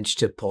he's managed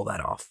to pull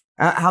that off,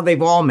 how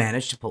they've all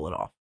managed to pull it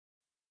off.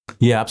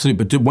 Yeah,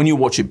 absolutely. But when you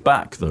watch it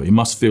back, though, it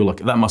must feel like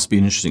that must be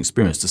an interesting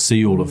experience to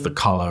see all of the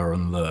color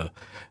and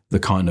the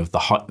kind of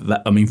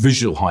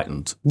visual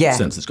heightened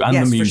senses and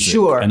the music for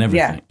sure. And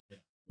everything.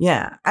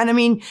 Yeah. And I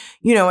mean,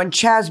 and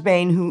Chaz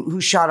Bain,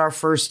 who shot our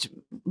first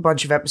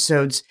bunch of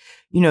episodes,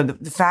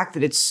 the fact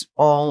that it's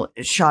all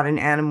shot in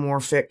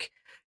anamorphic,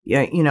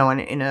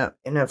 and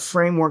in a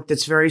framework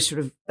that's very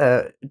sort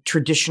of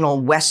traditional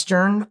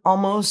Western,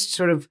 almost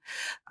sort of,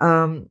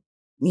 very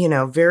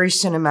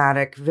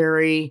cinematic,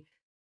 very,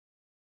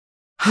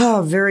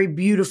 very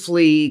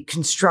beautifully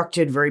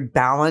constructed, very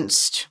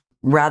balanced,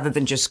 rather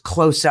than just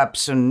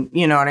close-ups and,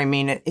 you know what I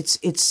mean?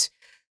 It's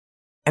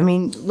I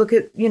mean, look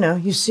at,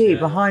 you see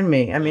behind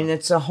me. I mean,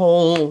 it's a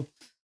whole,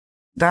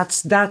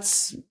 that's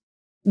the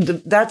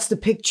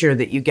picture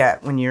that you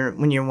get when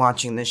you're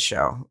watching this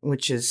show,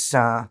 which is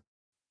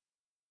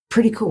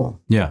pretty cool.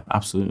 Yeah,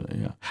 absolutely.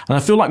 Yeah, and I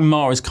feel like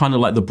Ma is kind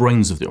of like the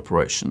brains of the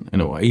operation in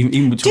a way.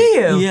 Even between, do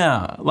you?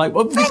 Yeah, like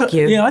thank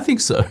you. Yeah, I think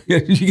so. Yeah,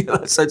 you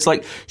get that sense.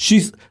 Like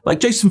she's like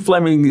Jason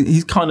Flemyng.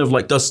 He kind of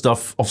like does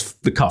stuff off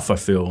the cuff, I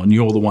feel, and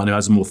you're the one who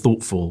has a more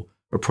thoughtful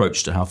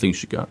approach to how things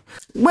should go.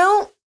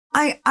 Well,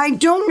 I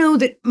don't know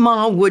that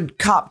Ma would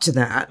cop to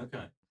that.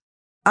 Okay.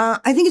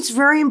 I think it's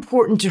very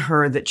important to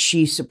her that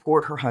she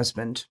support her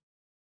husband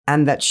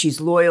and that she's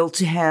loyal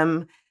to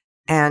him,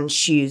 and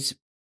she is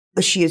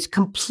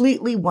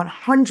completely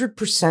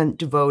 100%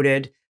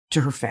 devoted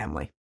to her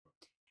family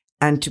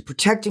and to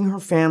protecting her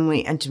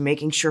family and to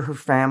making sure her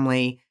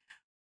family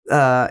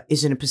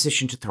is in a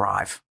position to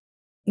thrive.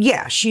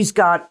 Yeah, she's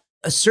got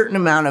a certain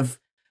amount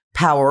of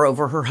power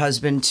over her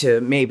husband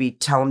to maybe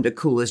tell him to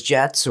cool his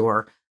jets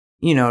or,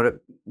 to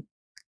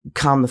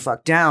calm the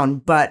fuck down.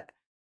 But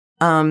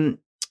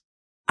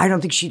I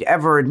don't think she'd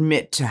ever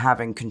admit to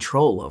having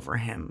control over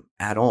him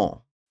at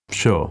all.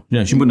 Sure.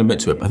 Yeah, she wouldn't admit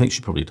to it, but I think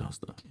she probably does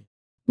that.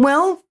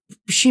 Well,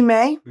 she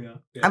may,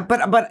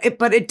 but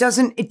it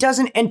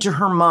doesn't enter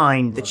her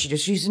mind that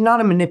she's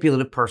not a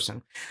manipulative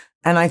person,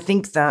 and I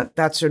think that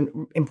that's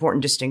an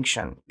important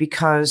distinction,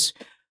 because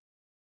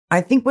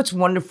I think what's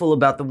wonderful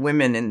about the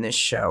women in this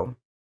show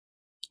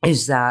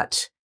is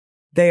that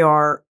they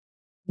are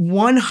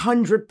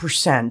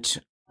 100%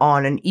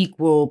 on an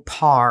equal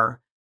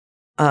par,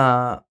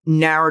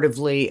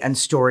 narratively and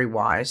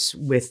story-wise,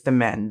 with the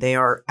men. They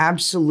are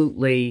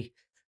absolutely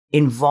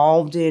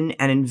involved in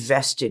and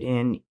invested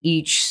in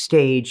each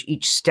stage,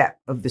 each step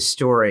of the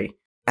story.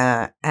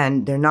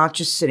 And they're not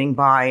just sitting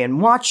by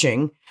and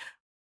watching.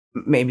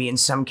 Maybe in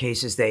some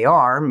cases they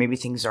are. Maybe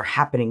things are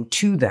happening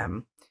to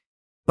them.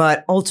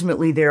 But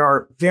ultimately, they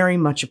are very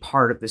much a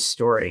part of the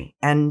story.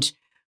 And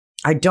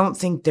I don't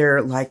think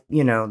they're like,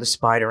 the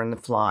spider and the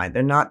fly.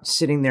 They're not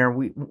sitting there,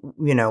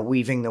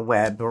 weaving the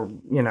web or,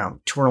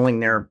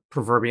 twirling their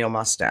proverbial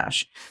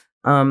mustache.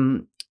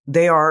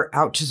 They are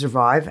out to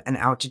survive and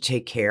out to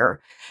take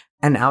care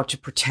and out to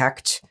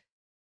protect.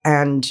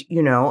 And,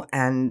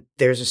 and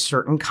there's a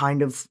certain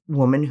kind of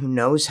woman who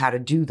knows how to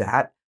do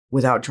that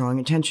without drawing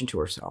attention to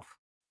herself.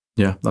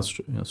 Yeah, that's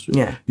true. That's true.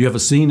 Yeah. You have a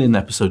scene in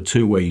episode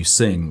 2 where you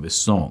sing this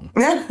song.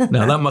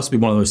 Now, that must be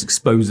one of the most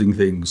exposing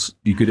things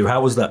you could do.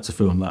 How was that to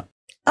film that?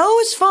 Oh,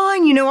 it's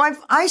fine.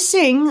 I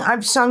sing.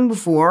 I've sung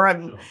before.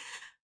 I've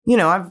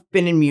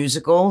been in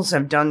musicals.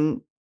 I've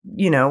done,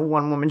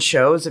 one-woman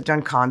shows. I've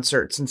done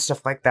concerts and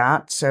stuff like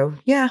that. So,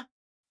 yeah.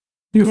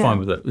 You were fine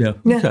with it? Yeah.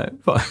 Okay,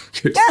 fine.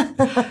 Good.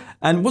 Yeah.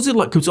 And was it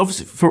like, because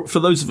obviously for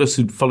those of us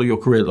who follow your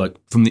career, like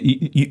from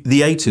the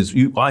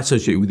 80s, I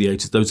associate with the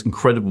 80s, those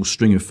incredible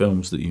string of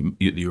films that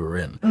you were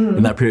in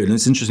that period. And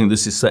it's interesting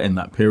this is set in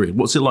that period.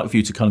 What's it like for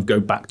you to kind of go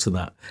back to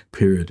that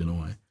period in a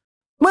way?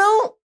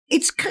 Well,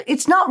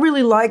 it's not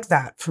really like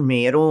that for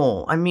me at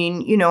all. I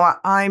mean,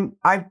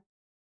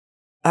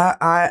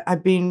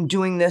 I've been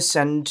doing this,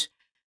 and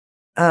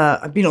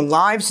I've been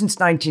alive since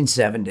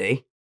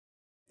 1970.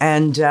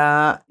 And, in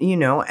the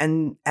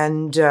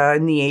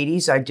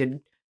 80s, I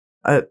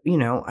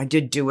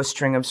did do a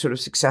string of sort of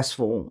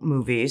successful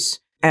movies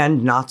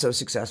and not so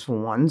successful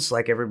ones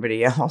like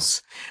everybody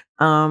else.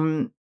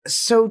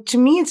 So to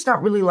me, it's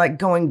not really like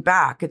going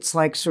back. It's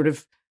like sort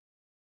of,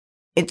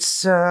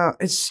 it's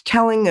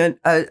telling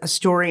a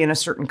story in a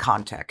certain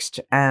context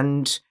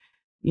and,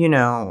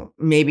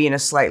 maybe in a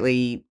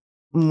slightly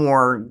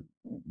more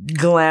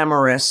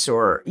glamorous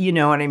or,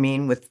 what I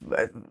mean, with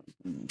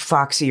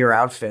foxier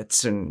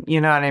outfits and,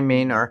 what I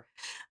mean, or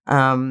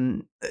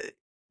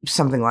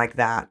something like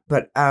that.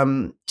 But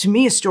to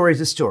me, a story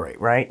is a story,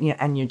 right?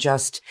 And you're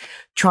just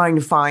trying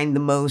to find the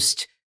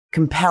most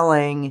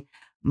compelling,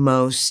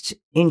 most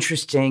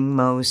interesting,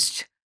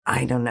 most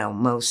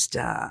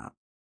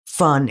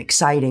fun,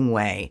 exciting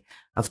way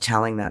of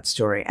telling that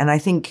story. And I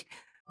think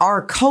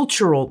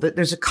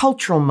there's a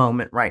cultural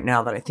moment right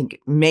now that I think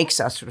makes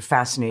us sort of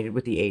fascinated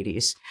with the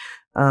 80s.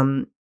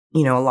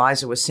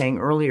 Eliza was saying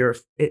earlier,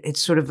 it's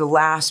sort of the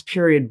last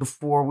period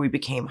before we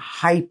became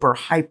hyper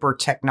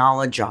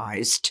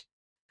technologized.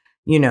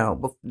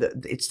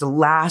 It's the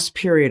last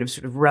period of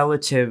sort of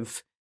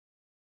relative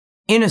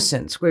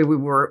innocence where we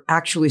were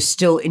actually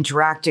still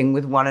interacting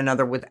with one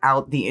another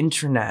without the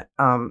internet.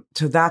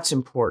 So that's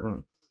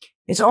important.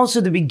 It's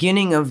also the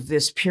beginning of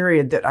this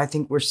period that I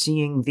think we're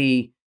seeing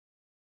the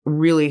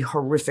really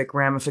horrific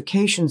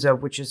ramifications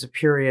of, which is a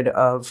period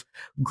of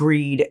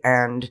greed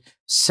and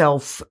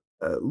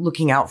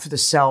looking out for the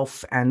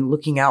self and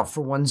looking out for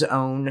one's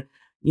own,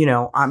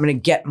 I'm going to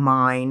get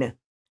mine.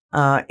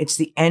 It's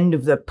the end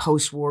of the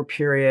post-war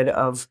period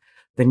of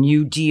the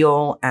New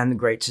Deal and the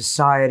Great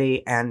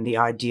Society and the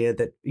idea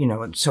that,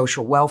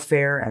 social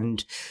welfare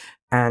and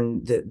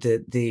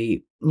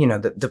the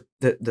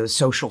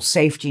social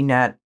safety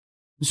net,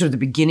 sort of the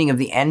beginning of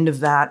the end of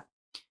that,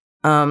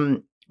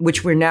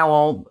 which we're now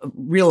all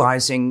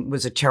realizing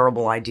was a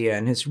terrible idea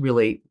and has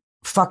really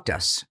fucked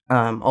us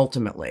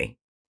ultimately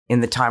in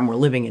the time we're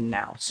living in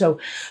now. So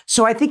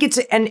I think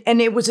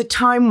and it was a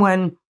time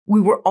when we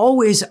were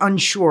always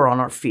unsure on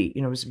our feet.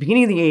 It was the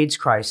beginning of the AIDS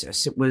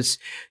crisis. It was,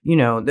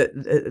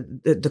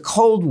 the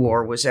Cold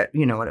War was at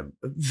a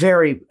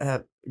very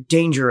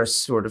dangerous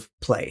sort of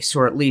place,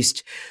 or at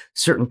least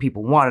certain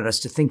people wanted us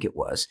to think it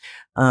was.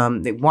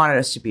 They wanted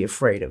us to be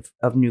afraid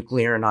of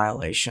nuclear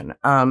annihilation.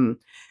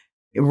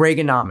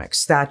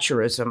 Reaganomics,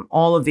 Thatcherism,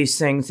 all of these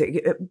things.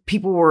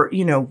 People were,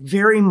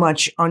 very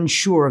much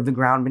unsure of the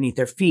ground beneath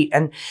their feet,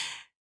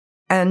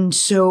 and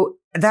so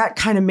that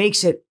kind of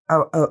makes it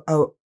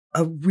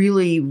a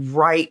really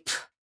ripe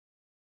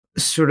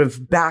sort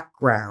of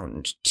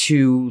background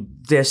to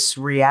this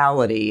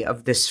reality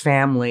of this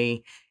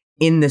family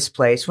in this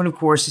place, when of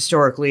course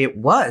historically it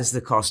was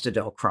the Costa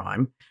del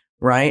Crime,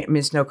 right? I mean,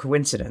 it's no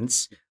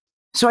coincidence.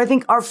 So I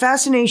think our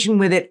fascination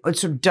with it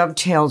sort of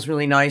dovetails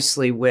really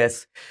nicely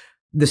with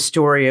the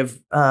story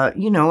of,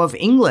 of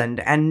England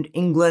and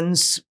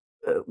England's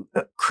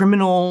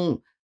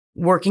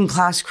working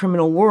class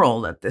criminal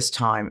world at this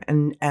time.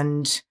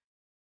 And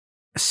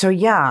so,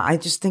 yeah, I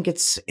just think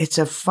it's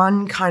a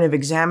fun kind of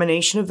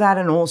examination of that,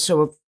 and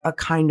also a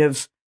kind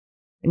of,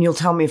 and you'll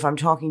tell me if I'm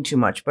talking too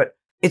much, but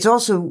it's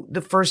also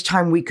the first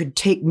time we could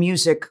take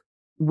music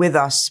with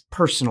us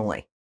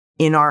personally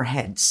in our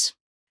heads.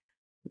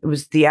 It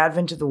was the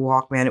advent of the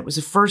Walkman. It was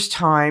the first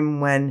time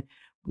when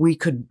we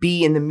could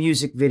be in the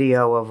music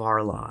video of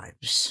our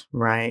lives,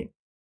 right?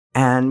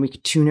 And we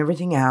could tune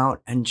everything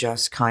out and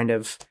just kind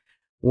of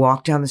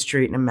walk down the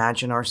street and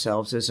imagine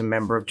ourselves as a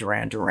member of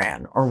Duran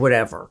Duran or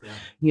whatever. Yeah.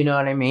 You know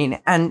what I mean?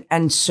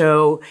 And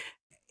so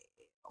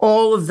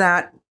all of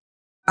that,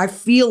 I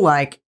feel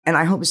like, and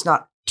I hope it's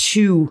not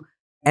too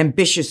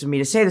ambitious of me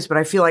to say this, but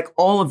I feel like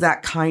all of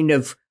that kind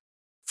of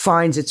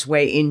finds its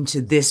way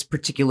into this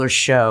particular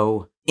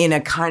show in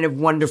a kind of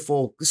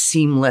wonderful,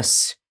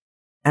 seamless,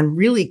 and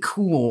really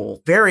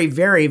cool, very,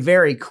 very,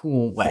 very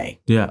cool way.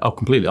 Yeah,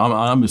 completely.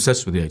 I'm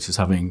obsessed with the 80s,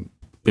 having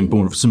been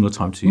born at a similar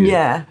time to you.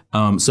 Yeah.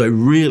 So it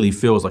really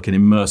feels like an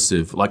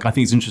immersive, I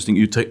think it's interesting,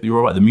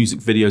 you're right, the music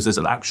videos, there's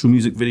an actual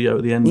music video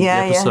at the end of the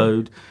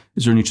episode. Yeah.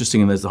 It's really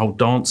interesting, and there's the whole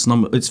dance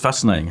number. It's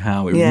fascinating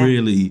how it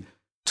really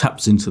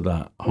taps into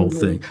that whole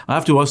thing. I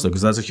have to ask though,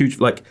 because there's a huge,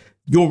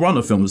 your run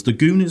of films, The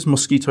Goonies,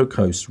 Mosquito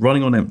Coast,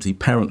 Running on Empty,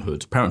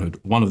 Parenthood,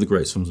 one of the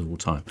greatest films of all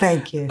time.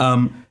 Thank you.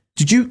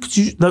 You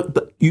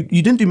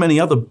didn't do many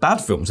other bad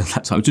films at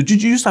that time. So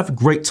did you just have a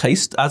great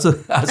taste as a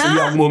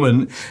young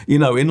woman,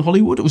 in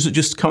Hollywood? Or was it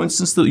just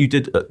coincidence that you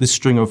did this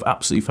string of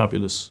absolutely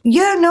fabulous?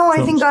 Yeah, no,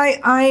 films?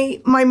 I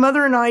think my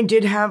mother and I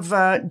did have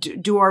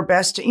do our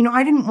best.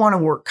 I didn't want to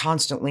work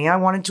constantly. I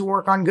wanted to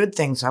work on good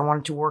things. I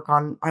wanted to work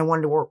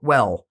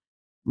well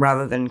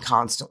rather than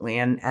constantly.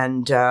 And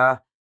I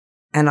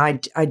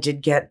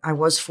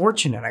was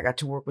fortunate. I got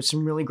to work with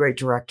some really great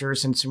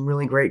directors and some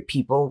really great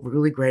people,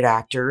 really great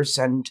actors.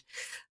 And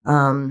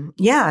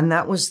and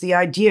that was the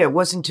idea. It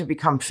wasn't to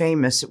become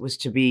famous. It was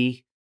to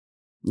be,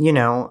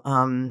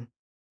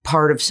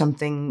 part of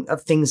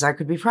things I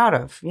could be proud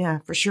of. Yeah,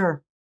 for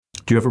sure.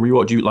 Do you ever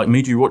rewatch? Do you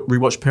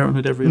rewatch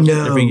Parenthood every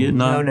year?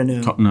 No.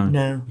 You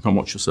can't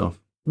watch yourself.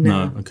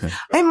 No. Okay.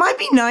 It might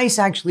be nice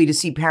actually to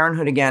see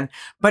Parenthood again,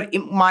 but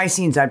in my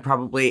scenes, I'd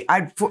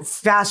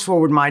fast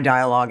forward my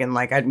dialogue and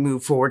I'd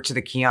move forward to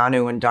the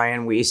Keanu and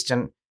Diane Wiest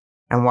and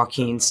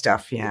Joaquin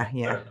stuff. Yeah.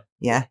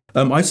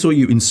 I saw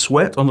you in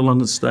Sweat on the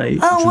London stage.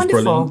 Oh, which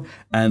was wonderful! Brilliant.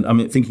 And I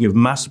mean, thinking of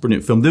massive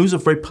brilliant film, there was a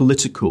very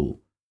political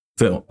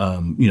film,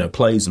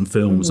 plays and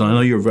films. And I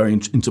know you're very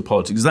into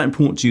politics. Is that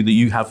important to you that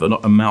you have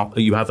a mouth,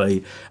 you have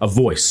a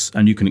voice,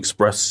 and you can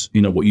express,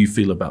 what you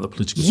feel about the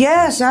political?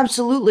 Yes,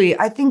 absolutely.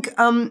 I think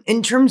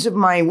in terms of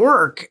my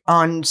work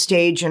on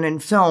stage and in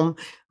film,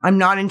 I'm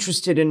not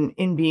interested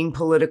in being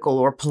political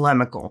or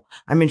polemical.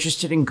 I'm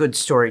interested in good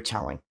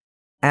storytelling,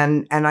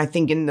 and I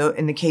think in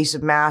the case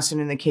of Mass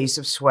and in the case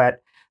of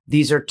Sweat,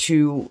 these are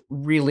two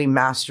really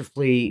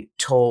masterfully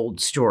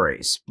told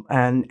stories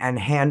and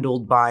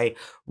handled by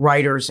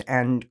writers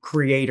and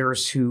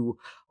creators who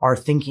are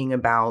thinking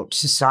about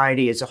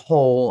society as a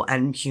whole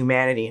and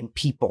humanity and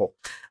people.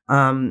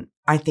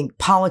 I think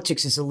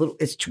politics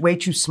it's way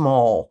too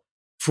small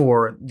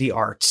for the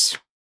arts.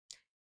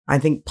 I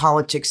think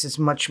politics is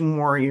much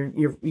more,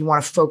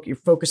 you're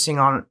focusing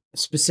on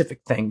specific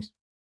things,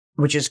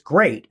 which is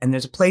great. And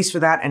there's a place for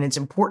that. And it's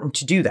important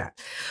to do that.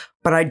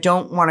 But I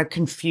don't want to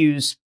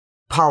confuse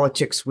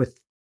politics with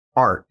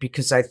art,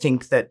 because I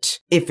think that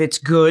if it's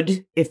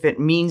good, if it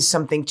means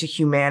something to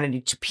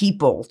humanity, to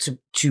people,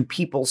 to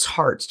people's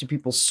hearts, to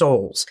people's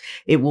souls,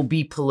 it will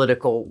be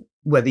political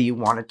whether you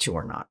want it to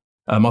or not.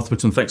 Martha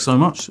Plimpton, thanks so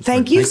much.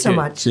 Thank you so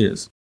much.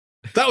 Cheers.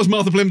 That was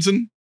Martha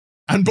Plimpton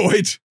and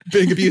Boyd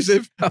being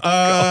abusive.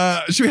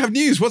 Should we have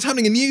news? What's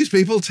happening in news,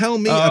 people? Tell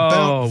me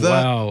about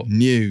the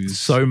news.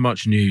 So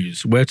much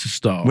news. Where to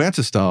start?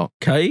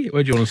 Kay,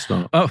 where do you want to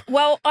start? Oh.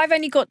 Well, I've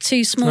only got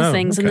two small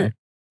things. Okay.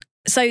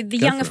 So the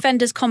Young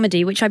Offenders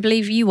comedy, which I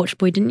believe you watched,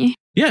 Boyd, didn't you?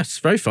 Yes,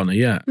 very funny.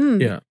 Yeah,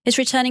 yeah. It's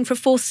returning for a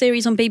 4th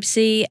series on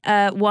BBC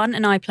One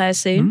and iPlayer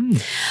soon.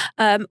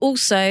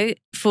 Also,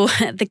 for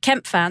the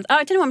Kemp fans,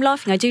 I don't know why I'm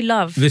laughing. I do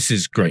love. This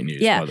is great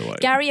news, by the way.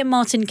 Gary and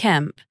Martin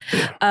Kemp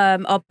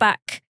are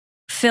back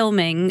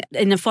filming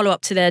in a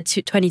follow-up to their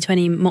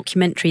 2020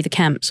 mockumentary, The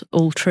Kemps,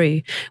 All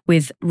True,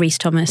 with Rhys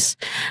Thomas.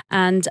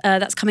 And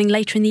that's coming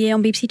later in the year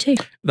on BBC Two.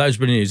 That is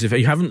brilliant news. If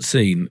you haven't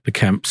seen The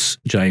Kemps,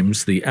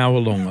 James, the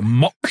hour-long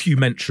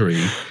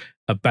mockumentary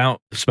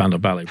about the Spandau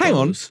Ballet Hang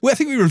Brothers. on. I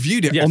think we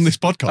reviewed it on this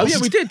podcast. Oh, yeah,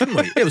 we did, didn't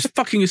we? It was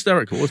fucking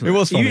hysterical, wasn't it? It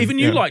was funny. Even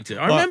you liked it.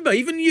 I remember,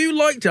 even you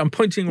liked it. I'm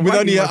pointing with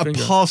only a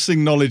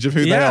passing knowledge of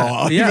who they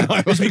are. Yeah,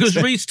 it's because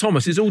Rhys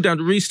Thomas, it's all down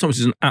to Rhys Thomas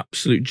is an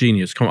absolute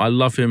genius. I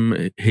love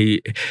him.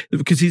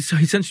 Because he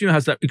essentially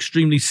has that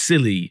extremely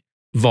silly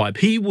vibe.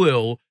 He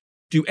will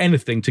do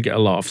anything to get a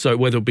laugh. So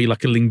whether it be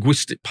like a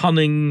linguistic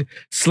punning,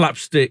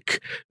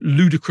 slapstick,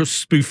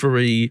 ludicrous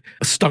spoofery,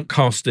 stunt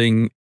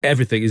casting,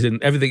 everything is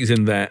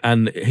in there,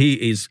 and he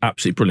is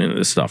absolutely brilliant at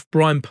this stuff.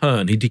 Brian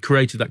Pern, he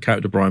decreated that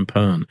character, Brian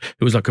Pern,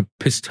 who was like a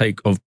piss take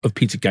of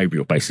Peter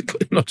Gabriel,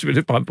 basically. Not to be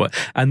defined by.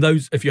 And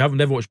those, if you haven't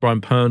never watched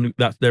Brian Pern,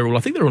 they're all. I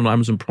think they're on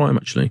Amazon Prime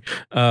actually.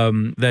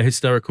 They're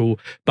hysterical,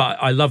 but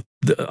I love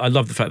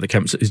the fact that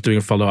Kemps is doing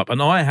a follow up,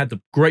 and I had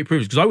the great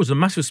privilege because I was a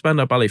massive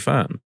Spandau Ballet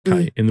fan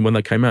when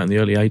they came out in the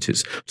early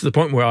 80s, to the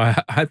point where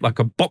I had like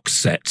a box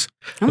set.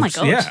 Oh my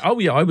god!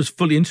 Yeah, I was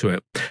fully into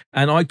it,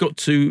 and I got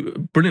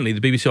to brilliantly.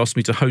 The BBC asked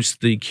me to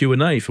host the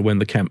Q&A for when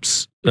the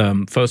Kemps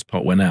first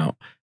part went out.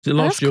 Was it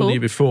last year or the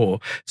year before?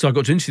 So I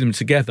got to interview them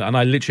together, and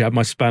I literally had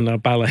my Spandau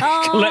Ballet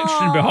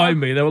collection behind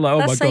me. They were like,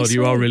 "Oh my god,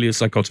 you are really a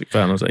psychotic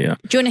fan." I was like, "Yeah."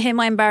 Do you want to hear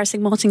my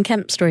embarrassing Martin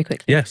Kemp story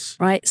quickly? Yes.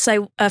 Right.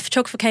 So a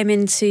photographer came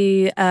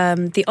into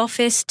the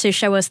office to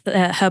show us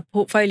her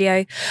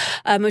portfolio.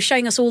 Was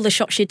showing us all the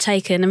shots she'd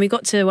taken, and we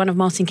got to one of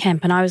Martin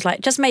Kemp, and I was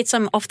like, just made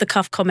some off the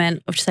cuff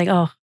comment of just saying,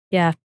 "Oh,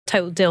 yeah,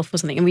 total dilf," or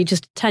something. And we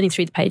just turning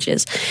through the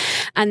pages.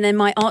 And then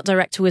my art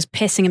director was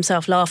pissing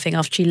himself laughing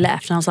after she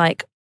left. And I was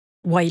like,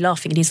 "Why are you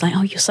laughing?" And he's like,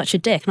 "Oh, you're such a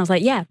dick." And I was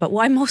like, "Yeah, but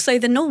why more so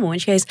than normal?" And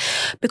she goes,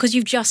 "Because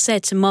you've just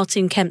said to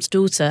Martin Kemp's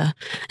daughter,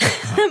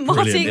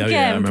 Martin Kemp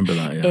I remember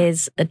that,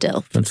 is a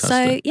dilf." Fantastic.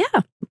 So,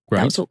 yeah,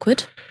 that was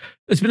awkward.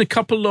 There's been a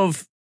couple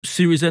of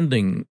series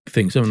ending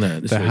things, haven't there?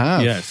 There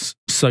have. Yes.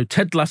 So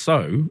Ted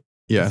Lasso,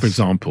 for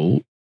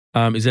example,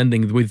 is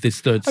ending with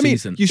this third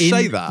season. You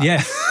say that.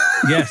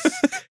 Yes.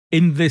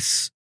 In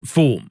this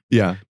form.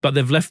 Yeah. But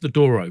they've left the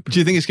door open. Do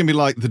you think it's going to be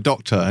like the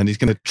Doctor and he's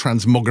going to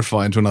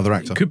transmogrify into another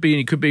actor? It could be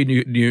a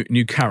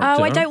new character.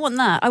 Oh, I don't want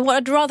that.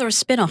 I'd rather a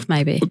spin-off,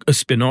 maybe. A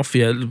spin-off,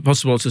 yeah.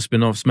 Possible to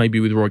spin-offs, maybe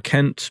with Roy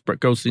Kent, Brett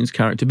Goldstein's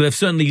character. But they've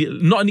certainly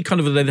not any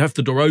kind of, they'd have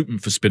the door open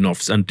for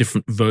spin-offs and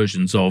different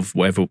versions of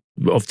whatever,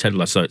 of Ted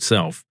Lasso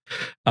itself.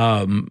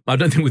 I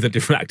don't think with a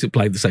different actor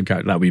playing the same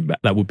character,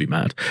 that would be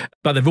mad.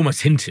 But they've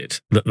almost hinted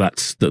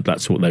that's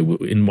what they will,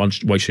 in one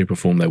way, shape or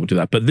form, they will do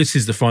that. But this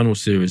is the final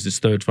series, this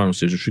third final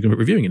series, which we're going to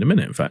be reviewing in a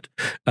minute, in fact,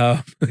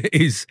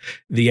 is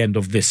the end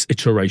of this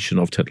iteration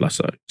of Ted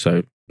Lasso.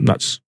 So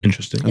that's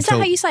interesting. Is that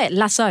how you say it?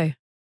 Lasso?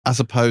 As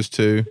opposed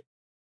to?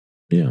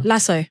 Yeah.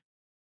 Lasso.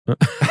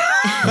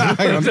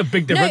 That's a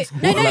big difference.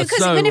 No,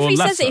 because whenever he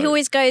says it, he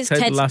always goes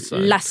Ted Lasso.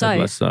 Ted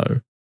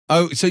Lasso.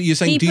 Oh, so you're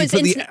saying, do you put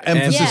the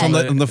emphasis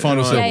on the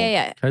final syllable?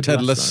 Yeah.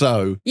 Ted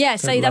Lasso. Yeah,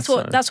 so that's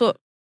what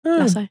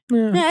Lasso. Yeah,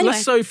 anyway.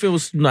 Lasso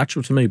feels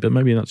natural to me, but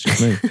maybe that's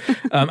just me.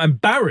 And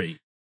Barry,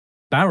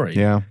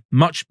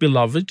 much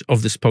beloved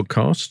of this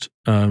podcast.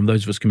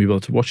 Those of us can be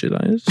able to watch it,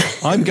 that is.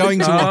 I'm going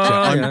to watch it.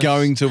 I'm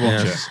going to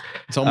watch it.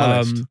 It's on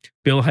my list.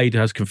 Bill Hader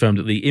has confirmed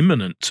that the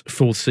imminent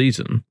fourth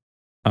season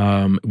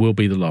will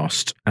be the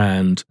last.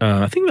 And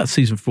I think that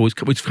season 4 is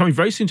coming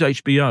very soon to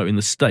HBO in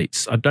the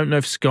States. I don't know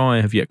if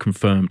Sky have yet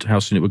confirmed how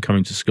soon it would come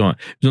into Sky.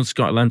 It was on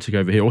Sky Atlantic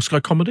over here, or Sky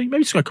Comedy.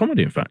 Maybe Sky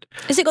Comedy, in fact.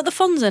 Has it got the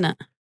Fonz in it?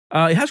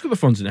 It has got the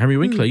Fonz in it. Henry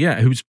Winkler,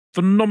 who's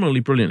phenomenally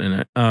brilliant in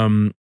it.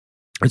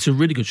 It's a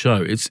really good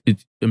show. You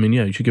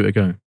should give it a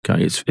go.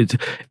 Okay,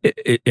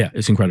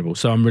 it's incredible.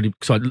 So I'm really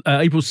excited.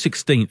 April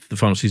 16th, the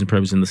final season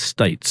premieres in the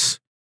States.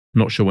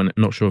 Not sure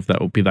if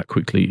that will be that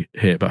quickly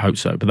here, but hope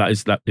so. But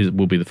that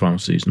will be the final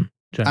season.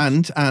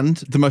 James. And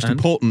the most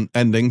important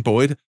ending,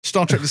 Boyd,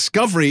 Star Trek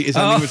Discovery is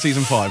ending with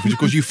season 5, which of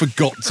course you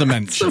forgot to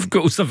mention. Of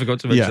course, I forgot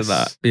to mention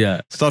that.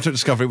 Yeah, Star Trek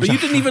Discovery. But you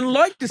didn't even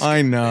like Discovery.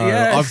 I know.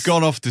 Yes. I've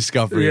gone off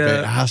Discovery a bit.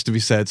 It has to be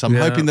said. So I'm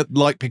hoping that,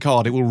 like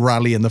Picard, it will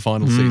rally in the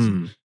final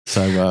season.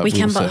 So we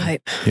can but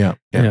hope.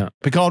 Yeah.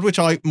 Picard, which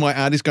I might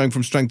add, is going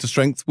from strength to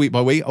strength week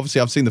by week. Obviously,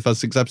 I've seen the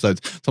first 6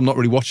 episodes, so I'm not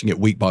really watching it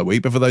week by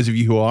week. But for those of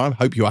you who are, I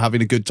hope you are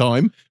having a good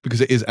time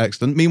because it is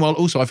excellent. Meanwhile,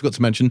 also, I forgot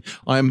to mention,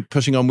 I am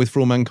pushing on with For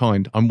All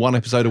Mankind. I'm 1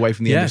 episode away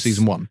from the end of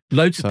season 1.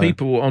 Loads of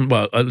people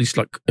at least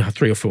like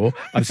 3 or 4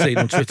 I've seen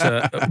on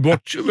Twitter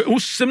all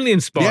similarly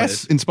inspired.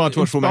 Yes, inspired to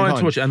watch For All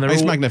Mankind. And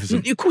it's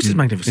magnificent. Of course, it's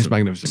magnificent. It's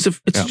magnificent.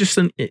 It's just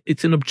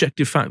an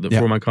objective fact that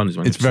For All Mankind is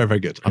magnificent. It's very,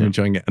 very good. I'm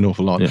enjoying it an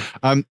awful lot.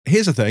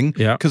 Here's the thing,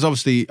 because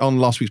obviously on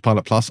last week's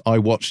Pilot Plus, I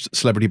watched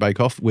Celebrity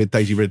Bake Off with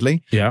Daisy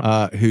Ridley,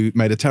 who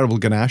made a terrible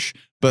ganache.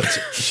 But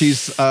she's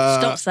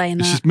Stop saying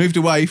that. She's moved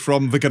away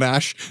from the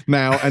ganache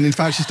now, and in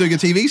fact, she's doing a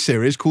TV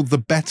series called The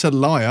Better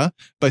Liar,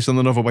 based on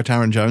the novel by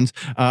Taron Jones.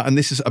 And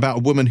this is about a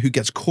woman who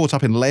gets caught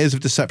up in layers of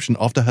deception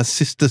after her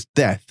sister's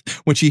death,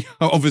 when she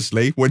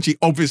obviously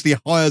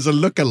hires a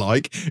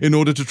lookalike in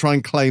order to try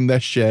and claim their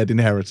shared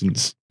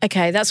inheritance.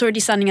 Okay, that's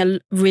already sounding a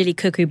really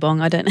cuckoo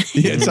bong. I don't know.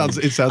 Yeah, it sounds.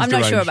 I'm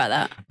not sure about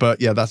that.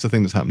 But yeah, that's the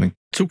thing that's happening.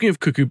 Talking of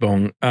cuckoo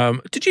bong,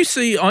 did you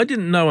see? I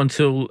didn't know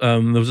until there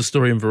was a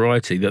story in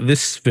Variety that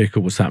this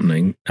vehicle was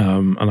happening,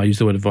 and I use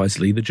the word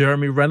advisedly. The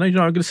Jeremy Renner. You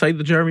know, I'm going to say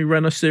the Jeremy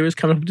Renner series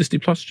coming up on Disney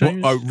Plus.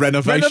 James.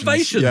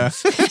 Renovations. Yeah.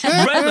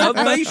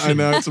 Renovations. I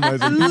know, it's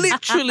amazing.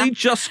 Literally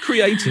just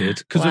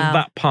created because of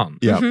that pun.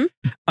 Yeah.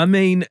 Mm-hmm. I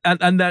mean,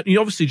 and that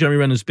obviously Jeremy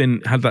Renner's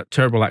had that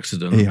terrible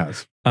accident. He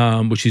has.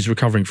 Which he's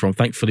recovering from,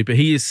 thankfully. But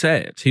he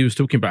was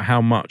talking about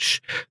how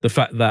much the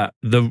fact that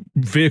the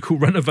vehicle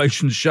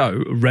renovation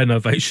show,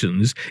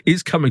 Renovations,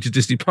 is coming to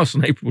Disney Plus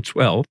on April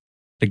 12th.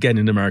 Again,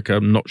 in America.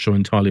 I'm not sure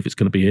entirely if it's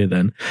going to be here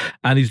then.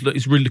 And he's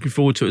really looking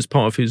forward to it as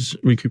part of his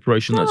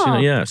recuperation.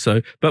 That's,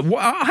 so. But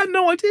I had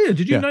no idea.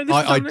 Did you know this?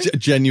 I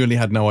genuinely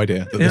had no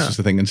idea that this was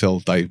the thing until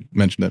they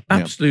mentioned it.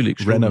 Absolutely.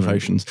 Yeah.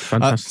 Renovations.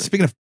 Fantastic.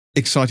 Speaking of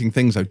exciting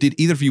things, though, did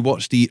either of you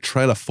watch the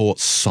trailer for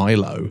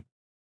Silo?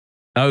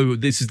 Oh,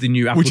 this is the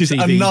new Apple which is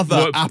TV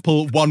another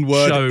Apple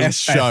one-word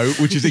show,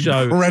 which is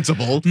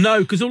incredible.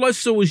 No, because all I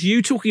saw was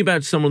you talking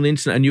about someone on the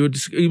internet, and you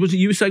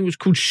were saying it was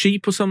called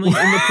Sheep or something in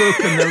the book,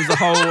 and there was a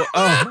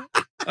whole.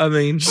 I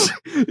mean,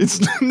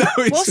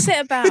 what's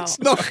it about? It's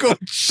not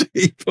called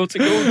Sheep. What's it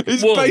called?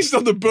 It's based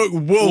on the book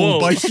Wool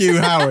by Hugh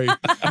Howey.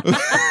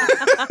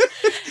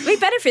 It'd be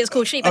better if it's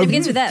called Sheep, but it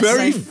begins with S.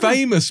 Very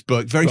famous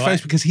book,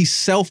 famous because he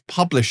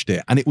self-published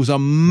it, and it was a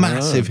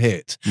massive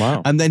hit.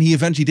 Wow. And then he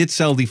eventually did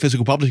sell the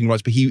physical publishing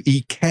rights, but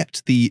he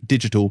kept the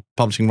digital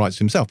publishing rights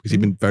himself because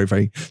he'd been very,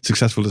 very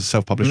successful as a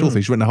self-published author.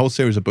 He's written a whole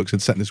series of books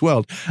set in this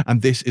world,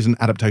 and this is an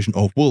adaptation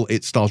of Wool.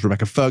 It stars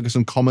Rebecca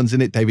Ferguson, Commons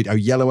in it, David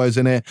Oyelowo's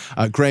in it,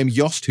 Graham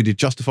Yost, who did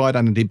Justified,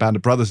 and indeed Band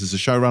of Brothers as a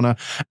showrunner.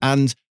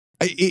 And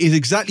it is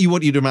exactly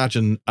what you'd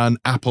imagine an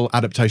Apple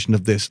adaptation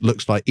of this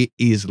looks like. It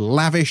is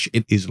lavish.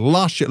 It is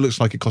lush. It looks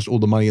like it cost all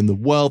the money in the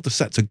world. The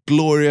sets are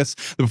glorious.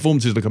 The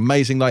performances look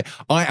amazing. Like,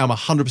 I am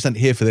 100%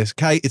 here for this.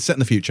 Kay, it's set in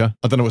the future.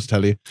 I don't know what to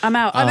tell you. I'm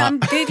out. I'm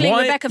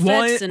Googling Rebecca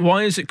Ferguson.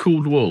 Why is it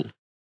called Wool?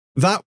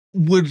 That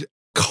would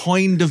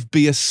kind of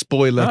be a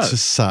spoiler to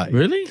say.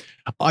 Really?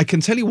 I can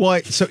tell you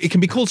why. So it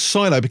can be called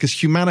Silo because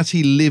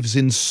humanity lives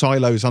in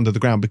silos under the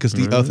ground because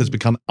the Earth has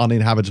become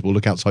uninhabitable.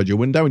 Look outside your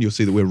window and you'll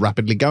see that we're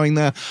rapidly going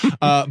there.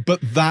 But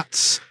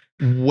that's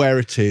where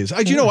it is.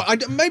 Do you know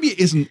what? Maybe it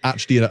isn't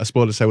actually a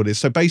spoiler to say what it is.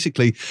 So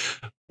basically,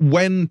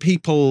 when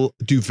people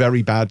do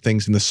very bad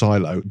things in the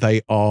silo,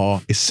 they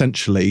are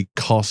essentially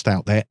cast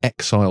out. They're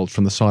exiled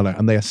from the silo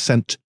and they are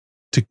sent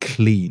to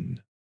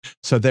clean.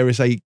 So there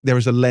is a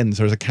lens,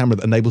 there is a camera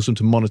that enables them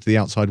to monitor the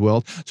outside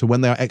world. So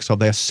when they are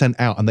exiled, they are sent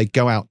out and they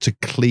go out to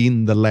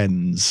clean the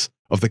lens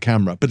of the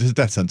camera. But it's a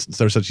death sentence.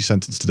 They're essentially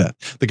sentenced to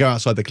death. They go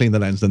outside, they clean the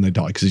lens, then they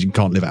die because you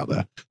can't live out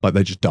there. Like,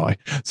 they just die.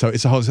 So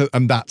it's a whole,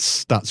 and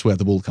that's where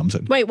the wool comes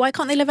in. Wait, why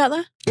can't they live out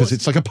there? Because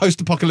it's like a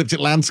post-apocalyptic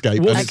landscape.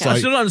 And it's I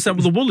still don't understand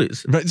what the wool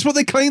is. Right, it's what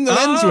they clean the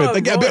lens with.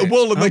 They get a bit of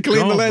wool and they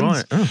clean the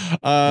lens.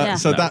 Right.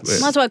 So that's...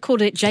 Might as well have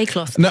called it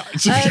J-cloth. No,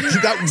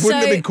 that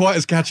wouldn't have been quite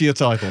as catchy a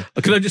title.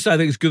 Can I just say I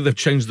think it's good they've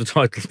changed the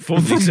title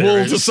from wool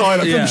to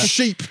silo, from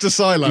sheep to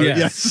silo.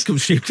 Yes. From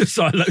sheep to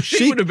silo.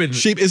 Sheep would have been...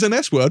 Sheep is an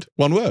S word,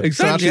 one word.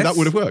 Exactly. So actually that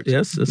would have worked.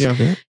 Yes.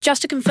 Yeah.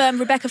 Just to confirm,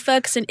 Rebecca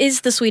Ferguson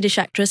is the Swedish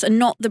actress and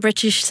not the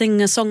British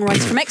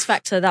singer-songwriter from X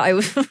Factor that I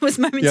was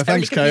momentarily Yeah,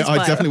 thanks, Kay. I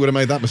definitely would have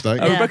made that mistake.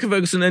 Rebecca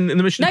Ferguson in the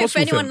Mission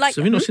Impossible films.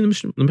 Have you not seen the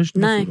Mission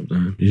Impossible?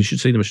 No. You should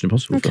see the Mission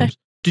Impossible films.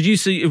 Did you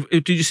see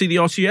the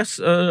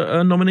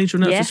RTS nominees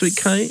announced this week,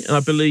 Kay? And I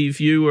believe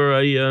you were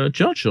a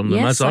judge on them,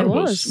 as I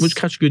was. Which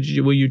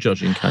category were you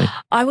judging, Kay?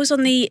 I was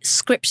on the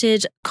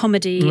scripted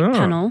comedy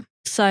panel.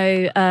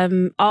 So,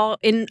 what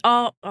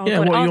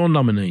are your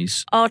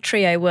nominees? Our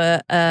trio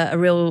were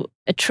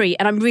a treat,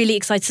 and I'm really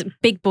excited.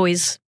 Big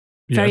Boys,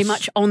 very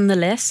much on the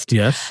list.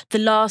 Yes. The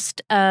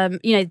last,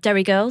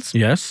 Derry Girls.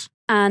 Yes.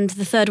 And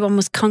the third one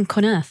was Kunk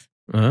on Earth.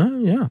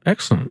 Yeah,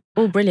 excellent.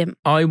 All brilliant.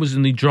 I was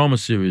in the drama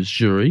series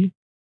jury,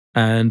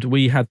 and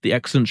we had the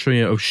excellent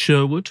trio of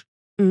Sherwood,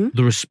 The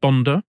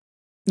Responder.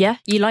 Yeah,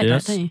 you like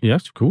that, don't you?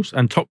 Yes, of course.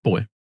 And Top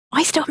Boy.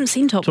 I still haven't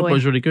seen Top Boy. Top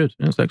Boy's really good.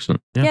 Yeah, that's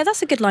excellent. Yeah,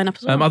 that's a good lineup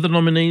as well. Other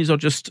nominees I'll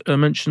just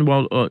mention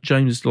while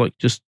James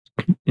answers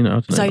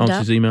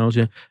emails.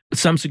 Yeah,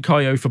 Samson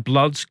Kayo for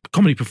Bloods,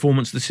 comedy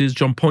performance. This is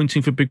John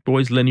Pointing for Big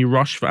Boys, Lenny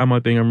Rush for Am I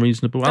Being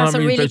Unreasonable? That's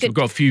We've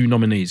got a few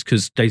nominees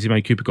because Daisy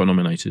May Cooper got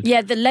nominated.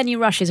 Yeah, the Lenny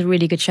Rush is a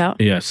really good shout.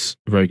 Yes,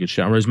 a very good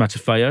shout. Rose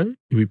Matafeo,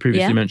 who we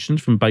previously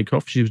mentioned from Bake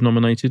Off, she was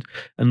nominated,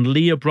 and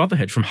Leah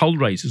Brotherhead from Hull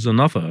Raisers,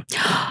 another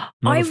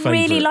I favourite.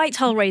 really liked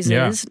Hull Raisers.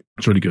 Yeah,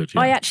 it's really good.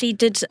 Yeah. I actually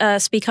did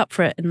speak up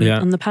for it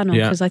on the panel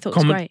because I thought it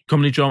was great.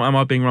 Comedy drama, Am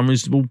I Being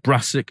Unreasonable?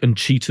 Brassic and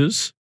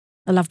Cheaters.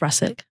 I love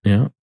Brassic.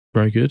 Yeah,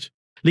 very good.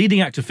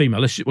 Leading actor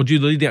female. We'll do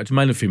the leading actor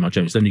male and female,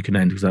 James. Then you can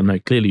end because I know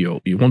clearly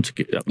you want to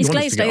get. He's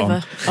glazed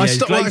over. I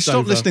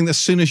stopped listening as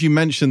soon as you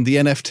mentioned the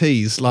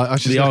NFTs. Like I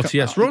just the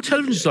RTS, Royal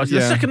Television Society.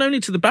 They're second only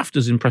to the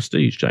BAFTAs in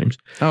prestige, James.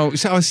 Oh,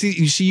 so I see.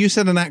 You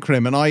said an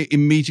acronym, and I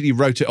immediately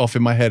wrote it off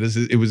in my head as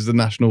it was the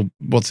National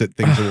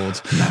Things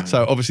Awards. No.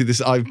 So obviously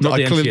I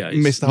clearly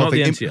missed the whole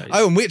thing.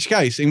 In which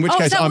case,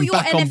 I'm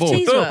back on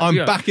board.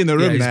 I'm back in the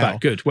room now.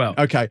 Back. Good. Well,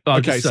 okay.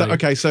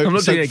 So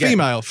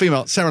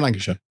female, Sarah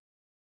Lancashire.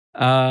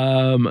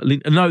 No,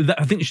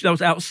 I think that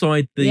was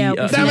outside the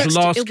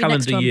last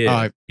calendar year.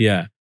 Right.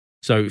 Yeah,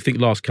 so I think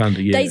last calendar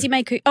year. Daisy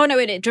May. Oh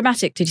no,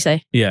 dramatic. Did you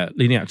say? Yeah,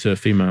 leading actor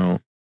female.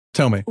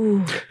 Tell me.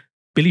 Ooh.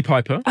 Billie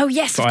Piper. Oh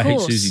yes, for of I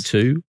course. Hate Susie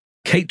 2.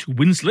 Kate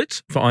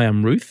Winslet for I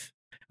Am Ruth,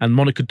 and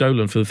Monica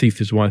Dolan for The Thief,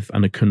 His Wife,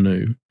 and A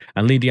Canoe.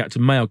 And leading actor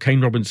male Kane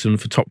Robinson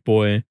for Top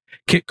Boy,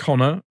 Kit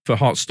Connor for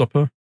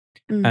Heartstopper,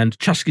 and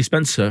Chasky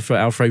Spencer for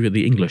Alfred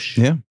the English.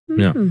 Yeah.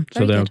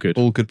 So they are good.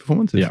 All good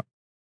performances. Yeah.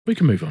 We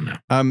can move on now.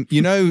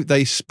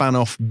 They span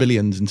off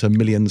billions into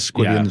millions,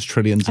 squillions,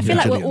 trillions. I feel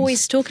like we're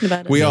always talking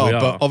about it. We are,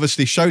 but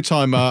obviously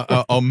Showtime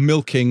are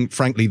milking,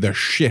 frankly, the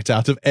shit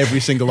out of every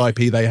single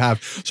IP they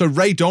have. So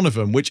Ray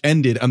Donovan, which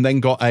ended and then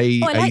got a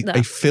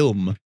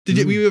film. Were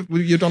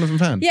you a Donovan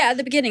fan? Yeah, at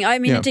the beginning. I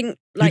mean, I didn't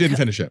like. You didn't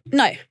finish it?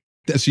 No.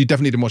 So you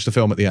definitely didn't watch the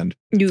film at the end?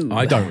 No.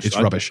 I don't. It's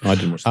rubbish. I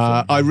didn't watch the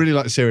film. I really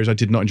liked the series. I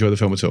did not enjoy the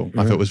film at all.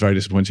 I thought it was very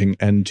disappointing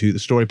end to the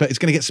story. But it's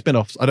going to get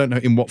spin-offs. I don't know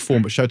in what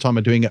form, but Showtime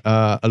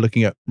are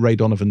looking at Ray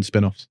Donovan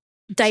spin-offs.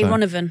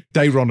 Ronovan.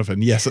 Day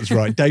Ronovan. Yes, that's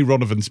right. Day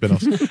Ronovan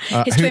spin-offs.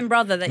 His twin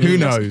brother. Who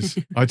knows?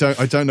 I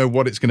don't know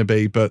what it's going to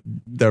be, but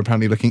they're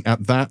apparently looking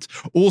at that.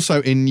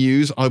 Also in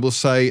news, I will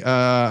say, and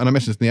I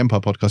mentioned this in the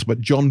Empire podcast,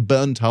 but John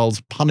Bernthal's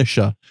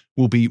Punisher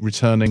will be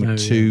returning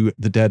to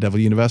the Daredevil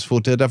universe for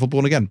Daredevil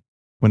Born Again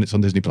when it's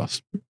on Disney+.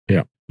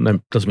 Yeah. No,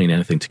 doesn't mean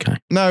anything to Kay.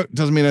 No,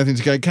 doesn't mean anything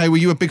to Kay. Kay, were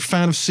you a big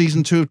fan of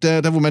season 2 of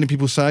Daredevil? Many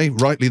people say,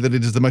 rightly, that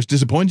it is the most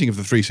disappointing of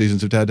the 3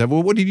 seasons of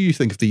Daredevil. What did you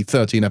think of the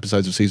 13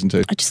 episodes of season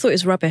 2? I just thought it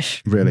was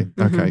rubbish. Really?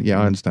 Okay, yeah,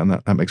 I understand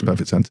that. That makes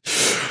perfect sense.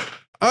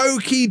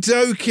 Okie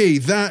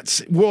dokie, that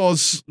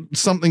was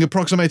something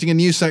approximating a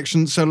news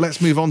section. So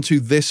let's move on to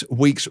this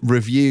week's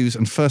reviews.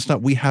 And first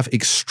up, we have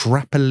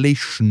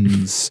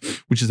extrapolations,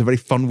 which is a very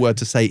fun word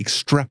to say,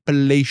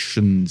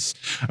 extrapolations,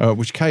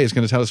 which Kay is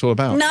going to tell us all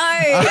about.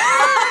 No!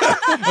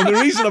 And the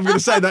reason I'm going to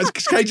say that is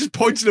because Kay just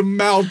pointed a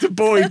mouth to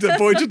Boyd to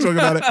talk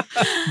about it.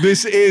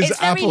 This is It's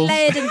very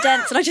layered and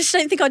dense, and I just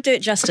don't think I'd do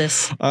it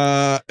justice.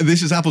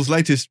 This is Apple's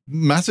latest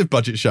massive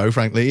budget show,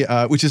 frankly,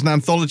 which is an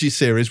anthology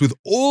series with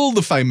all the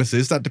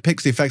famouses that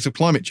depicts the effects of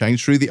climate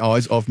change through the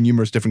eyes of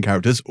numerous different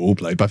characters, all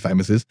played by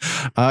famouses.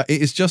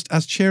 It is just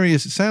as cheery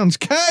as it sounds.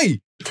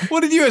 Kay,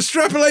 what did you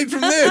extrapolate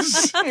from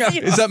this?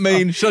 Does that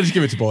mean? Should I just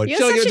give it to Boyd? You're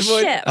such a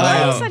shit.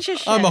 You're such a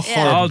shit. I'm a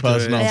horrible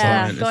person,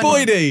 aren't I?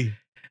 Boydie!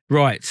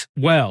 Right.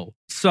 Well,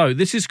 so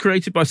this is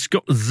created by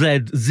Scott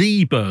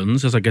Z.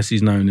 Burns, as I guess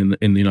he's known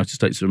in the United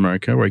States of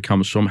America, where he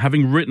comes from.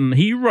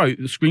 He wrote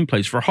the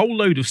screenplays for a whole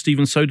load of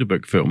Steven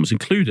Soderbergh films,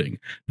 including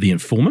The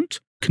Informant,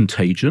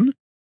 Contagion,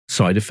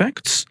 Side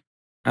Effects,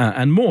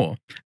 and more.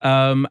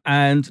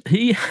 And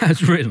he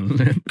has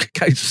written.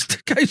 Kate's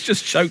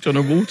just choked on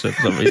a water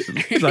for some reason.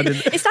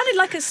 It sounded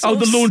like a sauce. Oh,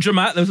 The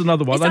Laundromat. There was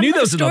another one. I knew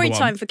there was another one. Story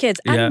time for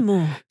kids and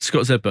more.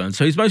 Scott Z. Burns.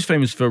 So he's most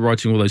famous for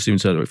writing all those Steven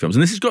Soderbergh films,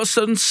 and this has got a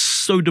certain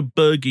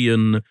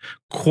Soderberghian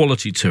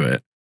quality to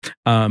it.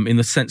 In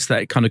the sense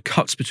that it kind of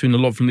cuts between a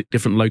lot of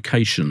different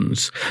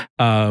locations,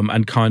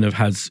 and kind of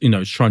has,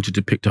 is trying to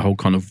depict a whole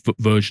kind of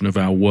version of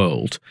our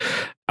world.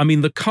 I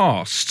mean, the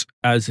cast,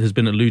 as has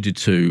been alluded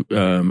to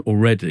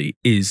already,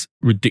 is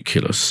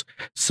ridiculous.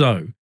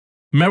 So,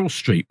 Meryl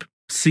Streep,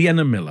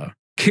 Sienna Miller,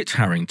 Kit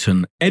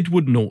Harington,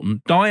 Edward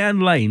Norton,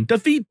 Diane Lane,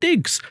 Daveed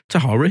Diggs,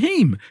 Tahar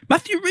Rahim,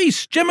 Matthew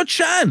Rhys, Gemma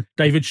Chan,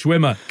 David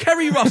Schwimmer,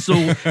 Kerry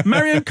Russell,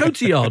 Marion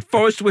Cotillard,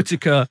 Forrest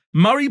Whitaker,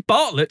 Murray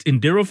Bartlett,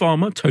 Indira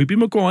Varma, Tobey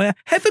Maguire,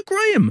 Heather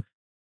Graham,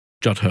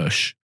 Judd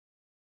Hirsch.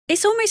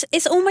 It's almost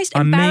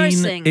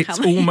embarrassing. It's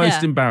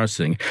almost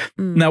embarrassing.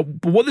 Now,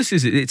 what this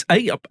is, it's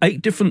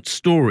eight different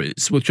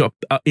stories which are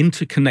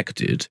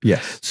interconnected.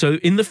 Yes. So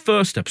in the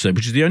first episode,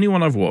 which is the only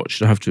one I've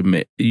watched, I have to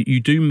admit, you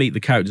do meet the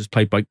characters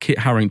played by Kit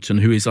Harington,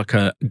 who is like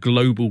a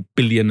global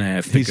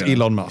billionaire figure. He's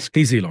Elon Musk.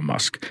 He's Elon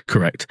Musk,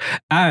 correct.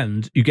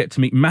 And you get to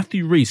meet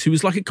Matthew Rhys, who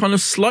is like a kind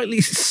of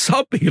slightly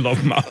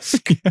sub-Elon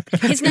Musk.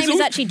 His name is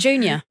actually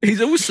Junior.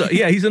 He's also,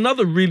 he's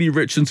another really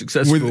rich and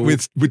successful.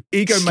 With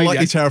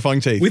slightly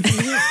terrifying teeth.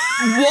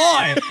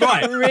 Why?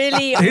 Right.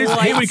 Really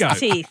white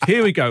teeth.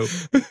 Here we go.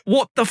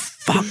 What the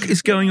fuck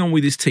is going on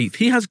with his teeth?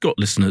 He has got,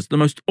 listeners, the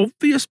most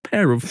obvious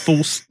pair of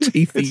false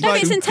teeth.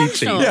 It's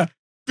intentional. Yeah.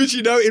 But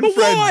in Friends,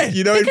 why?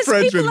 In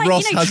Friends when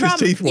Ross has his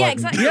teeth whitened. Yeah,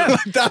 exactly. Yeah.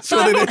 That's so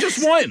what they're it not is.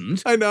 just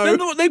whitened. I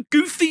know. They're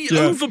goofy,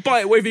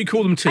 overbite, whatever you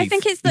call them, teeth. I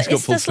think it's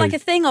just like a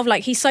thing of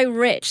like, he's so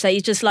rich that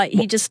he's just like,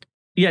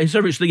 Yeah, he's so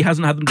rich that he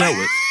hasn't had them dealt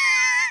with.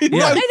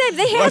 No,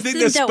 they have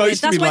been dealt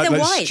with. That's why they're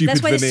white.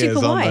 That's why they're super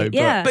white.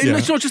 Yeah. But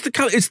it's not just the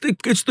colour, it's the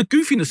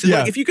goofiness.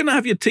 Like, if you're going to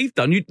have your teeth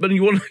done, you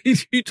want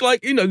you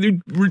like,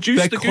 you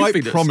reduce the goofiness.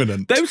 They're quite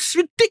prominent. They're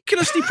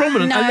ridiculously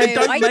prominent and they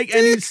don't make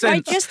any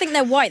sense. I just think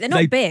they're white. They're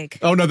not big.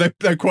 Oh, no,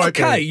 they're quite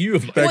big. Okay, you're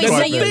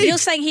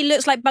saying he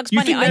looks like Bugs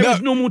Bunny. You think they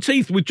have normal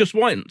teeth with just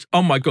whitened?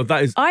 Oh my God,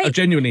 that is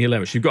genuinely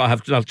hilarious. You've got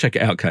to have check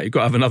it out, Kate. You've got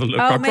to have another look.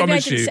 I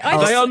promise you.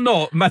 They are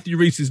not Matthew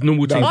Rhys's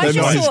normal teeth. I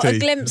just saw a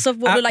glimpse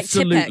of what were like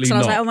Tipex, and I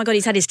was like, oh my God,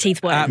 he's had his teeth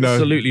whitened.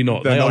 Absolutely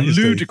not. They are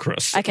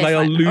ludicrous. They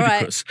are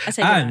ludicrous.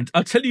 And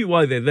I'll tell you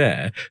why they're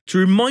there, to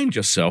remind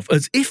yourself,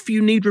 as if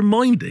you need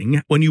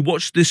reminding when you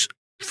watch this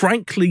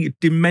frankly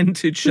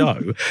demented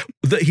show,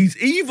 that he's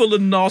evil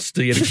and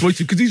nasty and exploitive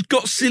because he's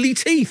got silly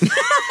teeth.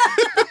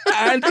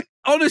 And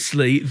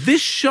honestly,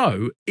 this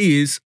show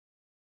is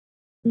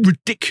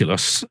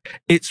ridiculous.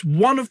 It's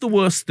one of the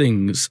worst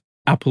things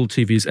Apple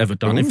TV has ever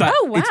done. In fact,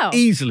 it's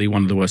easily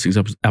one of the worst things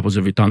Apple's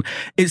ever done.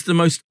 It's the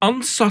most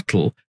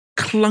unsubtle,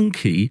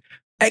 clunky,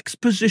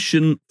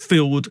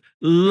 exposition-filled,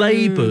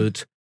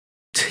 laboured,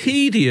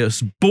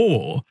 tedious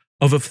bore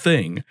of a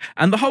thing.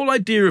 And the whole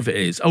idea of it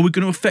is, we're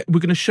going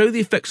to show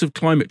the effects of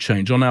climate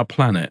change on our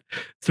planet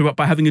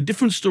by having a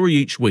different story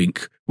each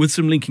week with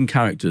some linking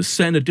characters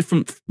set in a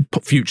different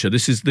future.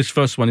 This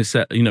first one is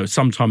set,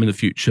 sometime in the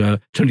future,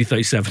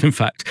 2037, in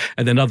fact,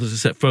 and then others are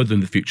set further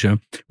in the future.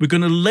 We're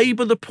going to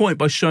labour the point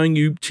by showing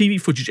you TV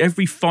footage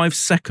every 5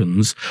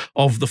 seconds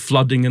of the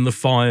flooding and the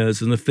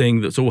fires and the thing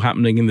that's all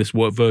happening in this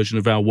version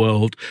of our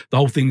world. The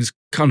whole thing's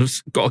kind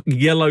of got a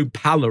yellow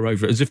pallor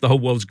over it, as if the whole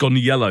world's gone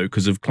yellow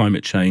because of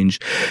climate change.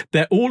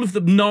 All of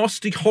the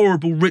nasty,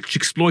 horrible, rich,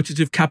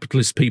 exploitative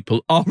capitalist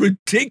people are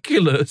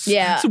ridiculous.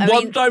 Yeah,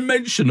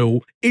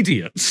 one-dimensional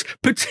idiots,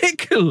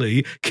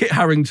 particularly Kit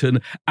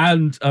Harington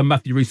and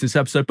Matthew Rhys in this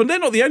episode. But they're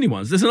not the only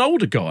ones. There's an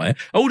older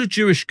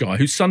Jewish guy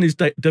whose son is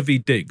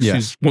David Diggs, who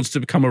wants to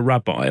become a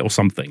rabbi or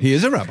something. He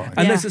is a rabbi.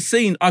 And there's a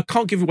scene, I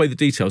can't give away the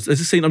details. There's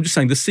a scene, I'm just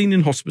saying, the scene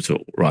in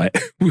hospital, right,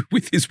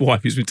 with his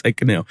wife who's been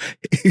taken ill,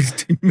 is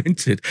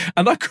demented.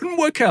 And I couldn't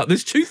work out.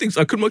 There's 2 things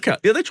I couldn't work out.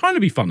 Yeah, they're trying to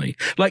be funny.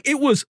 Like, it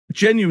was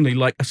genuinely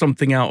like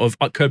something out of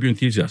Curb Your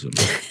Enthusiasm,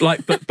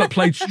 like, but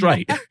played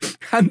straight.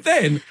 And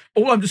then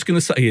all I'm just going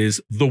to say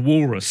is the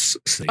walrus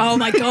scene. Oh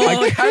my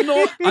God!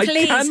 I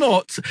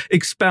cannot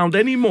expound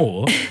any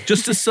more.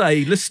 Just to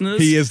say,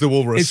 listeners, he is the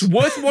walrus. It's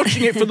worth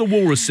watching it for the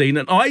walrus scene,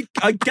 and I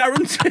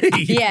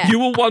guarantee you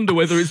will wonder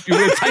whether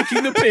you're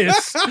taking the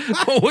piss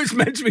or it's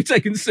meant to be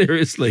taken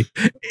seriously.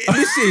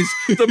 This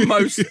is the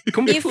most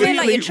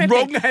completely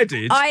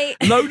wrong-headed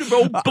load of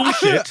old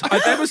bullshit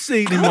I've ever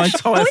seen in my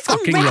entire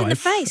fucking life. In the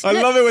face. I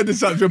love it when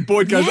the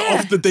boy goes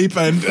off the deep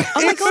end.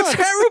 Oh my God! It's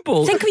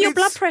terrible. Think of your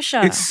blood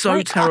pressure. It's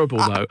so terrible,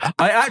 though.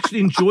 I actually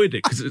enjoyed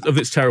it because of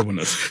its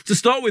terribleness. To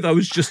start with, I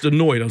was just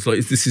annoyed. I was like,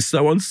 this is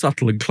so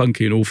unsubtle and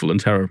clunky and awful and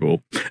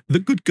terrible. The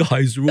good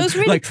guys are all... It was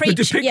really like,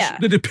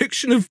 the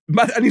depiction of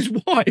Matt and his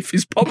wife,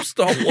 his pop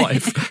star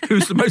wife,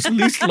 who's the most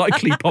least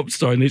likely pop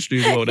star in the history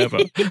of the world ever,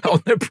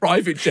 on their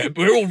private jet.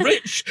 We're all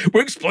rich.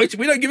 We're exploited.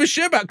 We don't give a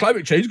shit about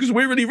climate change because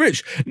we're really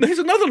rich. And there's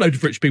another load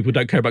of rich people who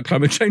don't care about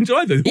climate change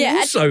either, who are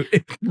also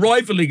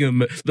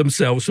rivaling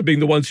themselves for being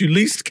the ones who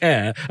least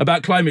care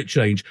about climate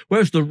change.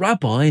 Whereas the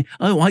rabbi,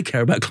 I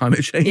care about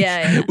climate change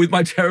with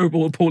my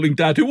terrible, appalling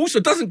dad, who also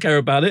doesn't care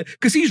about it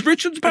because he's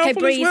rich and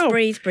powerful as well.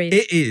 Breathe.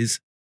 It is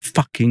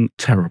fucking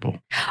terrible.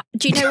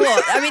 Do you know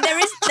what? I mean,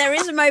 there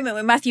is a moment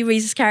when Matthew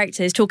Rhys's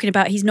character is talking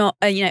about he's not,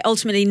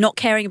 ultimately not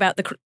caring about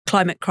the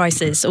climate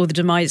crisis or the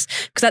demise,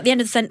 because at the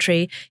end of the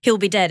century he'll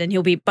be dead and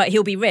he'll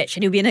be rich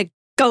and he'll be in a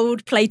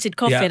gold-plated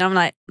coffin. Yeah. I'm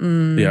like,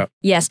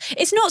 yes.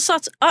 It's not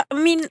subtle.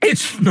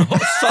 It's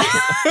not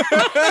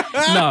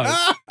subtle.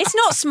 No. It's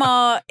not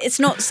smart. It's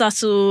not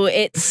subtle.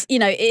 It's,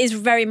 it is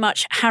very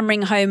much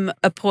hammering home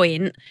a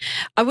point.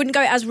 I wouldn't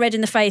go as red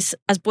in the face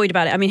as Boyd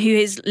about it. I mean, who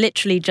is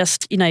literally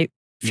just,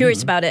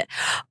 furious about it.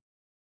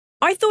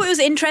 I thought it was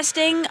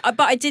interesting,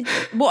 but I did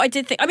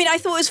think, I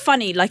thought it was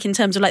funny, like in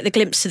terms of like the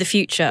glimpse to the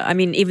future. I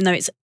mean, even though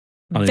it's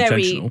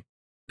very...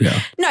 Yeah.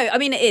 No,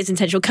 it is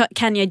intentional.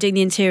 Kanye doing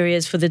the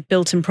interiors for the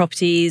Bilton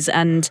properties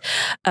and,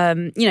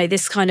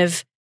 this kind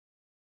of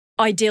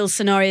ideal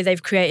scenario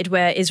they've created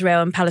where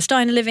Israel and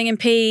Palestine are living in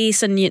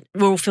peace and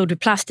we're all filled with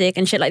plastic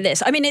and shit like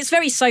this. I mean, it's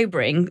very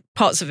sobering,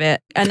 parts of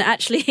it. And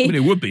actually...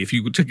 it would be if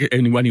you took it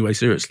anyway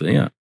seriously,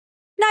 yeah.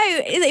 No,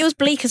 it was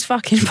bleak as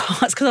fucking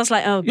parts because I was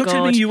like, oh, You're God.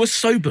 telling me you were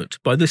sobered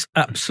by this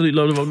absolute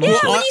load of nonsense?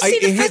 Yeah, when you see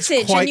the footage...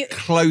 It's quite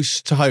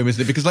close to home, isn't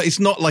it? Because it's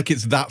not like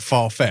it's that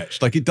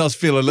far-fetched. Like, it does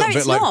feel a little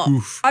bit like,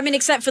 oof. I mean,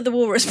 except for the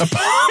walrus. Which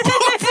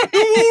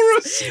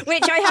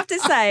I have to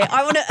say,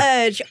 I want to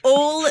urge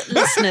all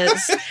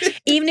listeners,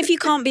 even if you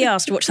can't be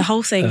asked to watch the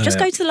whole thing, just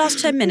go to the last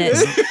 10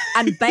 minutes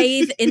and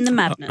bathe in the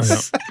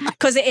madness.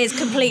 Because it is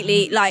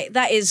completely,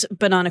 that is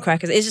banana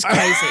crackers. It's just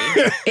crazy.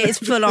 It's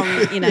full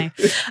on,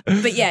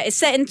 But yeah, it's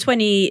set in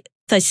 20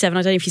 37.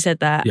 I don't know if you said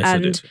that. Yes, I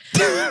did.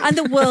 And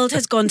the world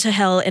has gone to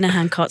hell in a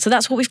handcart. So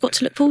that's what we've got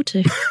to look forward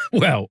to.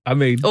 Well, I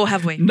mean... Or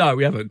have we? No,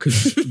 we haven't,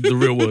 because the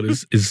real world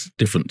is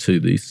different to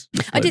these.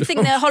 I did think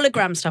the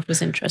hologram stuff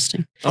was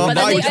interesting.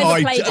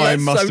 I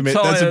must admit,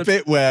 there's a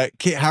bit where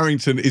Kit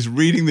Harington is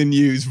reading the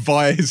news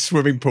via his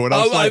swimming pool. And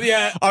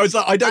I was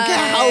like, I don't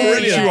care how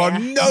rich you are.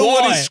 No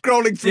one is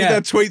scrolling through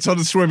their tweets on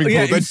the swimming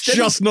pool. They're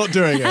just not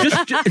doing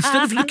it.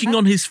 Instead of looking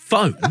on his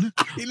phone or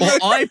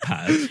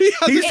iPad,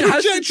 he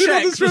has to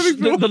check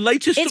the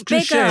latest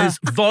Dr. shares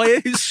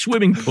via his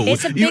swimming pool.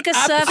 It's a bigger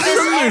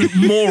surface.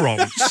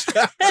 Morons.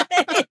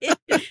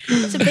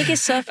 It's a bigger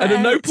surface. And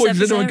at no point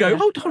does anyone go,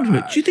 hold on a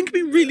minute, do you think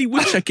he really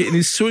would check it in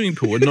his swimming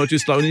pool and not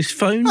just on his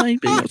phone,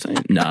 maybe? Or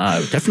something?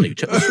 No, definitely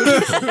check the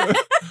swimming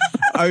pool.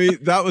 I mean,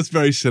 that was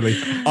very silly.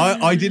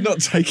 I did not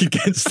take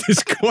against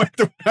this quite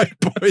the way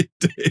Boyd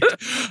did.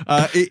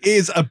 It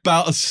is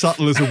about as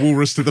subtle as a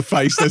walrus to the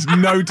face. There's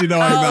no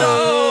denying that.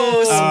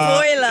 Oh,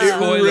 spoiler.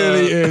 It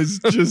really is.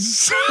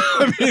 Just,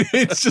 I mean,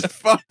 it's just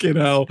fucking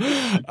hell.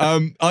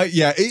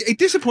 It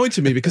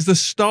disappointed me because the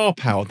star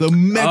power, the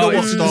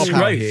megawatt star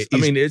power here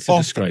is it's a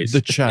disgrace.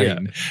 The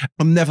chain. Yeah.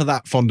 I'm never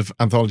that fond of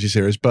anthology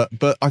series, but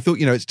I thought,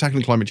 it's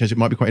tackling climate change. It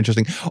might be quite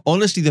interesting.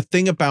 Honestly, the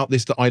thing about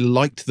this that I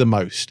liked the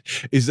most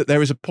is that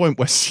there is a point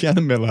where Sienna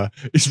Miller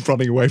is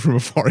running away from a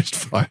forest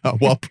fire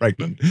while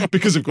pregnant,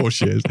 because of course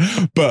she is.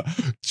 But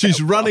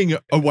she's running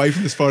away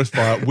from this forest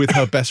fire with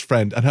her best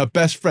friend, and her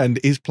best friend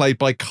is played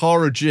by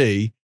Cara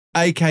G,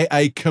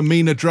 aka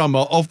Kamina Drummer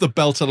of the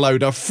Belter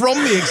Loader from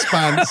The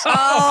Expanse. And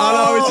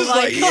I was just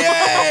like,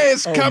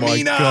 yes,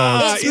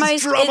 Kamina!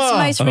 Its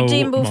most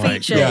redeemable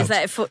feature is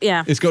that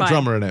it's got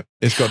Drummer in it.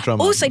 It's got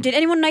Drummer. Also, did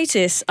anyone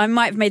notice, I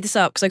might have made this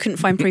up because I couldn't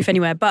find proof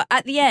anywhere, but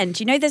at the end,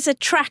 there's a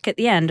track at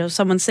the end of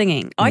someone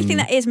singing. I think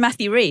that is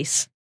Matthew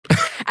Rhys.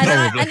 And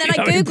then I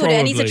Googled it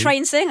and he's a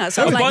trained singer.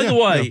 So I was by the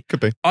way,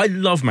 I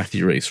love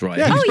Matthew Rhys, right?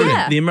 Yeah,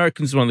 yeah. The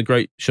Americans are one of the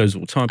great shows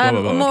of all time.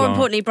 More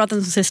importantly, Brothers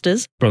and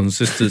Sisters. Brothers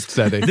and Sisters.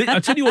 I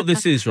tell you what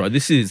this is, right?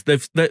 This is,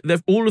 they've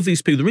all of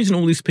these people, the reason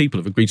all these people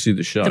have agreed to do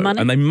the show,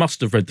 and they must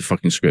have read the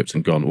fucking script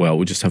and gone, well,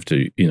 we'll just have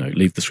to,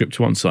 leave the script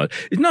to one side.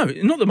 No,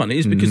 not the money.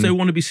 It's because they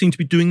want to be seen to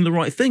be doing the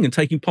right thing and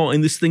taking part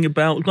in this thing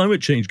about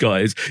climate change,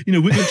 guys.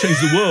 We're going to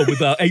change the world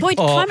with our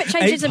climate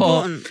change is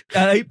important.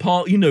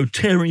 8-part,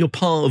 tearing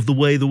apart of the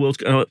way the world's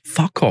going.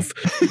 Fuck off.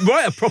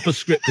 Write a proper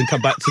script and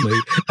come back to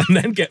me, and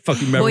then get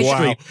fucking Meryl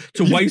Streep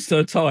to waste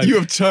her time. You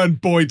have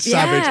turned Boyd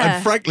savage,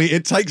 and frankly,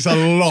 it takes a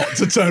lot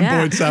to turn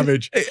Boyd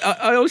savage.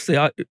 I honestly,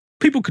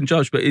 people can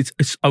judge, but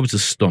I was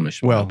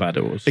astonished how bad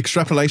it was.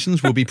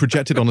 Extrapolations will be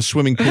projected on a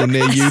swimming pool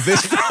near you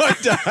this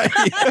Friday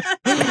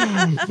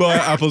by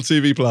Apple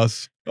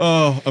TV+.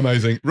 Oh,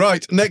 amazing.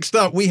 Right, next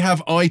up, we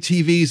have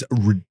ITV's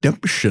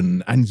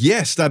Redemption. And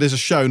yes, that is a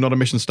show, not a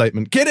mission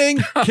statement. Kidding.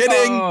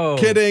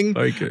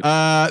 Very good.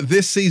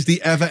 This sees the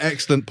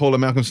ever-excellent Paula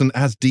Malcolmson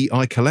as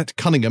D.I. Colette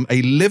Cunningham,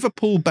 a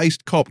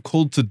Liverpool-based cop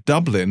called to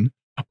Dublin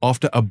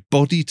after a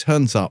body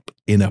turns up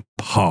in a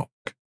park.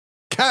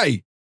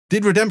 Kay,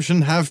 did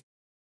Redemption have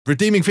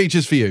redeeming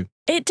features for you?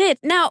 It did.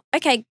 Now,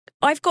 okay,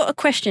 I've got a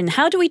question.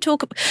 How do we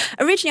talk...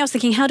 Originally, I was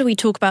thinking, how do we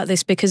talk about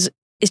this? Because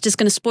it's just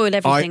going to spoil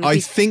everything. I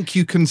think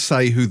you can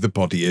say who the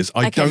body is.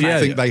 I don't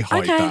think they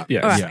hide that. Yeah,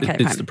 right,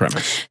 it's the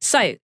premise.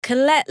 So,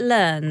 Colette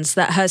learns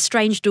that her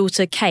strange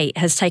daughter, Kate,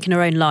 has taken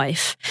her own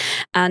life.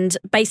 And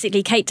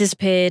basically, Kate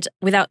disappeared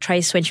without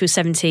trace when she was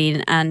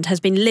 17 and has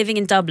been living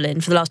in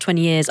Dublin for the last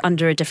 20 years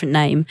under a different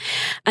name.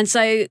 And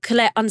so,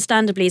 Colette,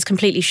 understandably, is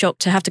completely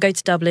shocked to have to go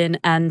to Dublin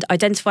and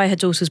identify her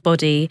daughter's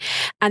body.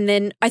 And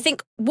then, I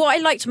think what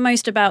I liked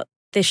most about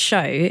this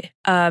show,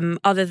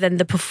 other than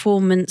the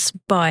performance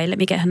by, let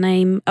me get her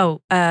name,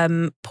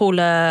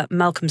 Paula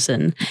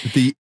Malcolmson.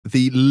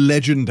 The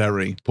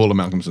legendary Paula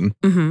Malcolmson.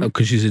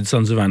 Because she's in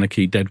Sons of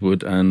Anarchy,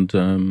 Deadwood, and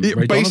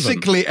Ray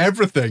basically Donovan.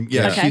 Everything.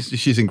 Yeah, okay.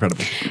 She's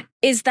incredible.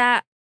 Is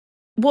that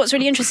what's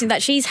really interesting,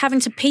 that she's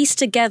having to piece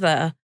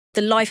together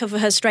the life of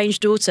her strange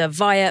daughter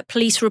via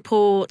police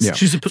reports. Yeah.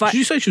 Did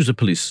you say she was a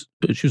police?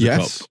 She was a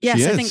cop.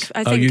 Yes, I think.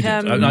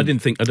 I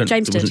didn't think.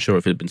 James wasn't sure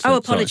if it had been said. Oh,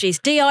 apologies.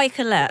 D.I.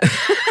 Colette.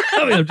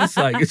 I'm just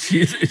saying,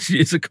 she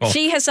is a cop.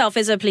 She herself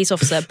is a police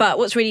officer. But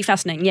what's really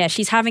fascinating,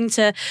 she's having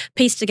to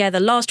piece together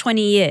the last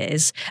 20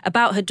 years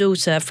about her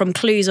daughter from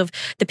clues of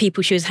the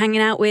people she was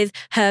hanging out with,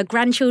 her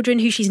grandchildren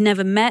who she's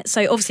never met.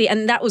 So obviously,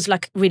 and that was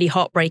like really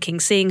heartbreaking,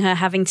 seeing her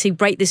having to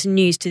break this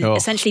news to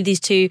essentially these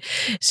two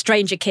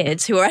stranger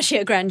kids who are actually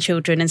her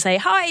grandchildren and say,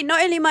 hi,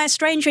 not only am I a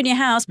stranger in your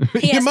house,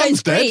 your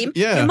mum's dead.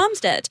 Your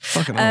mum's dead. So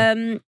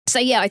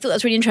I thought that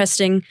was really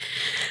interesting.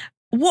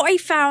 What I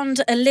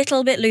found a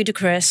little bit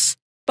ludicrous,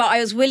 but I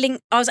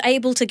was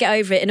able to get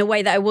over it in a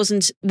way that I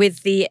wasn't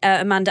with the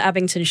Amanda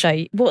Abington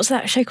show. What's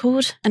that show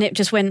called? And it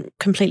just went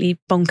completely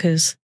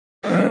bonkers.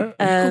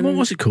 What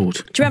was it called?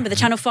 Do you remember the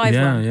Channel 5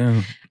 one?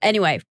 Yeah.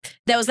 Anyway,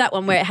 there was that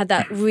one where it had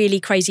that really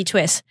crazy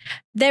twist.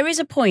 There is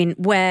a point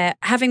where,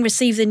 having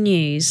received the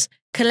news,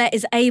 Colette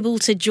is able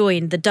to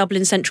join the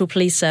Dublin Central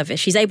Police Service.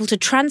 She's able to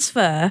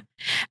transfer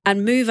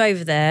and move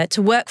over there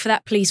to work for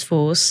that police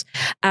force.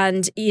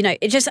 And, you know,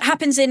 it just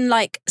happens in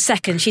like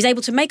seconds. She's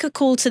able to make a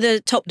call to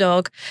the top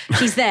dog.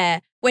 She's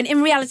there. When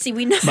in reality,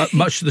 we know...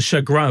 Much to the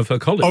chagrin of her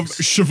colleagues.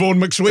 Of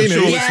Siobhan McSweeney.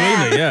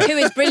 Who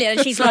is brilliant.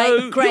 And she's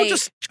like, great. You're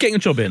just getting a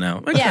job here now.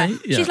 Okay,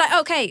 yeah. She's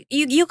like, okay,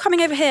 you're coming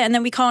over here and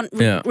then we can't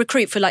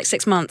recruit for like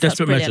 6 months.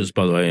 Desperate Measures,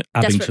 by the way.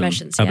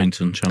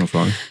 Abington, Channel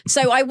 5.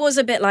 So I was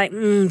a bit like,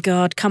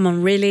 God, come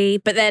on, really?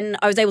 But then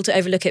I was able to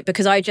overlook it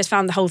because I just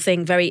found the whole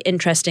thing very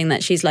interesting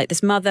that she's like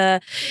this mother,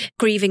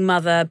 grieving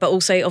mother, but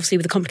also obviously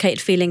with the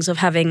complicated feelings of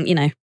having, you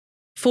know,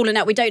 fallen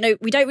out. We don't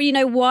really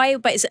know why,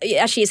 but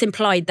it's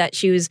implied that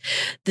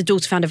the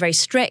daughter found her very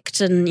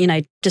strict and, you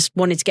know, just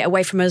wanted to get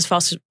away from her as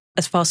fast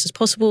as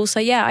possible. So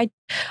yeah, I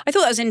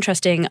thought that was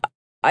interesting.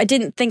 I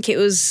didn't think it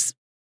was,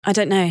 I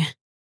don't know,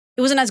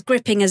 it wasn't as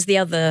gripping as the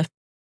other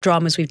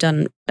dramas we've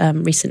done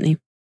recently.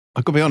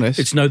 I've got to be honest.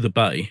 It's No the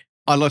Bay.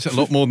 I liked it a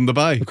lot more than The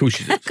Bay. Of course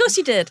you did. Of course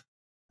you did.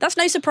 That's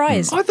no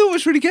surprise. I thought it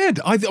was really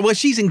good. Well,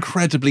 she's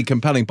incredibly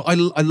compelling, but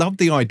I love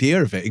the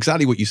idea of it.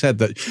 Exactly what you said,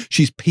 that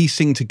she's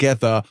piecing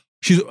together.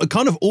 She's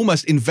kind of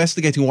almost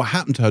investigating what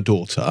happened to her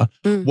daughter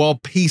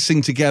while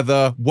piecing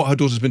together what her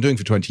daughter's been doing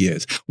for 20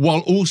 years, while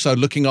also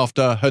looking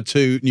after her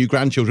 2 new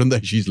grandchildren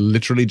that she's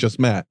literally just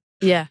met.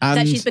 Yeah,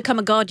 that she's become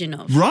a guardian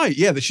of. Right,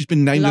 yeah, that she's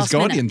been named as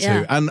guardian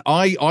to. And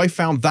I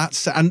found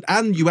that,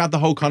 and you add the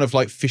whole kind of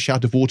like fish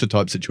out of water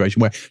type situation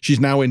where she's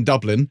now in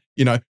Dublin,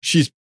 you know,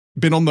 she's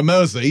been on the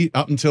Mersey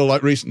up until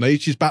like recently.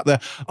 She's back there.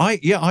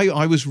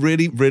 I was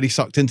really, really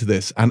sucked into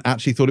this and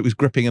actually thought it was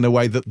gripping in a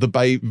way that The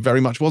Bay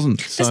very much wasn't.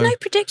 So. There's no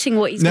predicting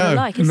what he's going to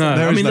like, is there?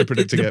 There is no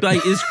predicting it. The Bay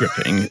is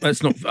gripping.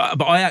 That's not.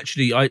 But I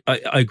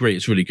agree.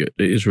 It's really good.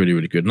 It is really,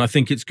 really good. And I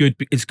think it's good.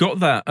 It's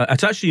got that.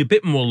 It's actually a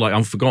bit more like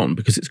Unforgotten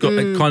because it's got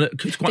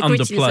it's quite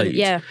underplayed.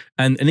 Yeah.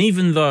 And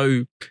even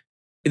though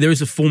there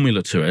is a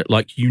formula to it,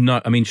 like, you know,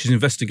 I mean, she's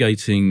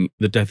investigating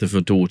the death of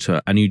her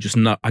daughter, and you just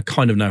know, I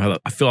kind of know how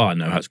that, I feel I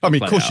know how it's going to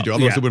play out. Of course you do,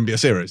 otherwise it wouldn't be a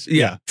series.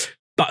 Yeah.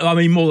 But I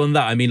mean, more than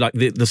that, I mean, like,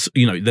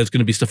 you know, there's going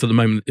to be stuff at the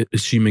moment,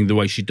 assuming the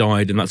way she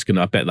died, and that's going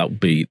to, I bet that will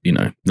be, you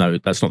know, no,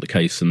 that's not the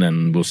case, and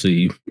then we'll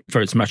see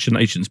various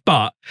machinations.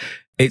 But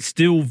it's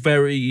still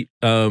very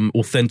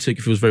authentic.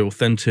 It feels very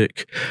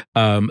authentic.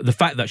 The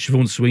fact that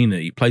Siobhan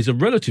McSweeney plays a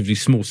relatively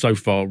small so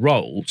far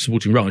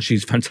supporting role, and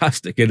she's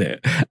fantastic in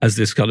it as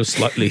this kind of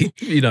slightly,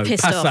 you know,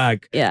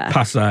 passag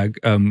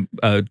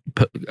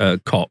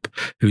cop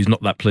who's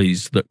not that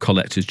pleased that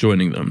Colette is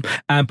joining them.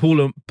 And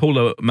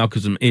Paula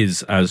Malcolm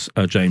is, as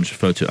James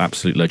referred to,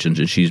 absolute legend,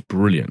 and she's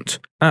brilliant.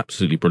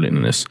 Absolutely brilliant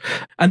in this.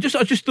 And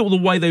I just thought the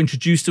way they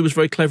introduced her was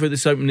very clever,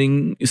 this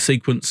opening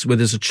sequence where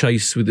there's a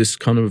chase with this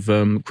kind of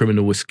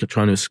criminal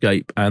trying to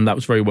escape, and that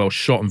was very well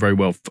shot and very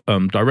well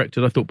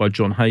directed, I thought, by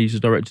John Hayes, who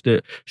directed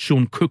it.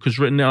 Sean Cook has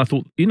written it. I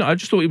thought, you know, I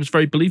just thought it was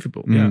very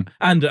believable. Yeah.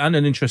 And an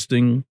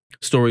interesting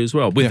story as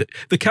well. With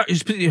the character,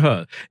 particularly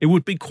her, it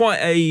would be quite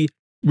a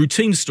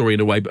routine story in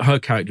a way, but her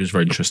character is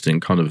very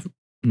interesting, kind of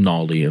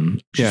gnarly,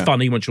 and she's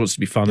funny when she wants to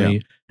be funny.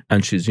 Yeah.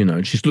 And she's, you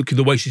know, she's looking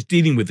the way she's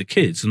dealing with the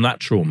kids and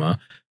that trauma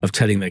of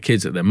telling their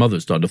kids that their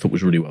mother's died. I thought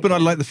was really well. But I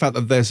like the fact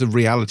that there's a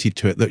reality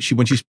to it, that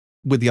when she's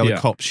with the other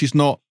cops, she's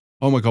not,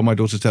 oh my God, my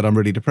daughter's dead, I'm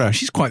really depressed.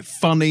 She's quite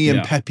funny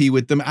and peppy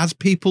with them, as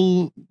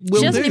people will do.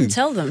 She doesn't even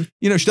tell them.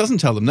 You know, she doesn't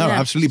tell them, no,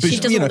 absolutely. But she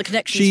doesn't want the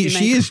connection to be made.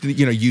 She is,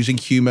 you know, using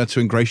humour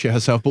to ingratiate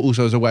herself, but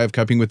also as a way of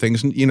coping with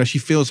things. And, you know, she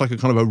feels like a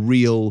kind of a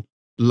real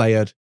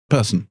layered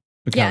person.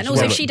 Yeah, and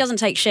also she doesn't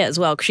take shit as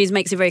well, because she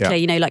makes it very clear,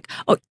 you know, like,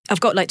 oh,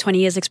 I've got like 20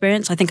 years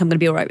experience. I think I'm going to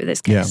be all right with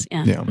this case.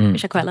 Yeah.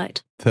 Which I quite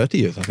liked. 30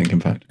 years, I think, in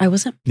fact. Oh,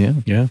 was it?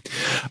 Yeah.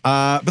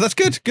 But that's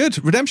good.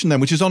 Good. Redemption,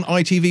 then, which is on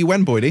ITV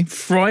when, Boydie?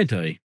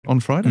 Friday. On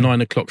Friday?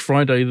 9:00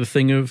 Friday, the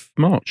thing of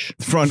March.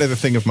 Friday, the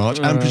thing of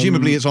March. And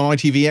presumably it's on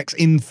ITVX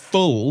in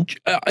full.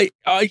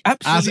 I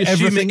absolutely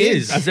assume it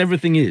is. As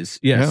everything is.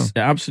 Yes.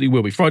 Yeah. It absolutely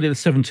will be. Friday the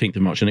 17th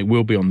of March, and it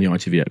will be on the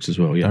ITVX as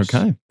well, yes.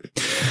 Okay.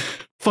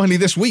 Finally,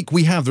 this week,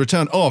 we have the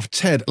return of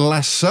Ted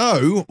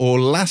Lasso, or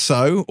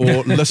Lasso,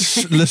 or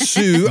Lasso, I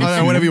don't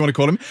know, whatever you want to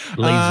call him,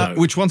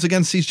 which once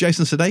again sees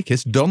Jason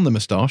Sudeikis don the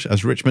moustache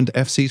as Richmond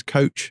FC's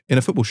coach in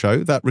a football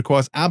show that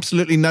requires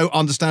absolutely no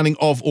understanding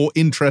of or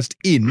interest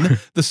in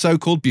the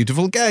so-called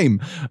beautiful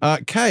game.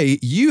 Kay,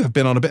 you have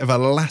been on a bit of a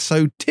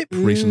Lasso tip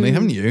recently,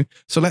 haven't you?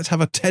 So let's have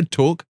a TED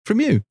talk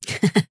from you.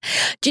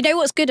 Do you know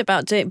what's good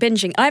about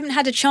binging? I haven't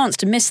had a chance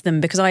to miss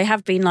them because I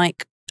have been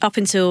like, up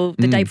until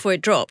the day before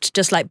it dropped,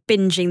 just like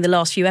binging the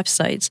last few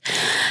episodes.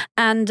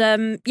 And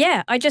I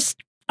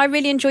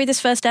really enjoyed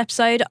this first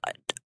episode.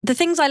 The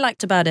things I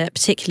liked about it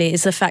particularly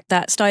is the fact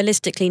that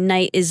stylistically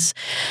Nate is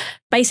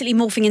basically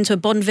morphing into a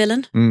Bond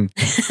villain.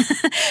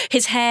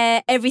 His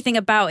hair, everything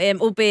about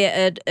him,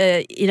 albeit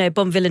a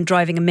Bond villain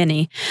driving a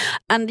Mini.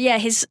 And yeah,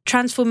 his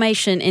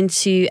transformation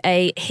into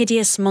a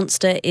hideous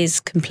monster is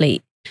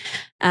complete.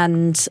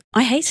 And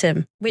I hate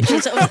him, which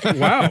is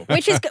wow,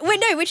 which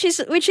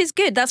is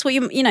good. That's what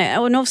you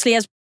know. And obviously,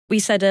 as we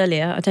said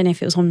earlier, I don't know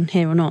if it was on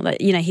here or not,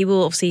 that, you know, he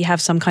will obviously have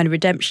some kind of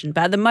redemption.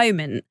 But at the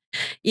moment,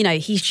 you know,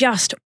 he's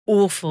just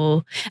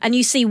awful. And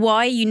you see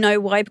why, you know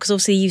why, because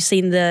obviously you've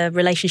seen the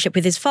relationship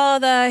with his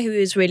father, who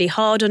is really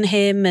hard on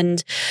him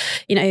and,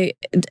 you know,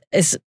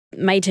 has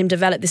made him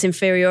develop this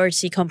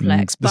inferiority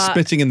complex. The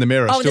spitting in the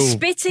mirror still the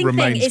spitting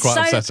remains thing is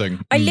quite so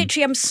upsetting.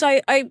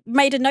 I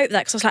made a note of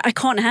that because I was like, I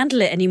can't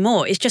handle it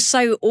anymore. It's just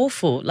so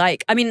awful.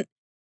 Like, I mean,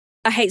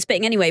 I hate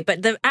spitting anyway,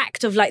 but the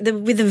act of like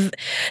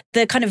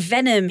the kind of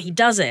venom he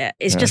does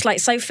it's just like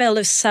so full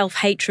of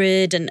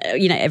self-hatred and,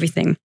 you know,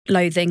 everything,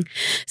 loathing.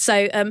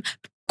 So,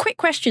 quick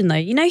question though,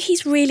 you know,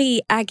 he's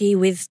really aggy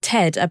with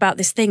Ted about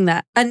this thing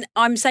that, and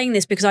I'm saying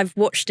this because I've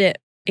watched it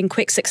in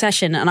quick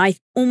succession and I'm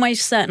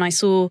almost certain I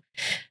saw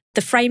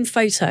the framed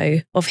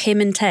photo of him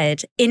and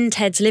Ted in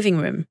Ted's living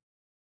room.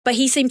 But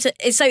he seemed to,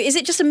 so is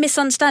it just a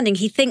misunderstanding?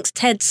 He thinks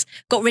Ted's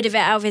got rid of it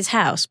out of his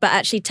house, but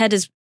actually Ted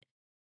has,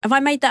 have I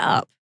made that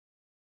up?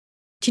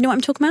 Do you know what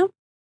I'm talking about?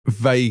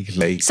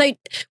 Vaguely. So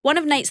one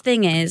of Nate's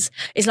thing is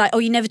like, oh,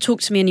 you never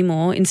talk to me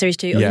anymore in series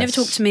 2. Oh, you never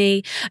talk to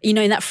me. You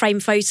know, in that frame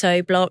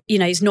photo, blah, you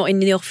know, he's not in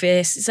the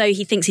office. So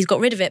he thinks he's got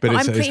rid of it. But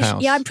I'm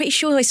pretty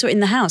sure I saw it in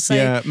the house. So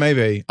yeah,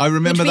 maybe. I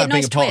remember that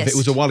being a part of it. It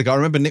was a while ago. I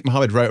remember Nick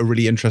Mohammed wrote a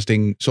really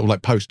interesting sort of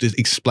like post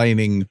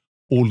explaining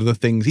all of the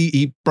things.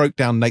 He broke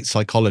down Nate's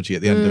psychology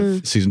at the end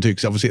of season 2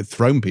 because obviously it had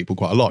thrown people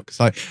quite a lot.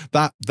 So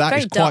that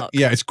is quite,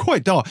 it's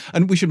quite dark.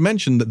 And we should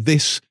mention that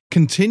this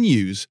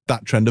continues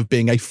that trend of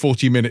being a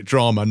 40-minute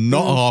drama,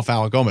 not a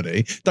half-hour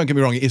comedy. Don't get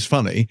me wrong, it is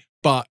funny,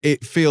 but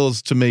it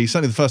feels to me,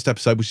 certainly the first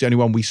episode, which is the only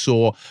one we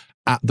saw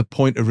at the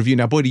point of review.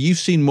 Now, Boydie, you've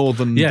seen more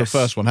than the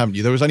first one, haven't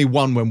you? There was only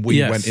one when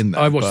we went in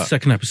there. I watched the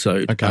second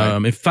episode. Okay.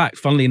 In fact,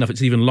 funnily enough,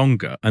 it's even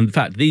longer. And in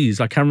fact, these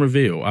I can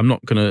reveal. I'm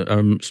not going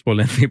to spoil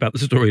anything about the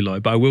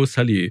storyline, but I will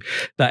tell you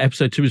that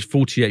episode 2 is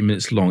 48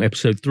 minutes long.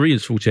 Episode 3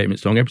 is 48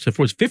 minutes long. Episode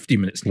 4 is 50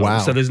 minutes long. Wow.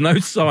 So there's no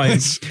sign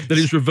that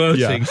it's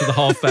reverting to the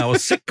half-hour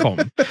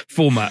sitcom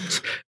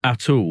format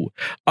at all.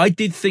 I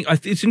did think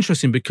it's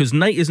interesting because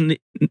Nate isn't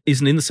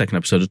in the second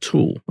episode at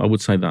all. I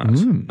would say that.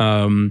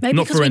 Maybe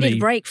not because we did a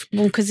break.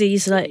 Well, because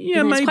he's like, maybe.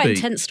 It's quite an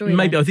intense story.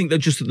 Maybe I think that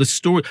just the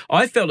story.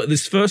 I felt that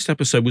this first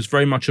episode was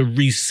very much a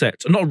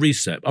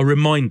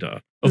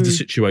reminder of the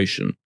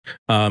situation.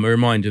 A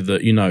reminder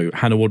that, you know,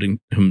 Hannah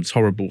Waddingham's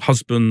horrible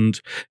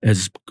husband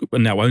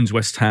now owns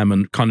West Ham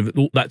and kind of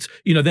all that.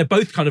 You know, they're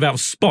both kind of out of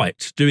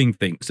spite doing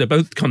things. They're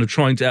both kind of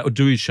trying to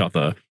outdo each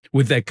other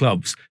with their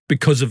clubs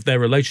because of their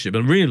relationship.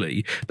 And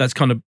really, that's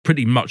kind of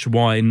pretty much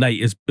why Nate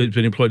has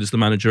been employed as the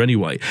manager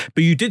anyway.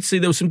 But you did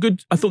see I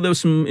thought there were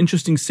some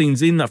interesting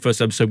scenes in that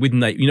first episode with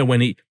Nate, you know, when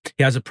he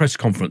has a press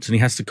conference and he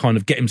has to kind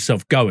of get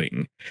himself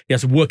going. He has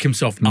to work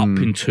himself up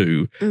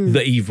into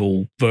the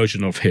evil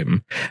version of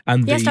him.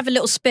 And he has to have a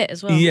little spit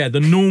as well. Yeah, the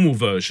normal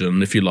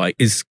version, if you like,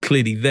 is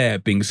clearly there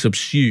being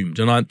subsumed.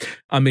 And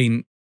I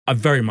mean, I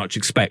very much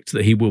expect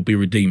that he will be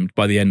redeemed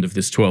by the end of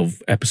this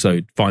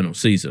 12-episode final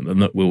season,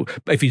 and that will.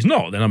 But if he's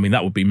not, then I mean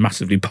that would be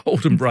massively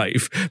bold and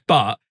brave.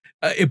 But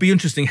it'd be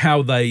interesting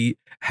how they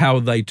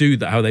do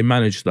that, how they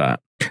manage that.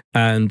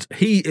 And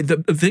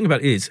the thing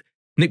about it is,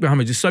 Nick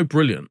Mohammed is so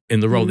brilliant in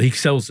the role that he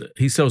sells it.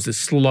 He sells this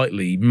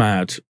slightly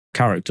mad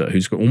character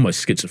who's got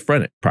almost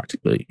schizophrenic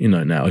practically, you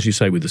know, now, as you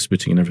say, with the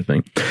spitting and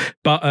everything.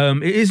 But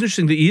it is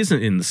interesting that he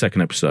isn't in the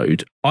second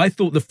episode. I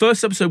thought the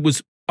first episode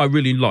I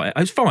really liked.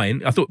 It was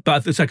fine.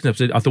 But the second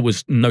episode I thought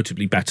was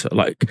notably better.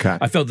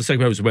 I felt the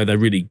second episode was where they're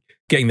really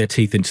getting their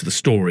teeth into the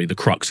story, the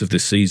crux of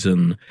this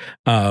season.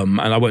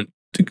 And I won't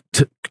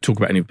talk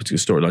about any particular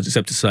storylines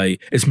except to say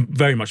it's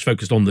very much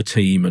focused on the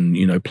team and,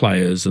 you know,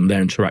 players and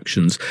their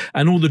interactions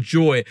and all the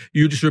joy.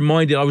 I was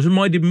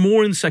reminded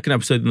more in the second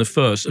episode than the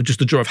first of just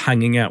the joy of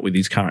hanging out with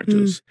these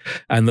characters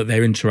and that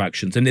their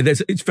interactions. And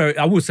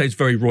I would say it's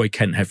very Roy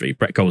Kent heavy.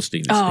 Brett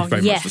Goldstein is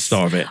very much the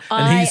star of it.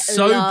 And he's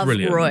so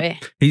brilliant. Roy.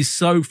 He's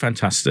so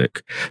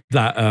fantastic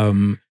that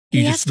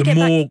the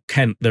more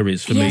Kent there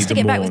is for me, he has to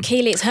get back with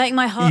Keeley. It's hurting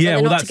my heart that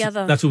they're not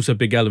together. That's also a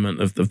big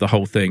element of the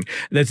whole thing.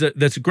 There's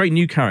a great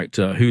new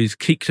character who is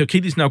so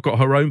Keeley's now got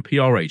her own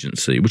PR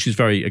agency, which is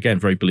very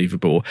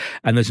believable.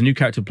 And there's a new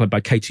character played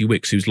by Katie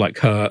Wicks, who's like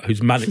her,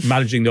 who's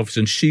managing the office,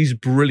 and she's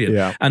brilliant.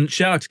 Yeah. And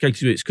shout out to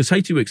Katie Wicks, because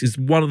Katie Wicks is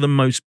one of the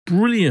most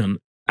brilliant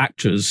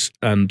actors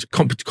and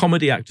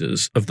comedy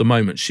actors of the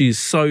moment. She is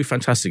so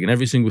fantastic in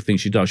every single thing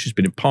she does. She's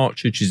been in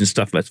Partridge, she's in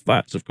Stuff Less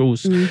Facts, of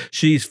course.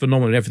 She's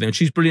phenomenal in everything, and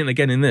she's brilliant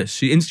again in this.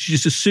 She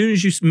just, as soon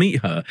as you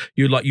meet her,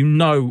 you're like, you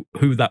know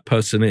who that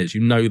person is. You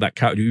know that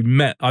character.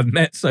 I've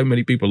met so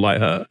many people like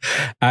her,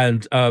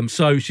 and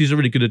so she's a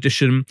really good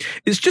addition.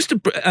 It's just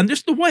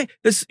the way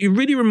you're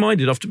really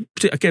reminded after,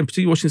 again,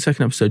 particularly watching the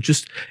second episode.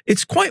 Just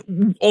it's quite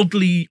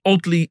oddly.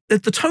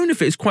 The tone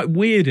of it is quite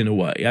weird in a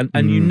way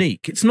and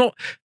unique.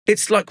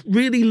 it's like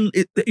really,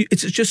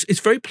 it's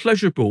very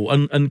pleasurable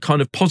and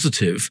kind of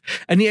positive,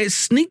 and yet it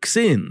sneaks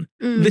in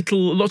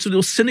lots of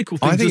little cynical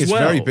things. I think it's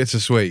very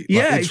bittersweet.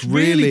 Yeah, it's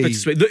really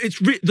bittersweet.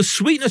 The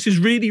sweetness is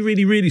really,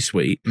 really, really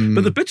sweet,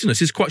 but the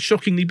bitterness is quite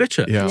shockingly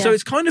bitter. Yeah. So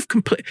it's kind of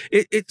complete.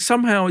 It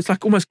somehow it's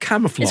like almost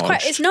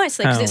camouflage. It's nice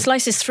though because it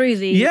slices through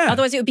the. Yeah.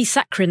 Otherwise, it would be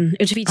saccharine.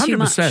 It would be too 100%.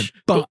 much.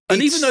 But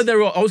even though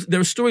there are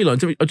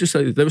storylines, I'll just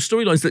say there are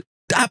storylines that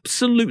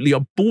absolutely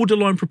are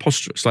borderline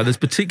preposterous. Like there's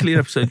particularly in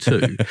episode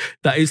 2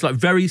 that is like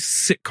very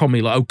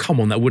sitcom-y, like, oh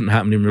come on, that wouldn't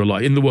happen in real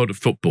life in the world of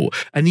football.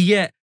 And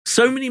yet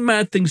so many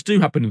mad things do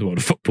happen in the world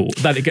of football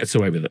that it gets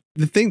away with it.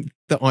 The thing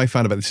that I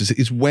found about this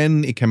is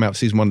when it came out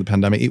season 1 of the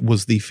pandemic, it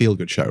was the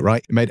feel-good show,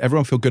 right? It made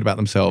everyone feel good about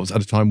themselves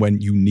at a time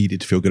when you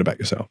needed to feel good about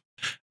yourself.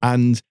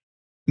 And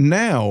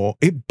now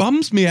it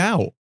bums me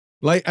out.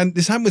 Like, and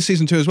this happened with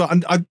season 2 as well.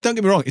 And don't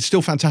get me wrong, it's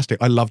still fantastic.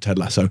 I love Ted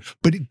Lasso,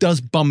 but it does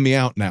bum me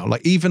out now.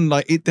 Like, even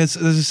like there's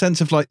a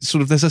sense of like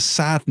sort of there's a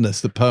sadness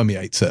that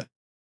permeates it.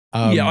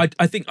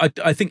 I think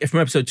if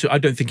from episode 2, I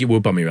don't think it will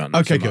bum me out.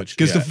 Okay, so good.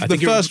 Because the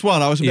first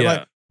one, I was a bit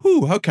like,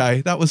 "Ooh,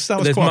 okay, that was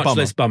there's quite much a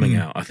bummer." less bumming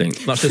out. I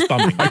think much less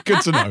bumming.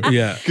 Good to know.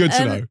 Yeah, good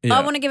to know.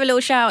 I want to give a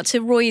little shout out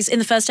to Roy's in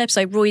the first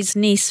episode. Roy's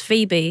niece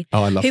Phoebe,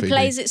 I love who Phoebe.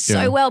 plays it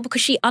so well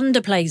because she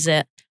underplays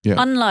it. Yeah.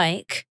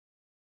 Unlike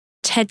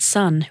Ted's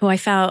son, who I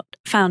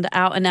found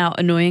out and out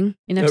annoying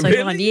in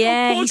episode 1.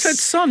 Yeah, poor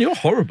Ted's son, you're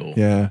horrible.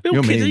 Yeah, little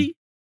you're kiddie. mean.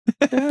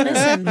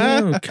 Listen,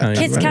 okay,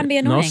 kids can be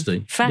annoying.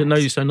 Nasty. Fact. Didn't know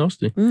you're so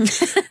nasty.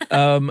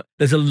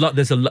 There's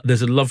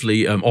a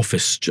lovely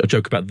Office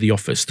joke about The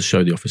Office, the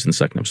show The Office, in the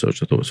second episode,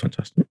 which I thought was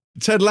fantastic.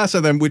 Ted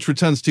Lasso, then, which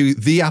returns to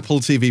the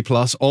Apple TV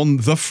Plus on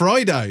the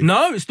Friday.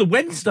 No, it's the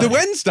Wednesday. The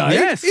Wednesday?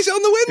 Yes. Is it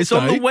on the Wednesday? It's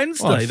on the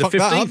Wednesday, the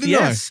 15th.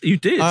 Yes, you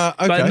did.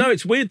 Okay. But no,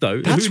 it's weird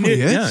though. That's weird.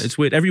 Yeah, it's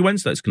weird. Every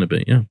Wednesday it's going to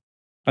be. Yeah,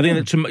 I think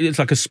it's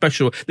like a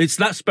special. It's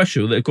that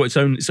special that it's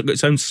got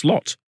its own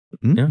slot.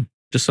 Yeah,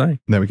 just saying.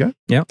 There we go.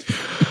 Yeah.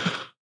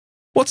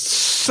 What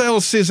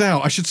else is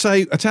out? I should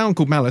say A Town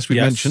Called Malice, we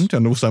mentioned,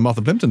 and also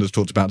Martha Plimpton has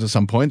talked about at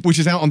some point, which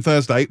is out on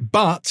Thursday,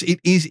 but it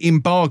is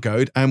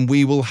embargoed, and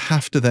we will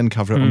have to then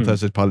cover it on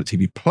Thursday's Pilot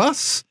TV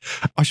Plus.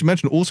 I should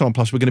mention also on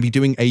Plus, we're going to be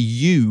doing a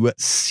You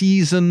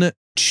Season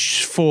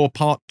 4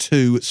 Part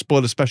 2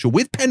 spoiler special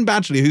with Penn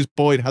Badgley, who's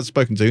Boyd has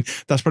spoken to.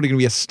 That's probably going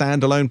to be a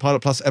standalone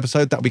Pilot Plus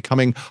episode. That'll be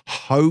coming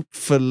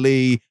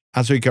hopefully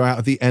as we go out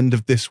at the end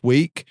of this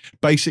week.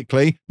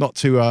 Basically, not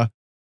to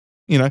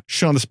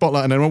shine the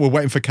spotlight on anyone. We're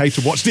waiting for Kay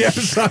to watch the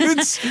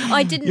episodes.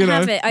 I didn't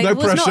have it. It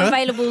was not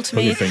available to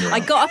me.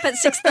 I got up at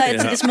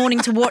 6:30 this morning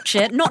to watch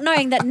it, not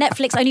knowing that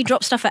Netflix only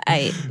drops stuff at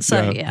 8. So,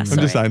 I'm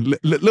just saying,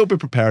 little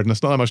bit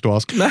preparedness, not that much to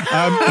ask.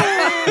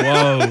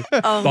 Whoa.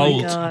 Oh,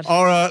 bold. my God.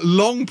 Our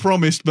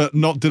long-promised but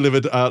not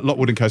delivered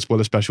Lockwood & Co.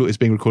 spoiler special is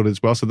being recorded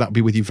as well, so that'll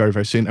be with you very,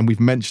 very soon. And we've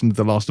mentioned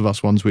the Last of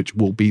Us ones, which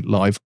will be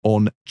live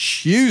on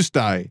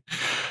Tuesday.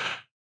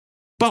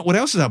 But what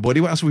else is that,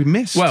 Buddy? What else have we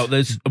missed? Well,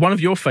 there's one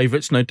of your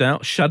favourites, no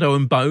doubt, Shadow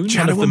and Bone,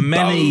 one of the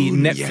many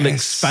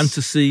Netflix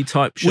fantasy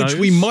type shows. Which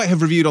we might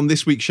have reviewed on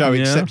this week's show,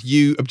 except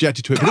you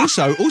objected to it. But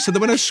also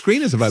there were no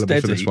screeners available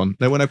for this one.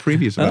 There were no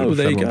previews available. Oh,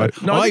 there you go.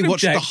 No, I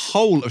watched the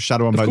whole of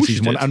Shadow and Bone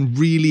season 1 and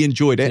really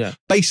enjoyed it,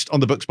 based on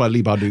the books by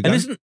Lee Bardugo.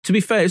 And to be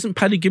fair, isn't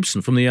Paddy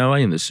Gibson from the OA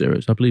in this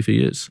series? I believe he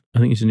is. I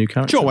think he's a new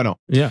character. Sure, why not?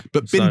 Yeah.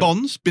 But Bin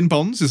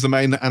Bonds is the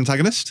main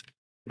antagonist.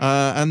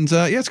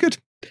 It's good.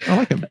 I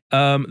like him.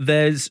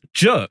 There's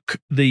Jerk,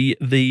 the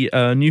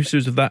new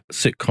series of that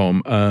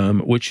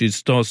sitcom, which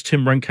stars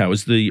Tim Renkow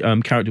as the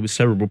character with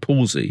cerebral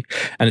palsy,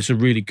 and it's a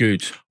really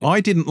good.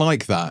 I didn't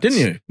like that. Didn't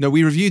you? No,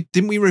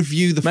 didn't we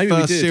review the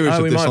first series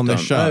of this on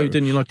this show? Oh,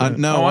 didn't you like it?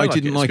 No, I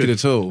didn't like it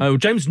at all. Oh,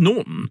 James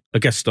Norton, I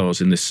guest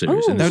stars in this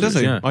series. Does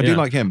he? I do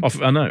like him.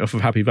 I know, off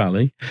of Happy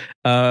Valley.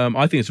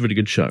 I think it's a really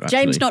good show, actually.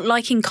 James not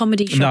liking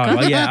comedy shocker.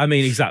 No, I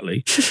mean,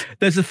 exactly.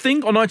 There's a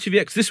thing on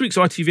ITVX. This week's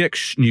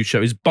ITVX news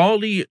show is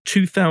Bali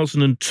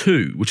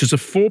 2002, which is a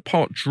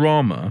 4-part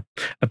drama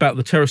about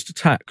the terrorist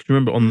attack. Do you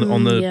remember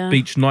on the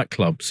beach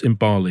nightclubs in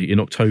Bali in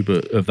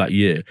October of that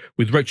year,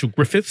 with Rachel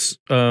Griffiths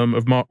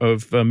of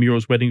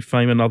Muriel's Wedding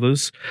fame and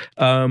others?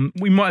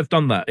 We might have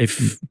done that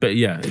but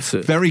it's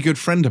a very good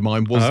friend of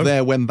mine was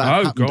there when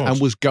that happened God. and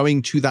was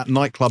going to that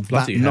nightclub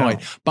Bloody that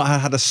night, but I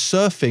had a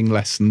surfing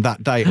lesson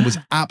that day and was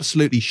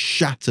absolutely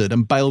shattered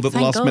and bailed at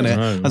the last minute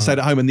and stayed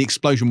at home, and the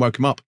explosion woke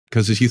him up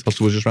because his youth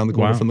hostel was just around the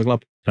corner from the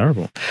club.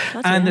 Terrible.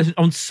 And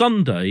on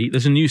Sunday,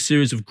 there's a new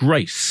series of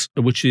Grace,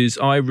 which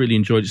I really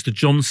enjoyed. It's the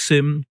John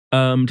Sim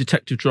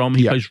detective drama.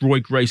 He plays Roy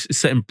Grace. It's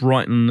set in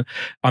Brighton.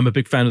 I'm a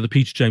big fan of the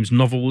Peter James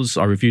novels.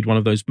 I reviewed one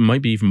of those,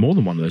 maybe even more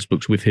than one of those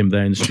books with him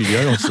there in the studio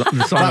on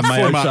the Simon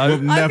Mayo format show.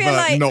 will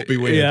never not be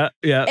weird.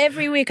 Yeah.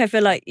 Every week I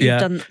feel like you've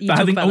done. But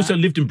having also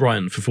lived in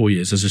Brighton for 4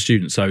 years as a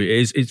student, so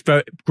it's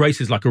very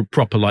Grace is like a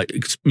proper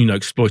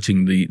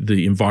exploiting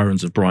the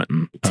environs of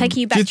Brighton,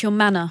 taking you back to your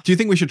manor. Do you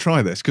think we should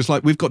try this? Because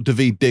we've got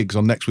David Diggs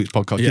on next week's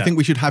podcast. Do you think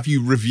we should have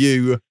you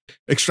review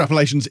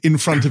Extrapolations in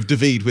front of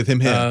David with him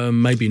here?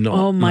 Maybe not.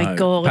 Oh my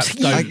God!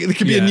 It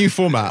could be a new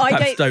format.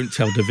 Perhaps don't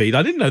tell David.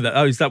 I didn't know that.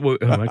 Oh, is that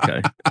what? Oh,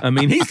 okay. I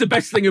mean, he's the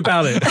best thing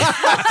about it.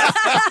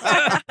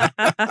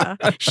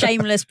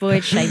 Shameless,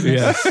 Boyd,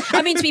 shameless. Yeah.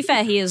 I mean, to be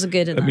fair, he is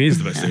good at that. I mean, he's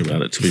the best thing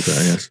about it, to be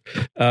fair, yes.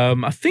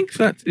 I think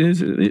that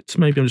is it.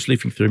 Maybe I'm just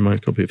leafing through my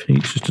copy of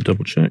Heat just to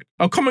double check.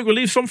 Oh, Comic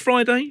Relief's on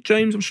Friday,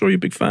 James. I'm sure you're a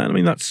big fan. I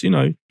mean, that's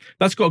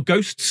got a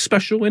Ghost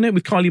special in it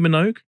with Kylie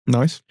Minogue.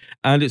 Nice.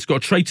 And it's got a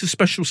Traitor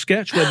special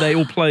sketch where they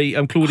all play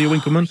Claudia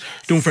Winkleman.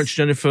 Dawn French,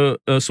 Jennifer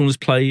Saunders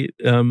play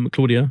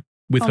Claudia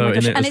with her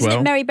in it and as well. And isn't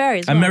it Mary Berry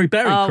as well? And Mary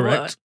Berry,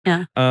 correct.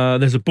 Yeah.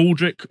 There's a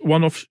Baldrick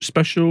one-off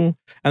special,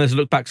 and there's a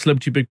look back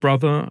Celebrity Big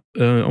Brother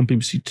on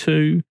BBC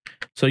Two.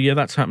 So yeah,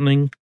 that's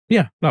happening.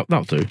 Yeah,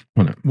 that'll do.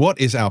 What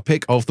is our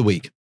pick of the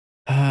week?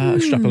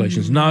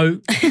 Extrapolations. No.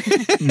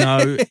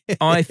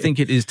 I think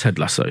it is Ted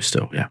Lasso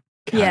still. Yeah.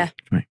 Yeah.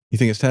 You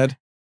think it's Ted?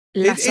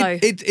 Lasso.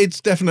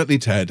 It's definitely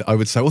Ted, I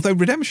would say. Although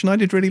Redemption I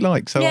did really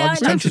like. So I was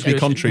tempted to be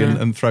contrary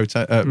and throw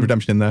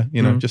Redemption in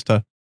there, just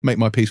to make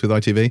my peace with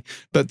ITV.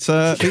 But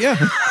yeah.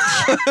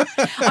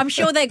 I'm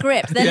sure they're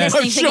gripped. They're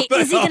listening thinking,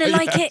 is he going to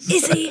like it?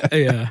 Is he?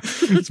 Yeah.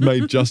 It's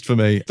made just for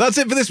me. That's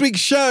it for this week's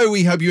show.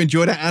 We hope you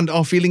enjoyed it and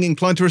are feeling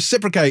inclined to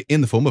reciprocate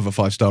in the form of a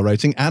 5-star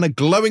rating and a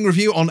glowing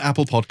review on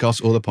Apple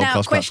Podcasts or the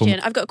podcast platform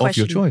I've got a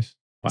question. of your choice.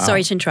 Wow.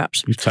 Sorry to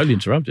interrupt. You've totally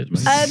interrupted.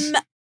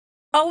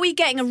 Are we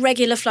getting a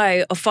regular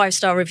flow of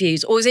 5-star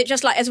reviews, or is it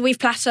just like as we've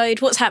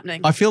plateaued? What's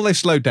happening? I feel they've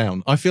slowed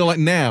down. I feel like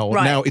now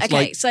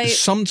it's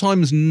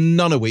sometimes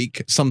none a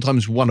week,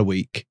 sometimes one a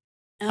week.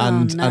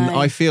 And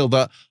I feel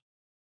that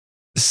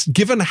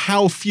given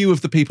how few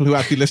of the people who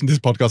actually listen to this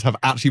podcast have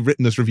actually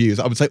written us reviews,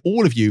 I would say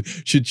all of you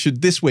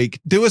should this week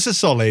do us a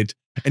solid.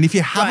 And if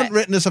you haven't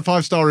written us a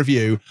 5-star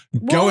review,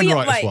 go and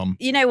write us one.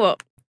 You know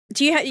what?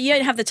 You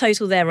don't have the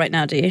total there right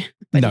now, do you?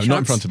 No, not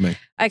in front of me.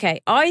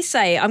 Okay, I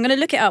say, I'm going to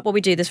look it up while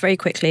we do this very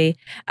quickly.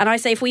 And I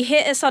say if we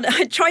hit us on,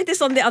 I tried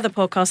this on the other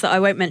podcast that I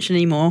won't mention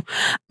anymore.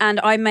 And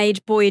I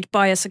made Boyd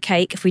buy us a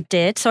cake if we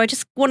did. So I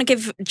just want to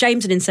give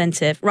James an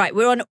incentive. Right,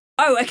 we're on,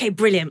 okay,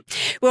 brilliant.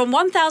 We're on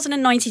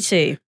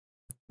 1,092,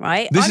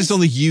 right? This is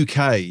on the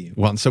UK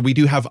one. So we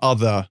do have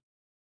other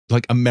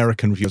like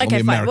American reviews on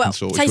the American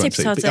sort. We're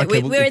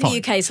in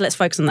the UK, so let's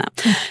focus on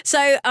that.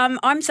 So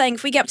I'm saying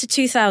if we get up to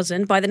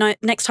 2,000 by the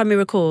next time we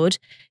record,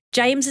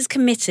 James is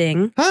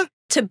committing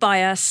to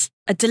buy us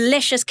a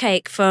delicious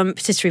cake from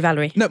Patisserie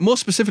Valerie. No, more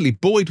specifically,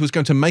 Boyd was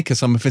going to make us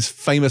some of his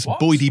famous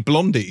Boydie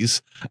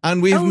blondies,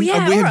 and we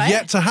have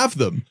yet to have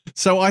them.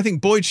 So I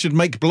think Boyd should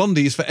make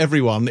blondies for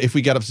everyone if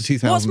we get up to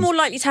 2,000. What's more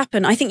likely to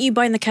happen? I think you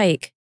buying the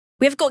cake.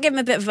 We've got to give him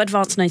a bit of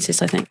advance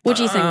notice, I think. What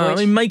do you think, Boyd? I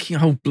mean, making a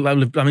whole... he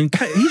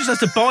just has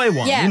to buy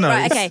one. Yeah,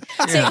 right, okay.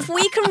 So if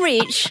we can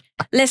reach,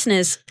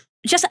 listeners,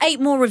 just 8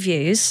 more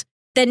reviews,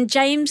 then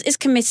James is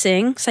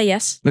committing, say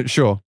yes.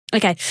 Sure.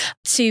 Okay,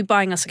 to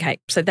buying us a cake.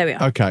 So there we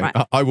are. Okay,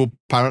 right. I will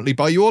apparently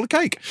buy you all a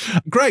cake.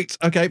 Great.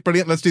 Okay,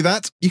 brilliant. Let's do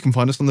that. You can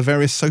find us on the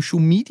various social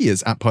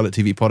medias at Pilot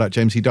TV Pod, at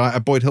James E. Dyer,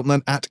 at Boyd Hilton,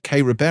 and at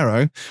K.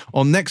 Ribeiro.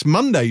 On next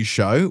Monday's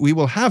show, we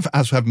will have,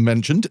 as we have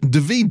mentioned,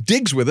 David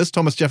Diggs with us,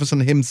 Thomas Jefferson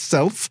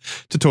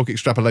himself, to talk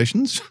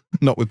extrapolations,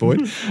 not with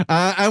Boyd.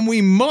 And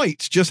we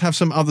might just have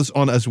some others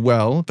on as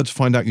well, but to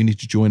find out, you need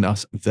to join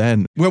us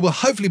then, where we'll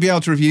hopefully be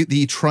able to review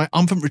the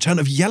triumphant return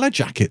of Yellow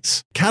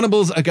Jackets.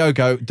 Cannibals a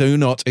go-go, do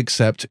not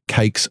accept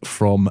cakes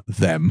from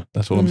them.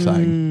 That's all I'm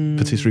saying.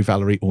 Patisserie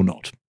Valerie or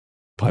not.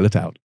 Pilot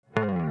out.